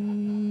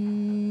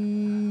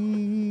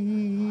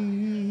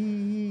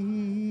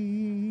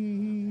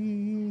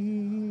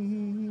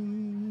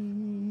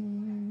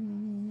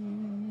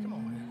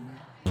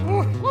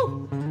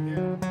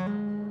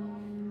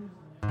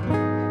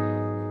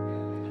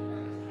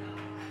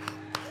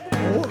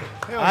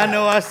 I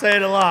know I say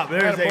it a lot, but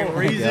there's a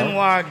reason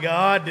why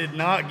God did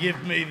not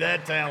give me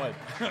that talent.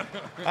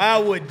 I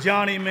would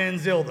Johnny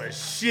Manziel the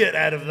shit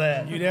out of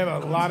that. You'd have a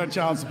lot of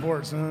child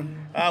support, son.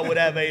 I would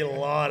have a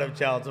lot of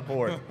child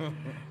support.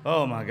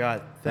 Oh my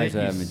God. Thank Thanks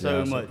for having you me, so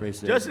Josh. I much.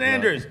 appreciate Justin it.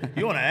 Andrews,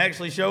 you want to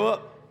actually show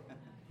up?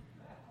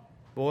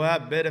 Boy, I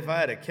bet if I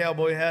had a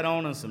cowboy hat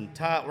on and some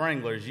tight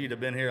Wranglers, you'd have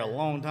been here a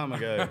long time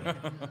ago.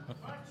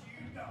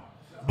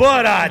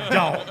 But I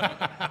don't.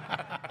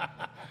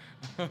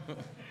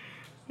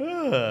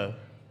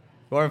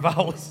 Or if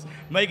I was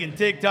making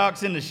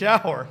TikToks in the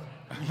shower.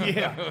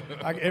 Yeah.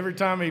 Every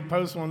time he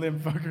posts one of them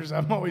fuckers,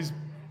 I'm always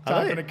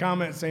typing a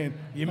comment saying,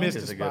 you missed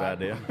a spot. I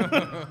think it's a good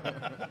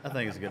idea. I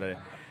think it's a good idea.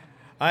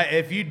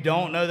 If you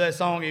don't know that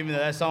song, even though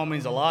that song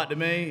means a lot to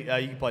me,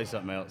 you can play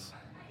something else.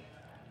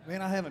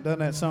 Man, I haven't done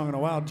that song in a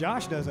while.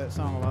 Josh does that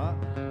song a lot.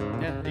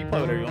 Yeah, you can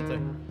play whatever you want to.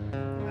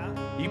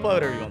 You can play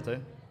whatever you want to.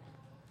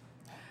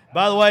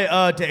 By the way,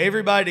 to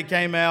everybody that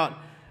came out,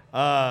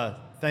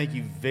 thank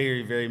you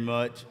very, very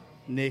much.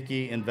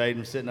 Nikki and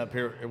Vaden sitting up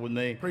here with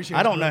me. Appreciate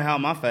I don't you, know bro. how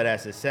my fat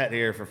ass has sat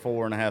here for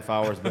 4.5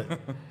 hours, but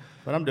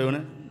I'm doing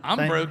it.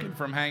 I'm broken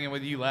from hanging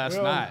with you last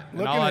Well, night,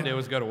 and all I did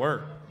was go to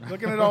work.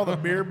 Looking at all the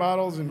beer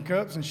bottles and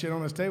cups and shit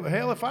on this table.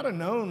 Hell, if I'd have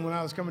known when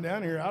I was coming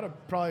down here, I'd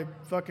have probably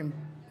fucking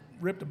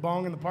ripped a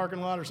bong in the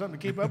parking lot or something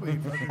to keep up with you.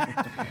 Fucking,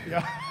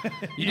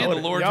 You did the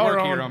Lord's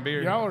work here on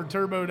beer. Y'all are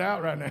turboed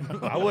out right now.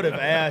 I would have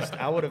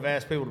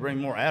asked people to bring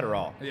more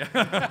Adderall. Yeah.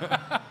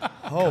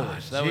 Oh,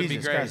 that would be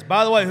Jesus great. Christ.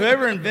 By the way,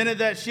 whoever invented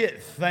that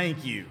shit,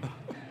 thank you.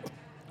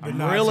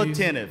 I'm real Nazis.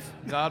 attentive.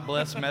 God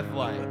bless Meth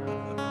Light.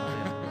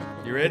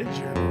 You ready?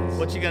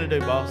 What you gonna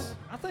do, boss?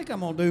 I think I'm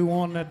gonna do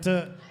one that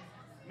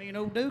me and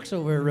old Dukes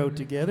over here wrote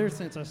together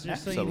since I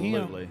just seen him.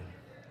 Absolutely.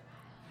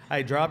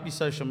 Hey, drop your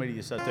social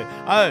media stuff too.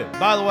 Oh,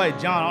 by the way,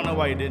 John, I don't know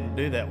why you didn't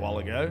do that a while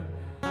ago.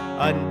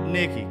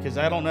 Nikki, because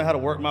I don't know how to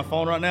work my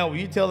phone right now. Will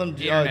you tell them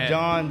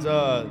John's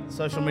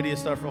social media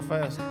stuff real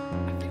fast?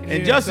 And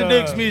It's, Justin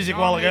Duke's music a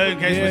while ago, in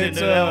case we didn't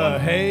do that one.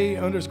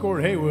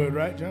 Hey_Haywood,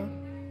 right, John?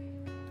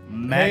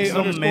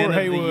 Maximum Man of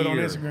the Haywood on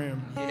Year.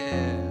 Instagram.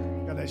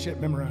 Yeah. Got that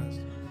shit memorized.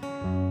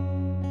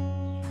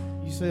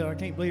 You said I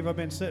can't believe I've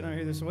been sitting out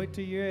here this week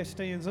till your ass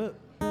stands up.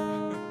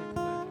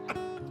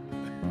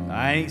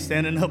 I ain't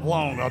standing up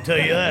long, I'll tell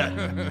you that.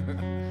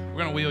 We're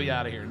gonna wheel you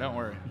out of here. Don't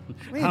worry.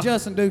 Me and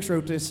Justin Dukes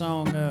wrote this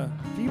song a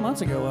few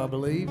months ago, I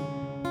believe.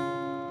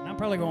 And I'm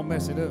probably gonna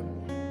mess it up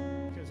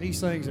because he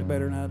sings it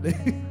better than I do.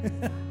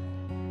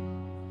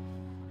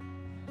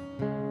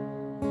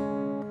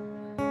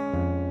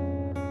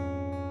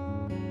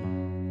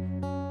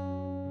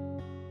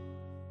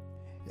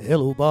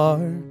 Hello, bar.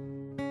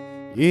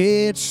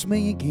 It's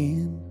me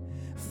again.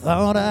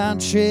 Thought I'd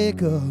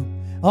check up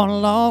on a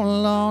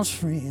long lost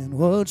friend.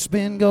 What's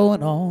been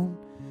going on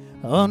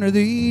under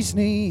these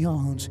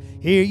neons?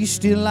 Here you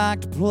still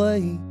like to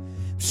play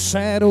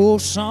sad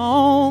old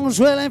songs.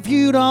 Well, if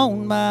you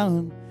don't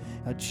mind,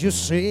 I'll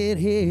just sit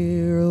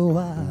here a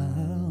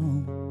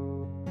while.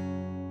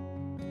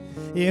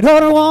 You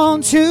don't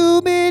want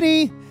too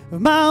many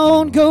of my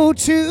own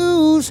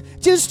go-tos,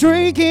 just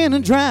drinking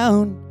and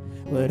drown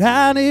what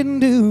I didn't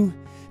do,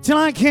 till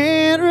I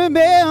can't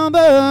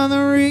remember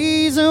the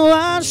reason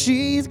why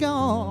she's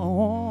gone.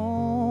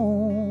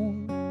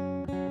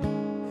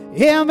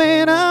 Yeah,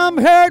 man, I'm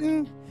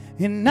hurting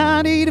and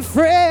I need a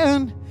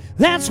friend.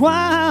 That's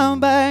why I'm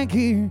back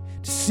here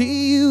to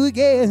see you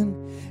again.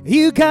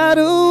 You got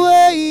a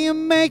way of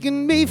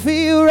making me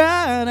feel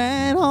right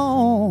at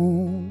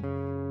home.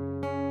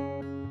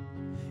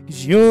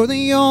 'Cause you're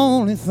the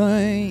only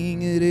thing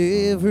that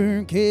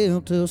ever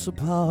kept us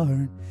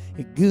apart.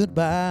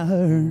 Goodbye,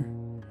 her.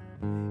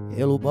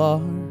 Hello,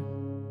 bar.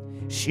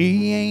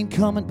 She ain't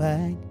coming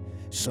back,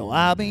 so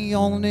I'll be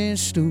on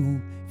this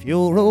stool. If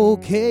you're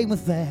okay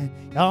with that,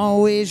 you've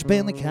always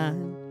been the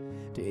kind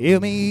to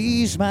help me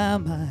ease my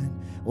mind.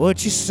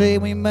 What you say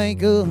we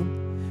make up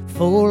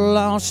for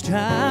lost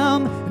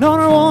time? And I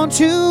don't want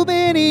too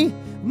many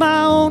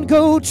my own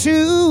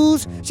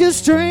go-tos,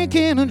 just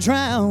drinking and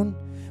drown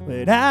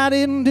what I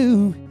didn't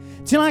do,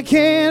 till I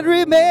can't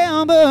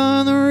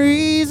remember the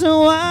reason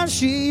why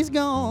she's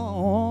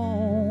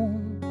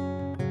gone.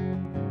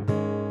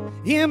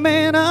 Yeah,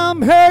 man,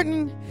 I'm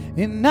hurting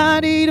and I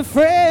need a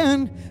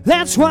friend.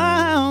 That's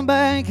why I'm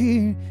back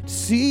here to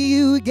see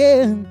you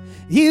again.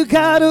 You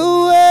got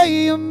a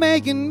way of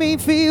making me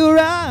feel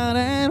right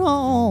at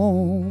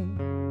home.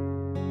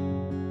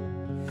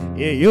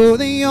 Yeah, you're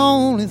the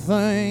only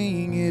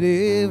thing that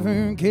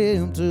ever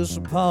kept us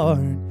apart.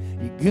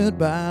 Your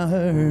goodbye,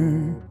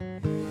 her.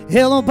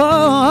 Hello,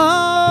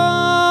 bar.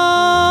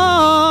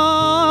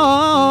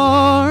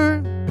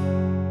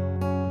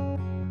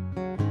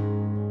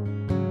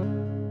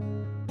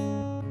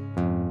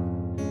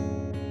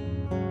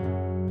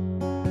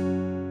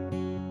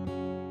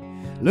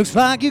 Looks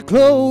like you're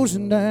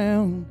closing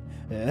down.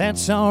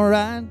 That's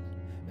alright,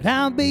 but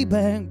I'll be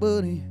back,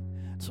 buddy,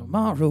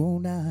 tomorrow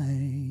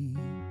night.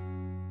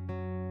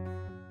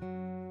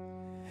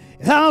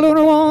 I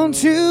don't want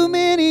too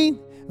many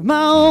of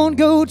my own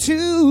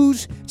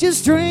go-tos,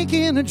 just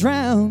drinking to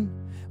drown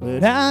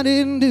what I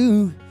didn't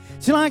do,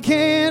 till I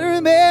can't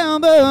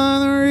remember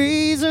the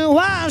reason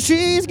why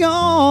she's gone.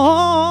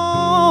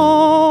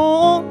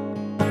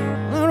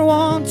 I don't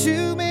want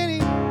too many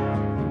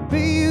to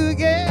be you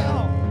again.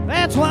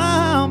 That's why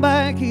I'm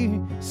back here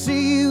to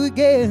see you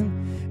again.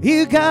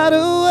 You got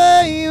a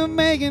way of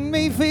making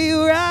me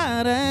feel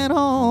right at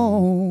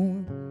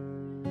home.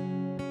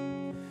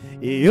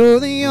 You're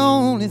the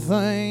only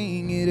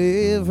thing that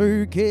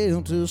ever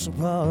kept us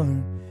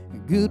apart.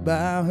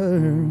 Goodbye,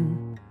 her.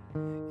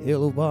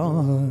 Hello,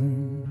 bar.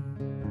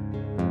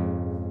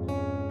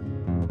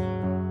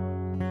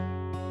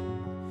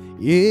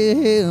 Yeah,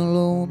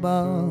 hello,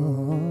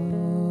 bar.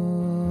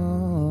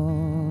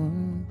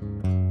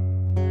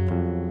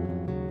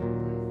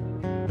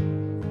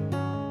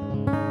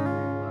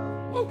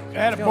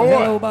 Attaboy.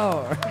 Hello,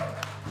 bar.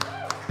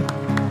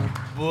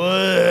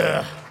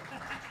 Boy.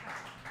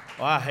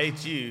 Well, I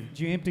hate you. Did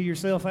you empty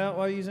yourself out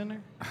while you was in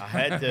there? I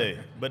had to.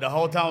 But the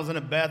whole time I was in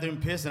the bathroom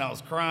pissing, I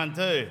was crying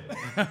too.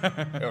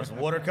 There was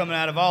water coming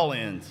out of all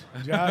ends.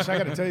 Josh, I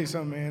got to tell you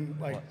something,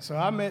 man. So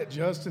I met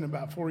Justin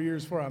about 4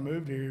 years before I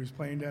moved here. He was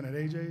playing down at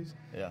AJ's.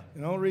 Yeah.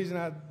 And the only reason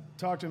I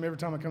talked to him every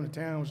time I come to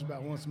town, which is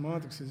about once a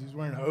month, because he was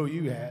wearing an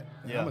OU hat.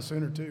 And I'm a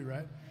Sooner too,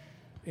 right?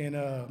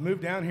 And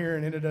moved down here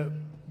and ended up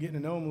getting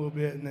to know him a little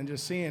bit, and then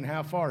just seeing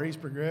how far he's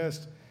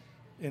progressed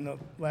in the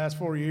last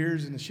 4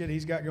 years and the shit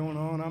he's got going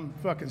on. I'm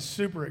fucking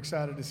super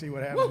excited to see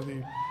what happens with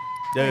you.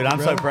 Dude, I'm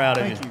so proud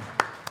of Thank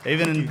you.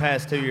 Even in the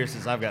past 2 years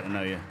since I've got to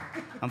know you,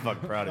 I'm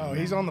fucking proud of you. Oh,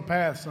 he's on the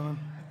path, son.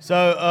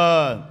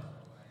 So,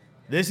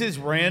 this is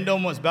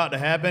random what's about to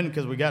happen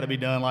because we got to be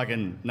done like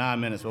in 9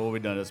 minutes. Well, we'll be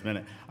done in this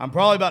minute. I'm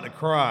probably about to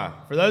cry.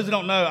 For those who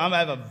don't know, I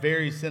have a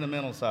very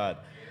sentimental side.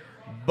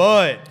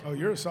 But Oh,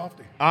 you're a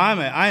softie.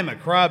 I am a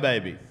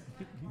crybaby.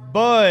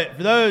 But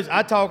for those,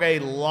 I talk a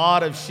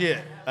lot of shit.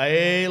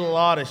 A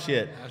lot of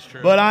shit. That's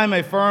true. But I'm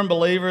a firm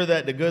believer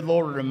that the good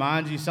Lord will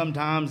remind you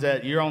sometimes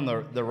that you're on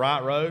the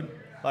right road.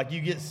 Like you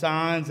get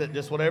signs that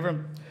just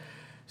whatever.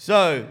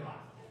 So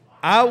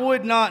I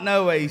would not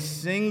know a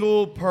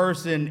single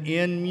person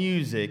in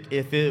music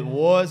if it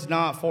was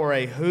not for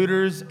a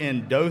Hooters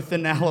in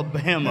Dothan,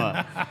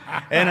 Alabama,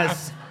 and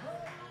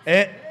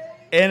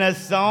a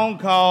song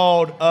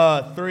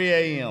called 3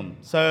 a.m.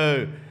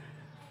 So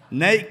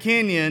Nate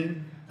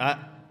Kenyon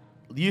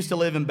used to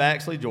live in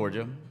Baxley,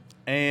 Georgia,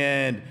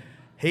 and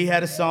he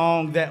had a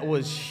song that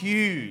was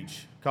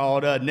huge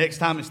called Next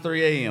Time It's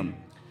 3 a.m.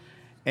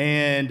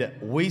 And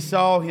we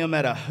saw him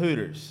at a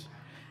Hooters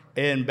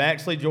in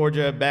Baxley,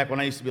 Georgia, back when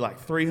I used to be like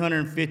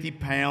 350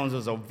 pounds. It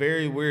was a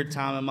very weird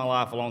time in my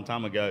life a long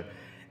time ago.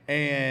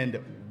 And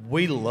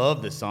we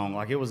loved this song.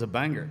 Like, it was a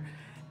banger.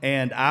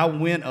 And I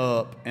went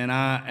up and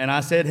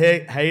I said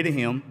hey to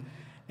him.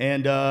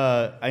 And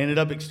I ended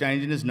up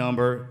exchanging his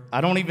number.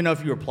 I don't even know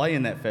if you were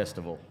playing that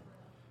festival.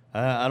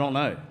 I don't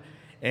know.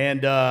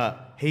 And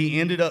he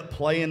ended up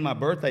playing my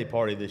birthday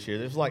party this year.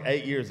 This was like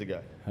 8 years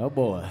ago. Oh,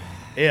 boy.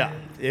 Yeah,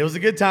 it was a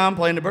good time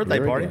playing the birthday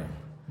Here we party. go.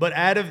 But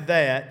out of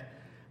that,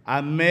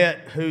 I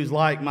met who's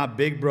like my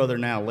big brother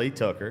now, Lee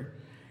Tucker,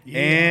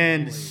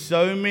 and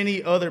so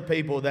many other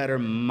people that are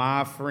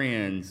my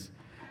friends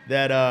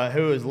that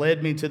who has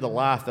led me to the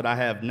life that I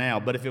have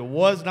now. But if it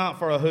was not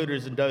for a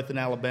Hooters in Dothan,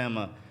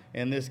 Alabama,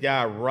 and this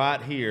guy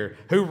right here,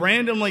 who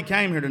randomly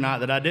came here tonight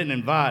that I didn't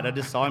invite, I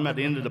just saw him at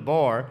the end of the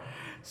bar.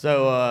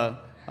 So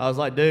I was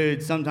like,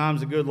 dude, sometimes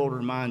the good Lord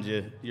reminds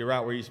you, you're right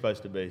where you're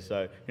supposed to be.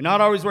 So you're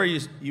not always where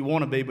you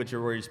want to be, but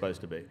you're where you're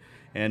supposed to be.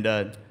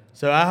 And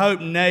so I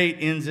hope Nate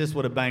ends this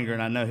with a banger,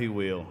 and I know he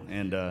will.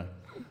 And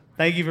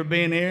thank you for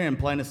being here and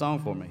playing a song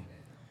for me.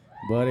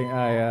 Buddy,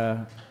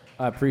 I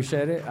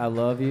appreciate it. I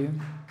love you.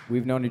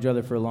 We've known each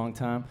other for a long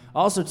time.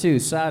 Also, too,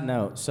 side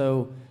note,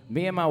 so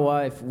me and my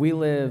wife, we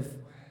live,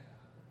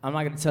 I'm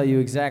not going to tell you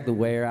exactly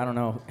where. I don't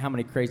know how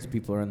many crazy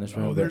people are in this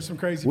room. Oh, there's some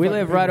crazy We fucking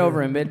live right people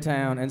over here. in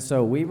Midtown, and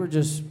so we were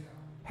just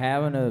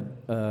having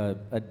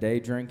a day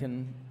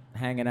drinking,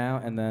 hanging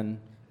out, and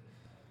then,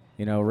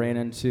 you know, ran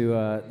into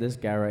this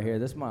guy right here,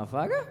 this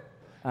motherfucker.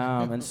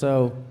 And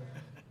so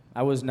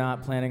I was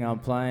not planning on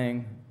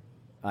playing.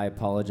 I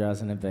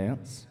apologize in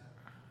advance.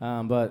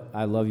 But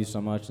I love you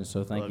so much, and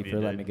so thank you for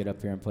letting me get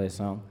up here and play a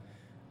song.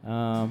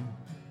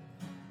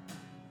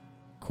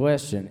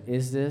 Question,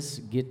 is this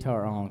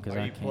guitar on? Because Are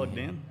I you can't plugged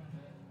hear. in?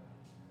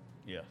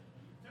 Yeah.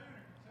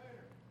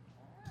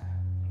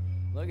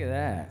 Look at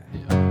that.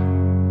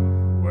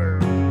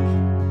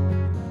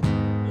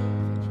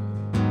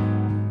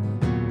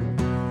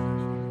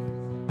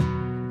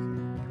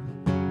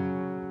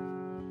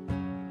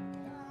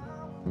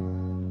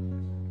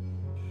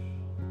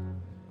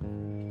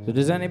 So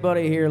does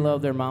anybody here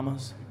love their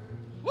mamas?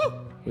 Woo!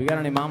 We got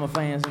any mama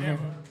fans in here?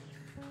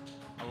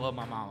 I love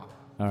my mama.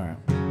 All right.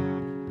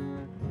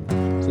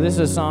 So this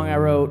is a song I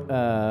wrote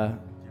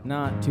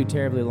not too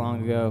terribly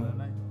long ago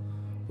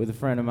with a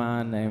friend of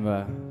mine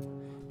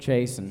named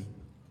Chase, and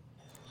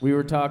we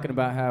were talking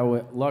about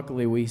how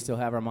luckily we still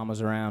have our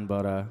mamas around,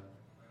 but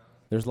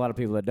there's a lot of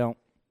people that don't.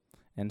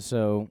 And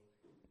so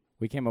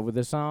we came up with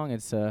this song.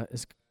 It's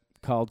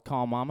called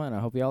Call Mama, and I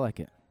hope y'all like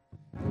it.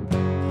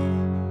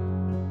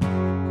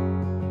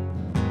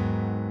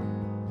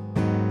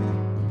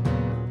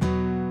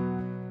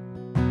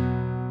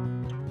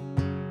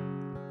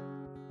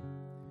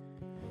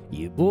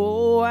 You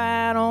boy,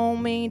 I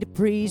don't mean to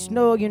preach.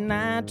 No, you're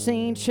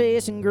 19,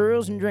 chasing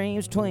girls and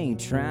dreams between,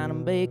 trying to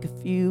make a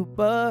few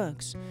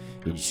bucks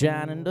and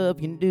shining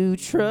up your new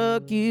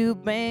truck.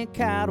 You've been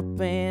caught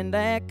up in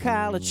that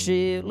college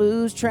shit,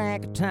 lose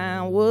track of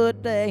time,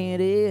 what day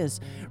it is,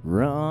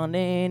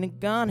 running and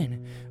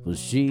gunning. Well,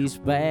 she's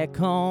back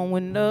home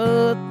with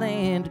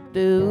nothing to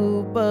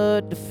do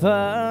but to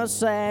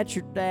fuss at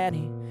your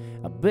daddy.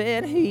 I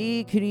bet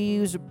he could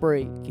use a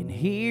break, and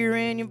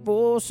hearing your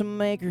voice will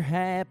make her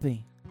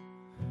happy.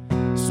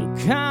 So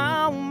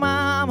call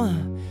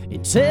mama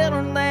and tell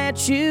her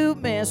that you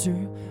miss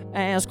her.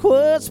 Ask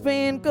what's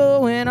been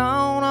going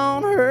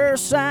on her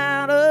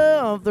side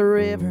of the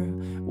river.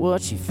 what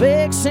she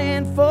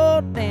fixing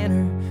for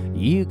dinner.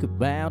 You could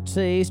about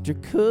taste her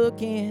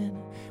cooking.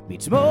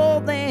 Means more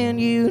than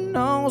you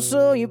know,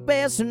 so you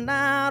best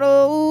not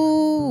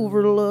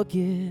overlook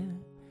it.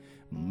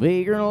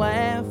 Make her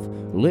laugh,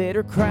 let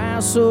her cry,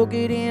 soak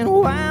it in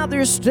while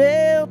there's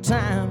still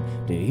time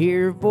to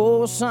hear her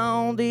voice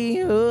on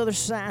the other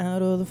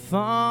side of the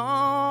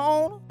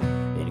phone.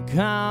 And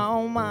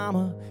call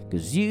mama,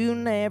 'cause you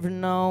never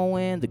know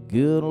when the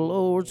good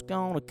Lord's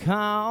gonna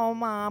call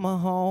mama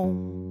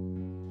home.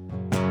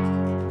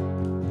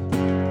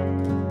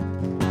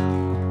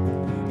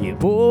 You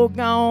both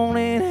gone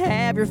and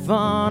have your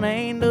fun.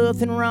 Ain't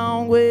nothing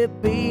wrong with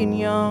being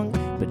young,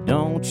 but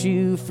don't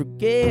you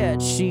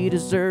forget she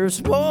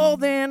deserves more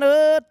than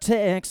a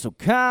text. So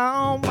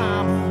call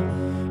mama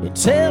and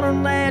tell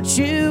her that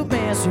you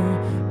miss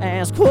her.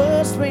 Ask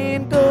what's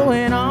been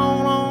going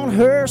on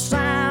her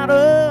side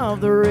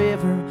of the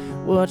river.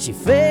 What she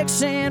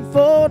fixing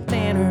for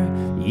dinner.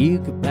 You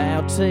could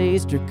about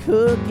taste her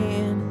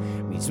cooking.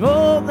 Means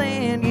more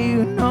than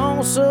you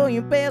know, so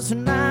you best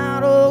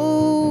not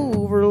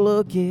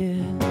overlook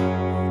it.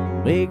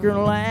 Make her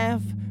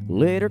laugh,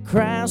 let her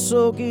cry,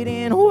 soak it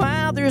in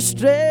while there's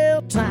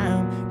still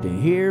time to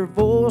hear her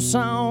voice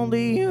on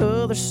the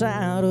other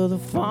side of the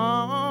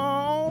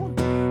phone.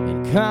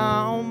 And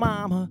call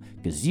mama,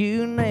 'cause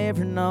you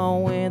never know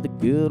when the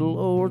good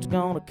Lord's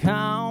gonna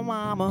call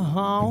mama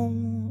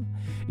home.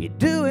 You're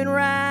doing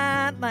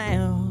right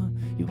now.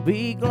 You'll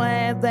be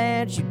glad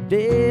that you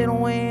did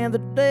when the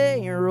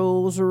day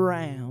rolls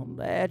around,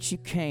 that you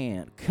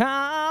can't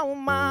call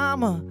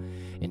mama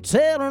and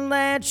tell her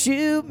that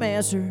you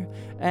miss her.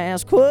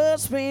 Ask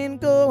what's been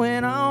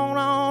going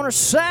on her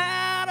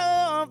side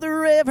of the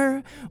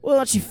river.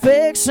 What she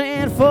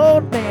fixing for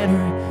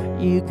dinner.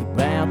 You could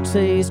about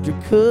taste her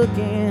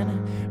cooking.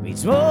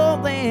 Means more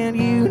than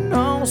you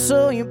know,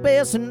 so you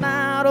best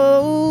not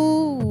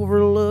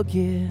overlook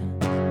it.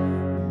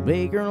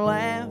 Make her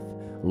laugh,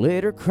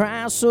 let her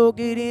cry,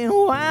 soak it in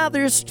while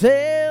there's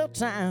still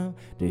time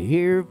to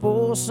hear her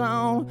voice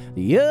on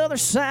the other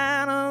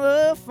side of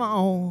the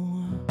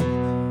phone.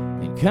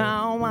 And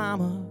call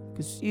mama,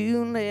 'cause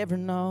you never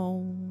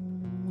know,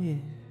 yeah.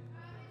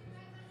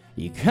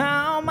 You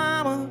call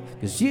mama,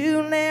 'cause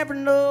you never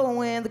know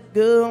when the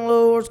good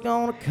Lord's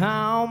gonna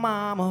call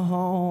mama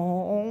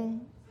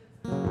home.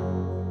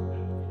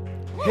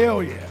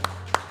 Hell yeah.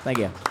 Thank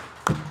you.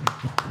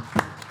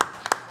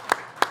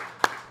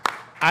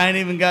 I ain't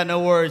even got no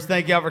words.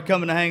 Thank y'all for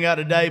coming to hang out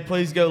today.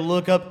 Please go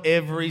look up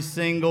every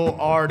single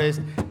artist,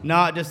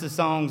 not just the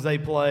songs they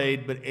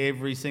played, but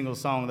every single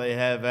song they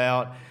have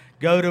out.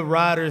 Go to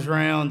Writers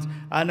Rounds.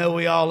 I know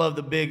we all love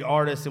the big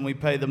artists and we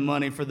pay the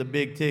money for the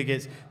big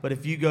tickets, but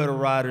if you go to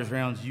Writers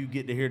Rounds, you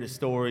get to hear the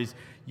stories.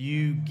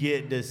 You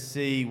get to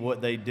see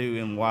what they do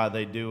and why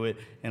they do it,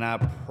 and I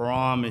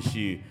promise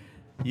you,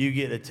 you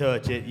get to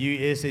touch it.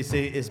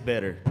 It's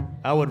better.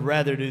 I would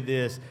rather do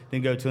this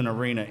than go to an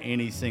arena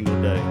any single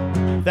day.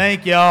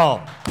 Thank y'all.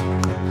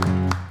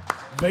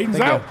 Baden's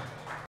out.